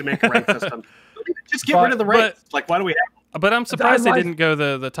no way to make a rank system. Just get rid of the ranks. Like, why do we have? But I'm surprised they didn't go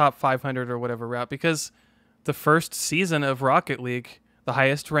the top 500 or whatever route, because the first season of Rocket League, the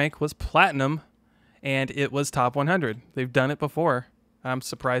highest rank was Platinum, and it was top 100. They've done it before. I'm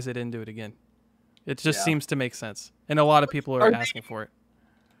surprised they didn't do it again. It just seems to make sense, and a lot of people are asking for it.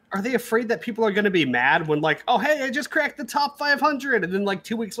 are they afraid that people are going to be mad when like, oh, hey, I just cracked the top 500. And then like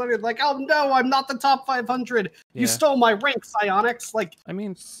 2 weeks later, like, oh, no, I'm not the top 500. You stole my rank, Psyonix. Like, I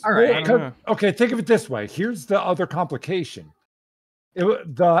mean, all right. Okay, think of it this way. Here's the other complication.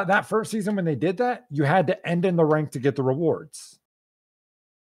 That first season when they did that, you had to end in the rank to get the rewards.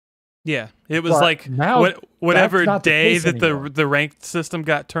 Yeah, it was like now whatever day that the ranked system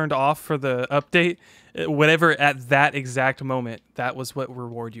got turned off for the update, whatever at that exact moment, that was what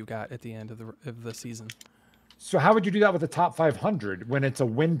reward you got at the end of the season. So how would you do that with the top 500 when it's a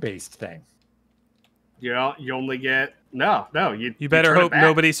win-based thing? Yeah, you only get no. You better hope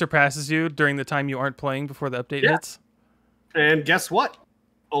nobody surpasses you during the time you aren't playing before the update hits. And guess what?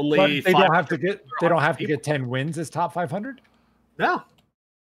 Only but they don't have to get 10 wins as top 500. No.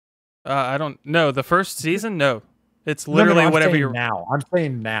 I don't know. The first season, no. It's literally whatever you're. Now I'm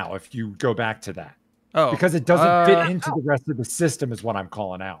saying now. If you go back to that, because it doesn't fit into the rest of the system, is what I'm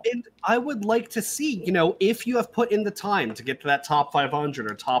calling out. And I would like to see, if you have put in the time to get to that top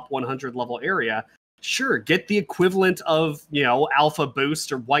 500 or top 100 level area, sure, get the equivalent of Alpha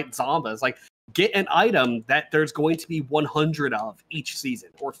Boost or White Zombas. Like, get an item that there's going to be 100 of each season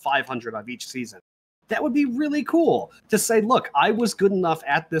or 500 of each season. That would be really cool to say, look, I was good enough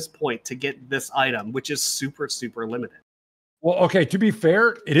at this point to get this item, which is super, super limited. Well, okay, to be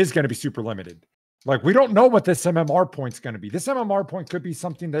fair, it is going to be super limited. Like, we don't know what this MMR point's going to be. This MMR point could be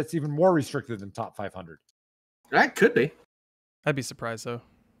something that's even more restricted than top 500. That could be. I'd be surprised, though,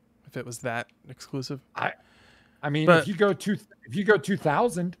 if it was that exclusive. I mean, if you go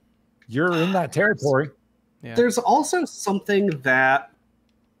 2,000, you're in that territory. Yeah. There's also something that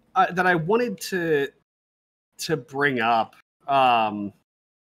I wanted to bring up, and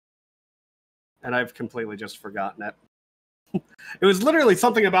I've completely just forgotten it. It was literally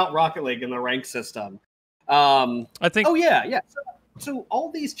something about Rocket League and the rank system. I think. Oh yeah. So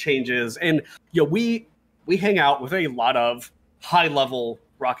all these changes, and we hang out with a lot of high level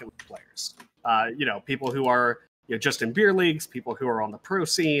Rocket League players. People who are just in beer leagues, people who are on the pro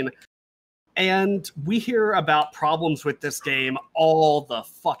scene. And we hear about problems with this game all the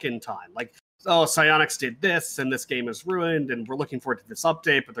fucking time. Like, oh, Psyonix did this, and this game is ruined, and we're looking forward to this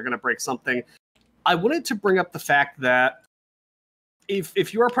update, but they're going to break something. I wanted to bring up the fact that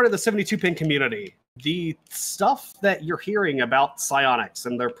if you are part of the 72-pin community, the stuff that you're hearing about Psyonix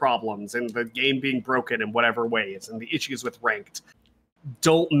and their problems, and the game being broken in whatever ways, and the issues with ranked,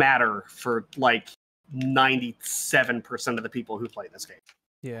 don't matter for, like, 97% of the people who play this game.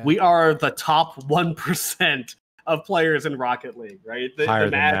 Yeah. We are the top 1% of players in Rocket League, right? Higher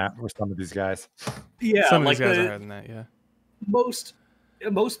than that with some of these guys. Yeah, some of these guys are higher than that, yeah. Most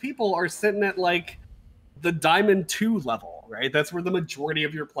people are sitting at like the Diamond 2 level, right? That's where the majority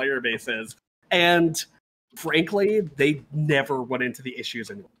of your player base is. And frankly, they never run into the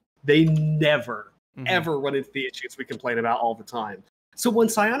issues anymore. They never, ever run into the issues we complain about all the time. So when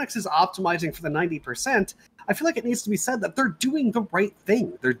Psyonix is optimizing for the 90%, I feel like it needs to be said that they're doing the right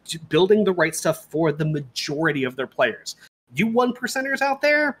thing. They're building the right stuff for the majority of their players. You 1%ers out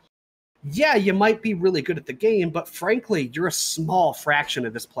there, yeah, you might be really good at the game, but frankly, you're a small fraction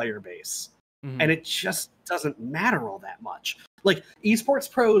of this player base. And it just doesn't matter all that much. Like,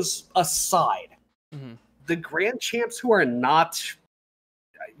 esports pros aside, the grand champs who are not,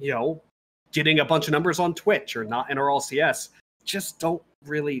 getting a bunch of numbers on Twitch or not in our LCS just don't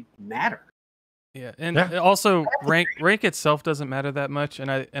really matter. Yeah, and also rank itself doesn't matter that much,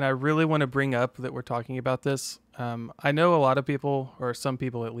 and I really want to bring up that we're talking about this. I know a lot of people, or some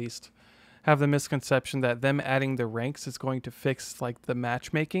people at least, have the misconception that them adding the ranks is going to fix like the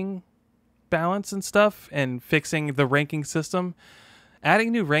matchmaking balance and stuff, and fixing the ranking system.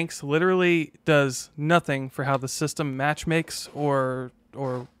 Adding new ranks literally does nothing for how the system matchmakes or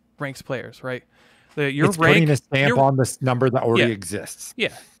ranks players, right? It's putting a stamp on this number that already exists.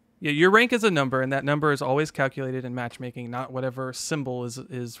 Yeah, your rank is a number, and that number is always calculated in matchmaking, not whatever symbol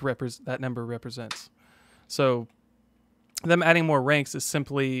that number represents. So them adding more ranks is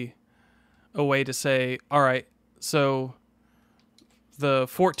simply a way to say, all right, so the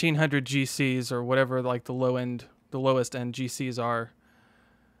 1400 GCs or whatever, like the lowest end GCs are,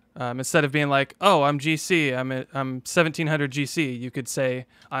 instead of being like, oh, I'm GC, I'm 1700 GC, you could say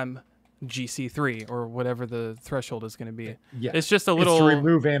I'm GC3 or whatever the threshold is going to be. Yeah, it's just a little to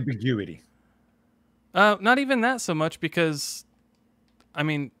remove ambiguity. Not even that so much, because I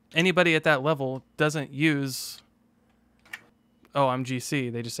mean, anybody at that level doesn't use, oh, I'm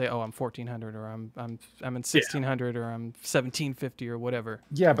GC. They just say, oh, I'm 1400 or I'm in 1600 or I'm 1750 or whatever.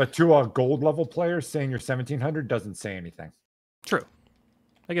 Yeah, but to a gold level player, saying you're 1700 doesn't say anything. True.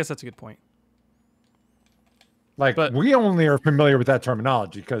 I guess that's a good point. Like, but we only are familiar with that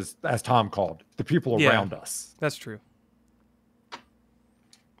terminology because, as Tom called, the people around us. That's true.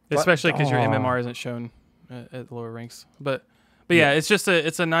 Especially because your MMR isn't shown at lower ranks. But yeah, it's just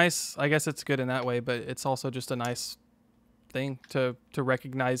it's a nice, I guess it's good in that way, but it's also just a nice thing to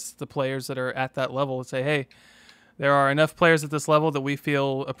recognize the players that are at that level and say, hey, there are enough players at this level that we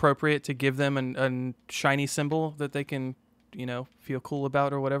feel appropriate to give them a shiny symbol that they can, feel cool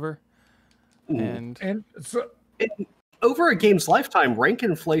about or whatever. And so over a game's lifetime, rank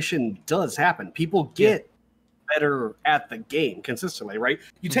inflation does happen. People get better at the game consistently, right?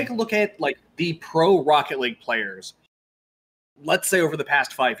 You take a look at like the pro Rocket League players, let's say over the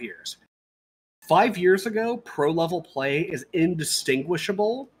past 5 years. 5 years ago, pro level play is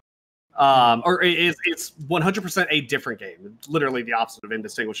indistinguishable. It's 100% a different game. Literally the opposite of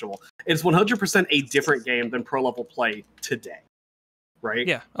indistinguishable. It's 100% a different game than pro level play today. Right?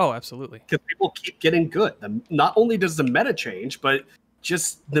 Yeah. Oh, absolutely. Because people keep getting good. Not only does the meta change, but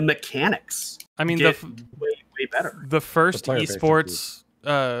just the mechanics. I mean, get way better. The first esports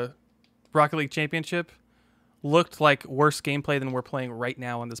Rocket League Championship looked like worse gameplay than we're playing right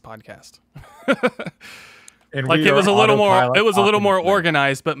now on this podcast. And like it was a little more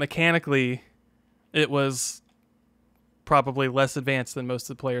organized, but mechanically, it was probably less advanced than most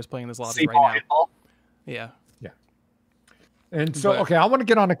of the players playing this lobby right now. Yeah. And so, okay, I want to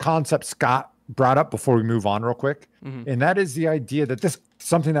get on a concept Scott brought up before we move on real quick. And that is the idea that this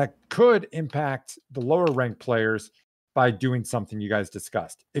something that could impact the lower ranked players by doing something you guys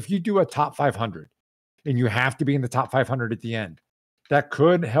discussed. If you do a top 500 and you have to be in the top 500 at the end, that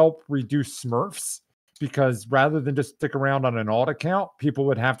could help reduce Smurfs, because rather than just stick around on an alt account, people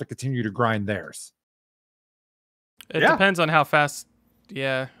would have to continue to grind theirs. It depends on how fast.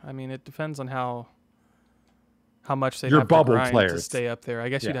 Yeah, I mean, it depends on how much they have to grind to stay up there. I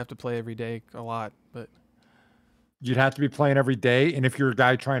guess you'd have to play every day a lot, but you'd have to be playing every day. And if you're a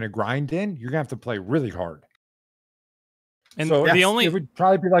guy trying to grind in, you're gonna have to play really hard. And so it would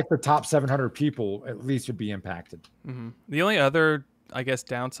probably be like the top 700 people at least would be impacted. The only other, I guess,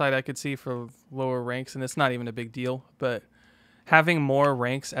 downside I could see for lower ranks, and it's not even a big deal, but having more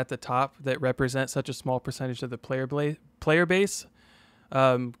ranks at the top that represent such a small percentage of the player base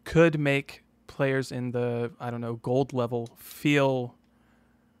could make players in the gold level feel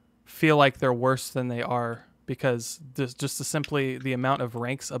like they're worse than they are, because there's just simply the amount of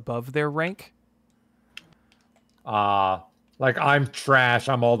ranks above their rank. Like, I'm trash,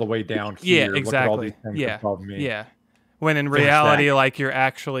 I'm all the way down here. Yeah, exactly. Look at all these things above me. Yeah. When in reality, like, you're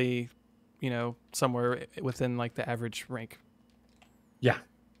actually, somewhere within like the average rank. Yeah.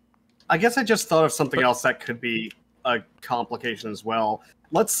 I guess I just thought of something else that could be a complication as well.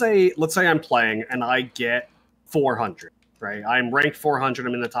 Let's say I'm playing and I get 400, right? I'm ranked 400,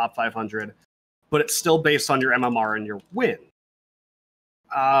 I'm in the top 500, but it's still based on your MMR and your win.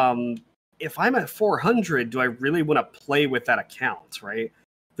 If I'm at 400, do I really want to play with that account, right?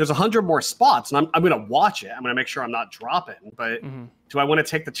 There's 100 more spots, and I'm going to watch it. I'm going to make sure I'm not dropping, but do I want to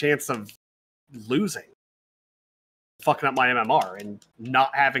take the chance of losing, fucking up my MMR, and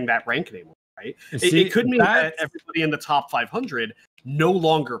not having that rank anymore, right? It could mean that everybody in the top 500 no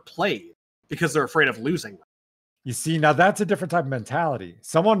longer played because they're afraid of losing. You see, now that's a different type of mentality.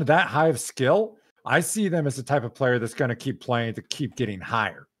 Someone that high of skill, I see them as the type of player that's going to keep playing to keep getting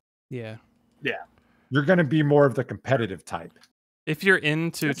higher. Yeah. You're going to be more of the competitive type. If you're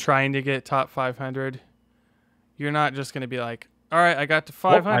into trying to get top 500, you're not just going to be like, all right, I got to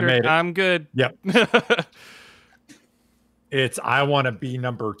 500. I'm good. Yep. I want to be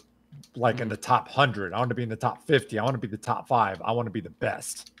number, like, in the top 100. I want to be in the top 50. I want to be the top 5. I want to be the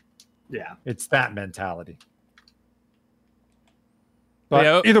best. Yeah. It's that mentality.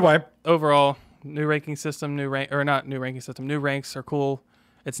 But either way. Overall, new ranking system, new ranks are cool.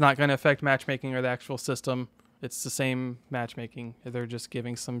 It's not going to affect matchmaking or the actual system. It's the same matchmaking. They're just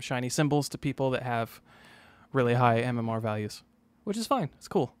giving some shiny symbols to people that have really high MMR values, which is fine. It's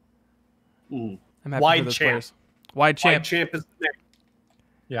cool. I'm happy Wide for those champ. players. Wide champ. Wide champ is there.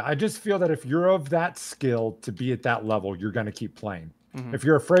 Yeah, I just feel that if you're of that skill to be at that level, you're going to keep playing. If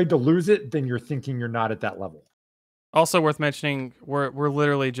you're afraid to lose it, then you're thinking you're not at that level. Also worth mentioning, we're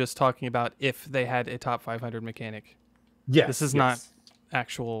literally just talking about if they had a top 500 mechanic. Yes. This is not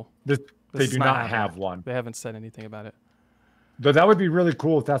actual. They do not have one. They haven't said anything about it. Though that would be really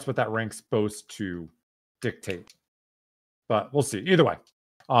cool if that's what that rank's supposed to dictate. But we'll see. Either way,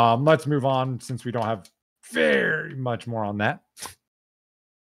 let's move on since we don't have very much more on that.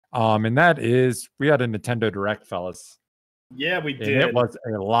 And that is, we had a Nintendo Direct, fellas. Yeah, we did. And it was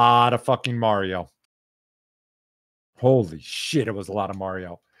a lot of fucking Mario. Holy shit, it was a lot of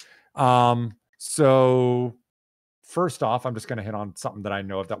Mario. So first off, I'm just going to hit on something that I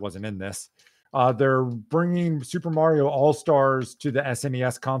know of that wasn't in this. They're bringing Super Mario All-Stars to the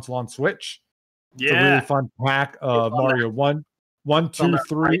SNES console on Switch. Yeah. It's a really fun pack of Mario 1, 2,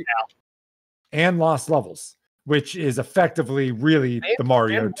 3, and Lost Levels, which is effectively really the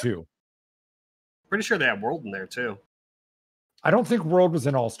Mario 2. Pretty sure they have World in there too. I don't think World was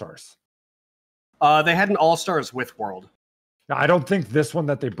in All-Stars. They had an All-Stars with World. Now, I don't think this one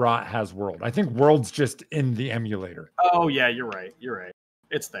that they brought has World. I think World's just in the emulator. Oh, yeah, you're right. You're right.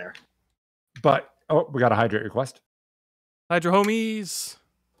 It's there. But, we got a Hydrate request. Hydra homies.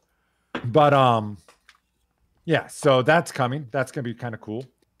 But, yeah, so that's coming. That's going to be kind of cool.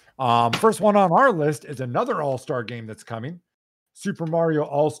 First one on our list is another All-Star game that's coming. Super Mario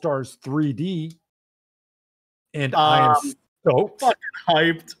All-Stars 3D. And I am so fucking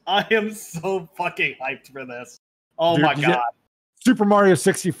hyped. I am so fucking hyped for this. Oh, dude, my God. Super Mario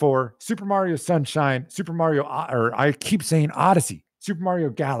 64, Super Mario Sunshine, Super Mario, or I keep saying Odyssey, Super Mario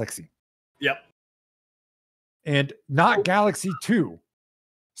Galaxy. Yep. And not Galaxy 2.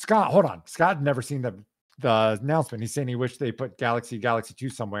 Scott, hold on. Scott had never seen the announcement. He's saying he wished they put Galaxy 2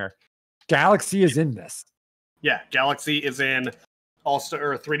 somewhere. Galaxy is in this. Yeah, Galaxy is in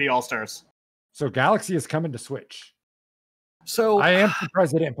All-Star or 3D All-Stars. So Galaxy is coming to Switch. So I am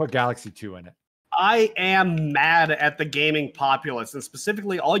surprised they didn't put Galaxy 2 in it. I am mad at the gaming populace, and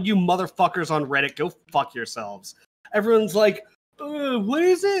specifically all you motherfuckers on Reddit, go fuck yourselves. Everyone's like, what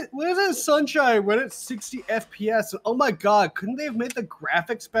is it? What is it, Sunshine? When it's 60 FPS? Oh my God, couldn't they have made the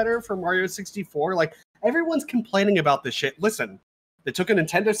graphics better for Mario 64? Like, everyone's complaining about this shit. Listen, they took a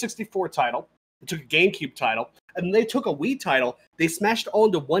Nintendo 64 title, they took a GameCube title, and they took a Wii title. They smashed all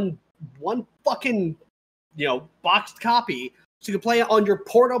into one fucking, boxed copy. So you can play it on your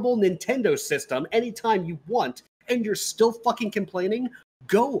portable Nintendo system anytime you want, and you're still fucking complaining?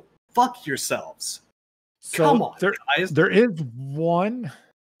 Go fuck yourselves. So come on, guys. There is one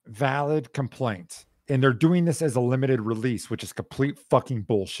valid complaint, and they're doing this as a limited release, which is complete fucking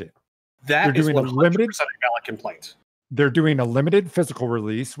bullshit. That is 100% a valid complaint. They're doing a limited physical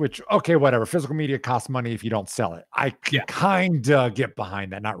release, which, okay, whatever. Physical media costs money if you don't sell it. I can kind of get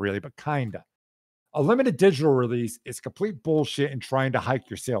behind that. Not really, but kind of. A limited digital release is complete bullshit and trying to hike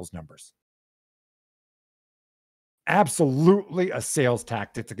your sales numbers. Absolutely a sales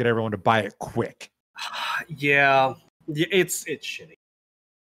tactic to get everyone to buy it quick. Yeah, it's shitty.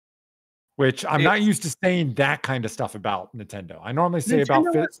 Which I'm not used to saying that kind of stuff about Nintendo. I normally say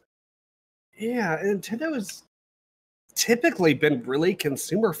Nintendo has typically been really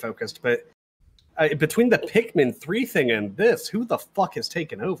consumer focused, but between the Pikmin 3 thing and this, who the fuck has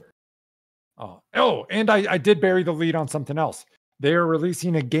taken over? And I did bury the lead on something else. They are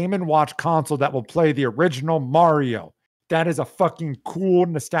releasing a Game & Watch console that will play the original Mario. That is a fucking cool,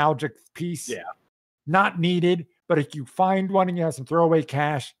 nostalgic piece. Yeah. Not needed, but if you find one and you have some throwaway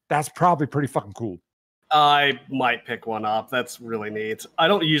cash, that's probably pretty fucking cool. I might pick one up. That's really neat. I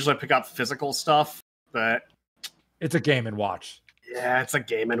don't usually pick up physical stuff, but it's a Game & Watch. Yeah, it's a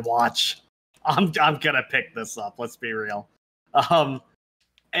Game & Watch. I'm gonna pick this up. Let's be real.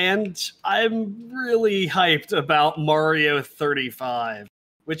 And I'm really hyped about Mario 35,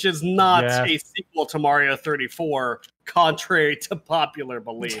 which is not a sequel to Mario 34, contrary to popular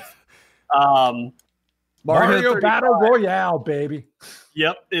belief. Mario Battle Royale, baby.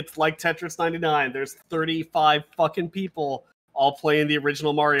 Yep, it's like Tetris 99. There's 35 fucking people all playing the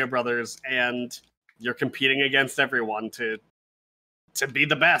original Mario Brothers, and you're competing against everyone to be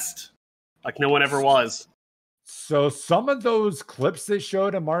the best, like no one ever was. So some of those clips they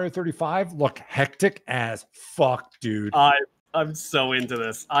showed in Mario 35 look hectic as fuck, dude. I'm so into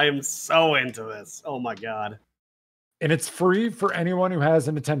this. I am so into this. Oh my God. And it's free for anyone who has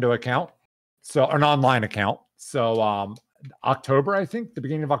a Nintendo account. So an online account. So October, I think, the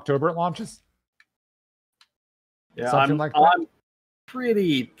beginning of October it launches. Yeah, I'm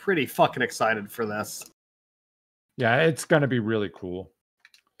pretty fucking excited for this. Yeah, it's gonna be really cool.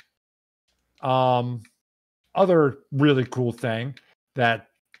 Other really cool thing that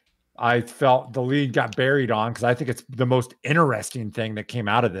I felt the lead got buried on, because I think it's the most interesting thing that came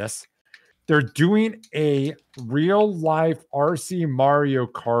out of this. They're doing a real life RC Mario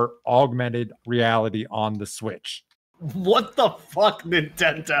Kart augmented reality on the Switch. What the fuck,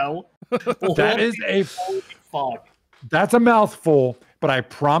 Nintendo? That's a mouthful, but I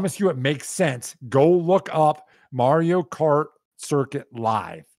promise you it makes sense. Go look up Mario Kart Circuit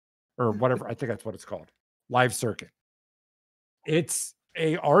Live, or whatever. I think that's what it's called. Live Circuit. It's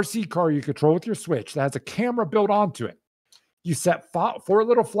a RC car you control with your Switch that has a camera built onto it. You set 4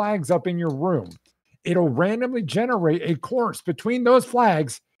 little flags up in your room. It'll randomly generate a course between those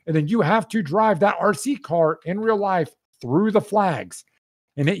flags, And then you have to drive that RC car in real life through the flags.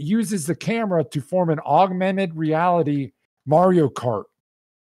 And it uses the camera to form an augmented reality Mario Kart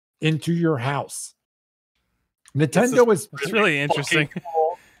into your house. Nintendo is it's really interesting.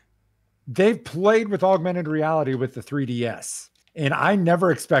 Cool. They've played with augmented reality with the 3DS, and I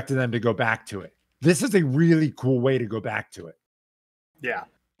never expected them to go back to it. This is a really cool way to go back to it. Yeah.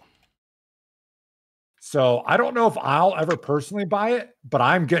 So I don't know if I'll ever personally buy it, but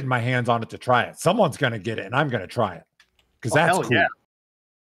I'm getting my hands on it to try it. Someone's going to get it, and I'm going to try it because that's cool. Yeah.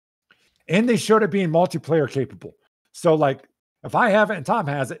 And they showed it being multiplayer capable. So like, if I have it and Tom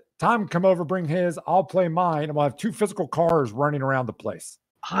has it, Tom come over, bring his, I'll play mine, and we'll have 2 physical cars running around the place.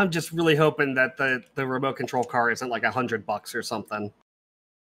 I'm just really hoping that the remote control car isn't like $100 or something.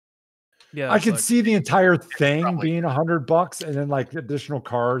 Yeah, I could see the entire thing probably being $100 and then like additional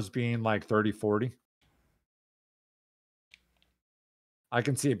cars being like 30, 40. I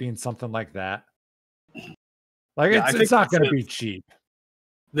can see it being something like that. Like it's not going to be cheap.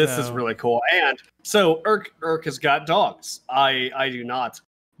 This is really cool. And so Irk has got dogs. I do not.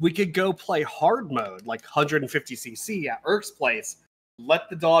 We could go play hard mode, like 150cc at Irk's place, let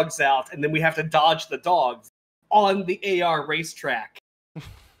the dogs out, and then we have to dodge the dogs on the AR racetrack.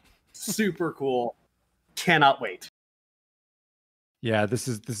 Super cool. Cannot wait. Yeah, this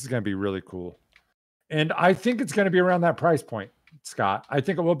is going to be really cool. And I think it's going to be around that price point, Scott. I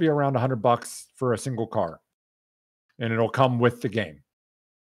think it will be around $100 for a single car. And it'll come with the game.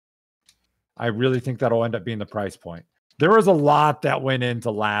 I really think that'll end up being the price point. There was a lot that went into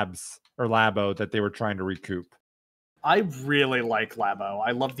Labs or Labo that they were trying to recoup. I really like Labo.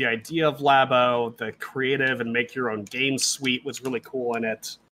 I love the idea of Labo. The creative and make your own game suite was really cool in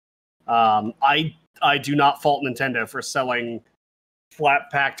it. I do not fault Nintendo for selling flat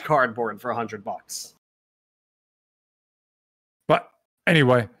packed cardboard for $100. But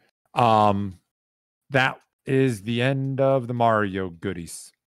anyway, that is the end of the Mario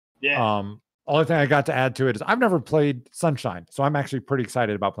goodies. Yeah. Only thing I got to add to it is I've never played Sunshine, so I'm actually pretty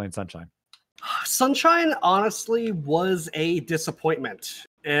excited about playing Sunshine. Sunshine honestly was a disappointment,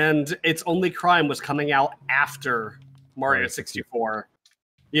 and its only crime was coming out after Mario 64.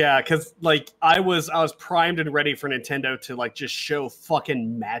 Yeah, because like I was primed and ready for Nintendo to like just show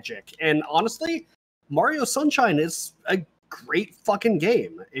fucking magic. And honestly, Mario Sunshine is a great fucking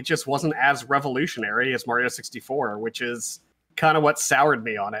game. It just wasn't as revolutionary as Mario 64, which is kind of what soured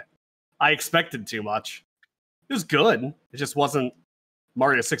me on it. I expected too much. It was good. It just wasn't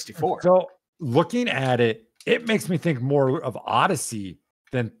Mario 64. So looking at it, it makes me think more of Odyssey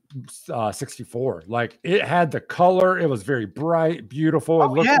than 64. Like it had the color. It was very bright, beautiful. It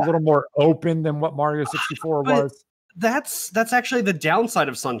looked a little more open than what Mario 64 was. That's actually the downside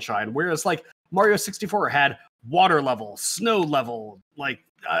of Sunshine. Whereas like Mario 64 had water level, snow level, like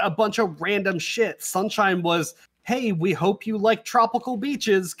a bunch of random shit. Sunshine was, hey, we hope you like tropical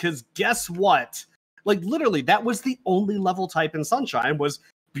beaches, because guess what? Like, literally, that was the only level type in Sunshine was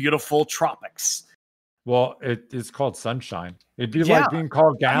beautiful tropics. Well, it is called Sunshine. It'd be like being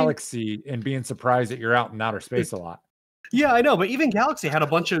called Galaxy and being surprised that you're out in outer space a lot. Yeah, I know, but even Galaxy had a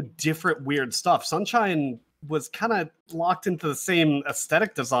bunch of different weird stuff. Sunshine was kind of locked into the same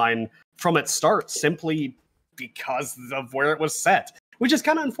aesthetic design from its start, simply because of where it was set, which is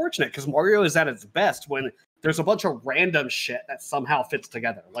kind of unfortunate because Mario is at its best when there's a bunch of random shit that somehow fits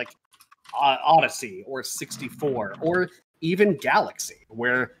together, like Odyssey or 64 or even Galaxy,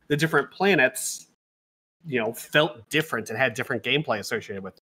 where the different planets, felt different and had different gameplay associated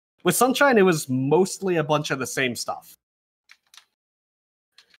with it. With Sunshine, it was mostly a bunch of the same stuff.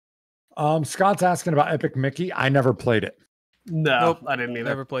 Scott's asking about Epic Mickey. I never played it. No, nope, I didn't either.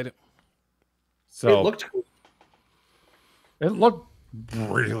 Never played it. So it looked cool. It looked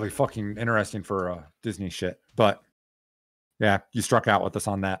really fucking interesting for Disney shit. But yeah, you struck out with us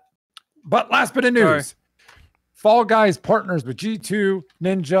on that. But last bit of news. Sorry. Fall Guys partners with G2,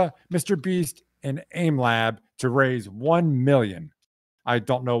 Ninja, Mr. Beast, and AimLab to raise $1 million. I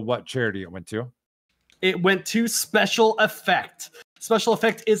don't know what charity it went to. It went to Special Effect. Special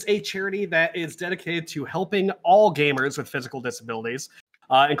Effect is a charity that is dedicated to helping all gamers with physical disabilities,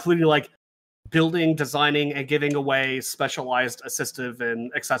 including like building, designing, and giving away specialized assistive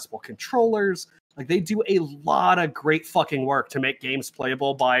and accessible controllers. Like they do a lot of great fucking work to make games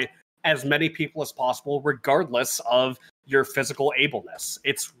playable by as many people as possible, regardless of your physical ableness.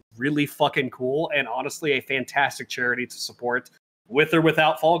 It's really fucking cool and honestly a fantastic charity to support with or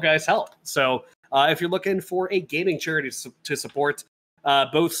without Fall Guys help. So if you're looking for a gaming charity to support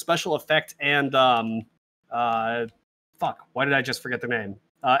both Special Effect and why did I just forget the name?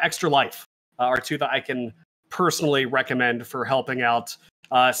 Extra Life are two that I can personally recommend for helping out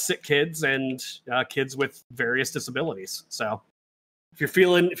sick kids and kids with various disabilities. So if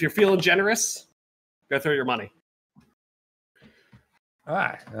you're feeling generous, go throw your money. All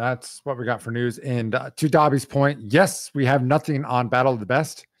right, that's what we got for news. And to Dobby's point, yes, we have nothing on Battle of the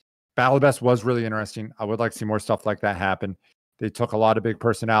Best. Battle of the Best was really interesting. I would like to see more stuff like that happen. They took a lot of big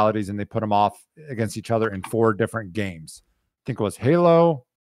personalities and they put them off against each other in 4 different games. I think it was Halo,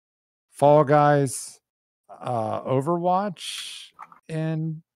 Fall Guys, Overwatch,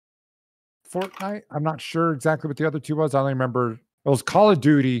 and Fortnite. I'm not sure exactly what the other 2 was. I only remember it was Call of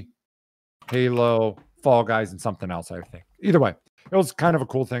Duty, Halo, Fall Guys, and something else, I think. Either way, it was kind of a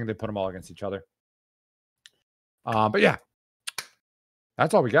cool thing. They put them all against each other. But yeah,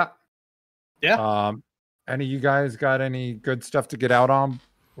 that's all we got. Yeah. Any of you guys got any good stuff to get out on,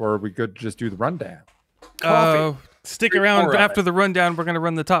 or are we good to just do the rundown? Stick around after the rundown. We're going to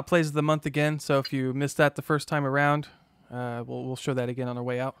run the top plays of the month again. So if you missed that the first time around, we'll show that again on our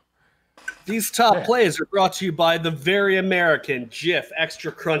way out. These top plays are brought to you by the very American Jif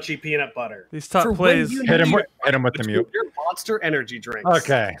Extra Crunchy Peanut Butter. These top plays, hit him with the mute. Your Monster Energy drinks.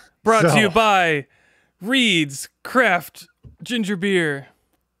 Okay. Brought to you by Reed's Craft Ginger Beer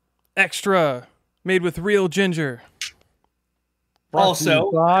Extra, made with real ginger.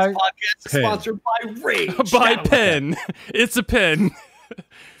 Also, this podcast is sponsored by Rage. By Pen. It's a pen.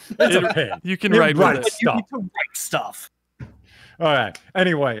 It's a pen. You can write with it. You need to write stuff. All right.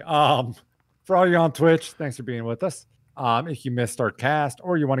 Anyway, for all you on Twitch, thanks for being with us. If you missed our cast,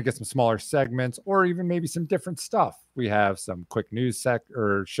 or you want to get some smaller segments, or even maybe some different stuff, we have some quick news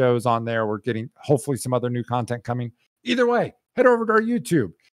or shows on there. We're getting hopefully some other new content coming. Either way, head over to our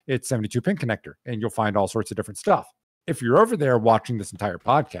YouTube. It's 72 Pin Connector, and you'll find all sorts of different stuff. If you're over there watching this entire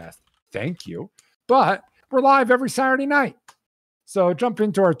podcast, thank you. But we're live every Saturday night. So jump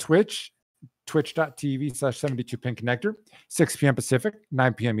into our Twitch, twitch.tv/72 Pin Connector, 6 p.m. Pacific,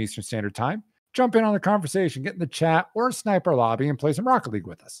 9 p.m. Eastern Standard Time. Jump in on the conversation, get in the chat, or snipe our lobby and play some Rocket League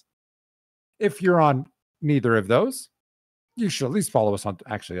with us. If you're on neither of those, you should at least follow us on.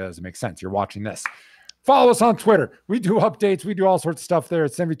 Actually, that doesn't make sense. You're watching this. Follow us on Twitter. We do updates. We do all sorts of stuff there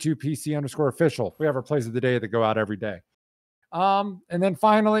at 72PC_official. We have our plays of the day that go out every day. And then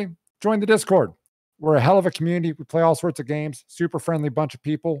finally, join the Discord. We're a hell of a community. We play all sorts of games. Super friendly bunch of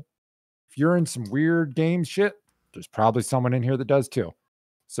people. If you're in some weird game shit, there's probably someone in here that does too.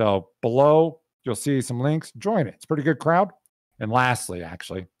 So below, you'll see some links. Join it. It's a pretty good crowd. And lastly,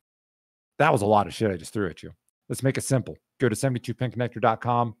 actually, that was a lot of shit I just threw at you. Let's make it simple. Go to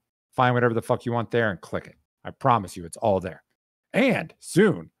 72pinconnector.com. Find whatever the fuck you want there and click it. I promise you it's all there. And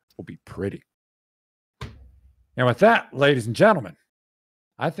soon will be pretty. And with that, ladies and gentlemen,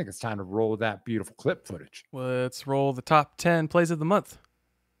 I think it's time to roll that beautiful clip footage. Let's roll the top 10 plays of the month.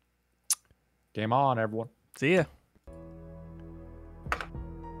 Game on, everyone. See ya.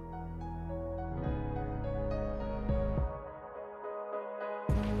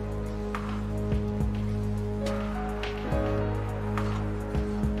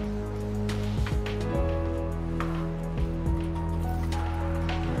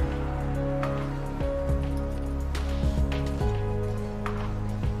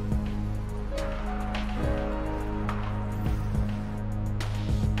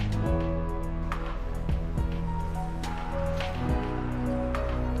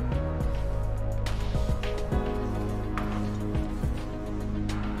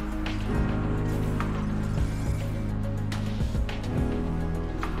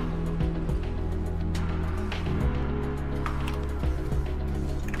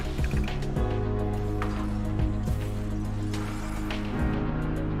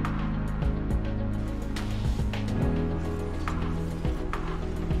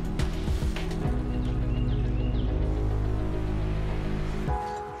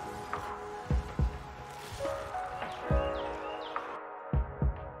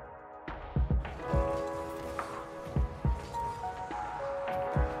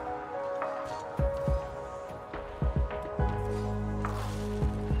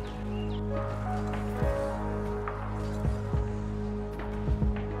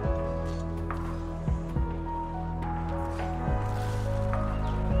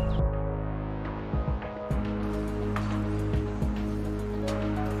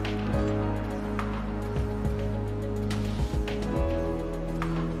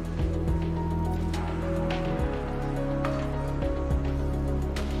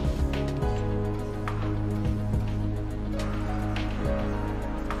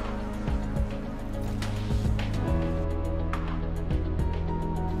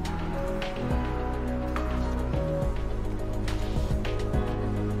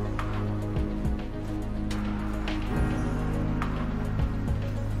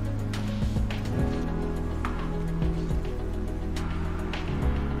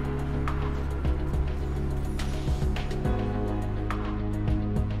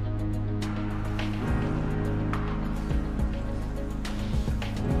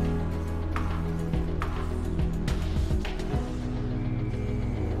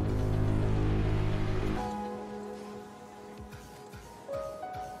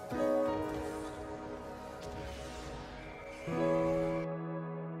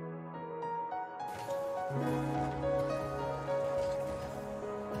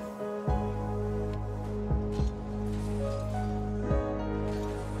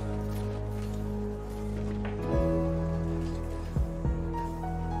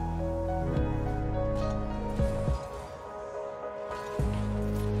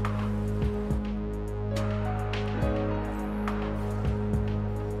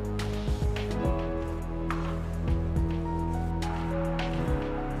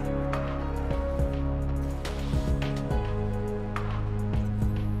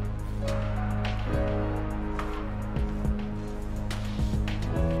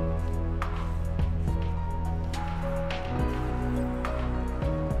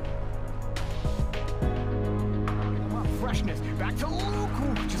 freshness. Back to Luke.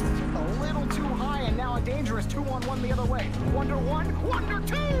 Ooh, just a little too high, and now a dangerous 2-on-1 the other way. Wonder 1, Wonder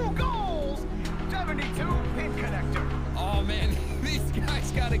 2 goals. 72 pin connector. Oh man, these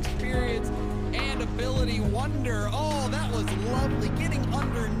guys got experience and ability. Wonder, oh, that was lovely. Getting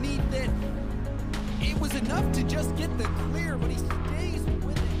underneath it. It was enough to just get the clear, but he stays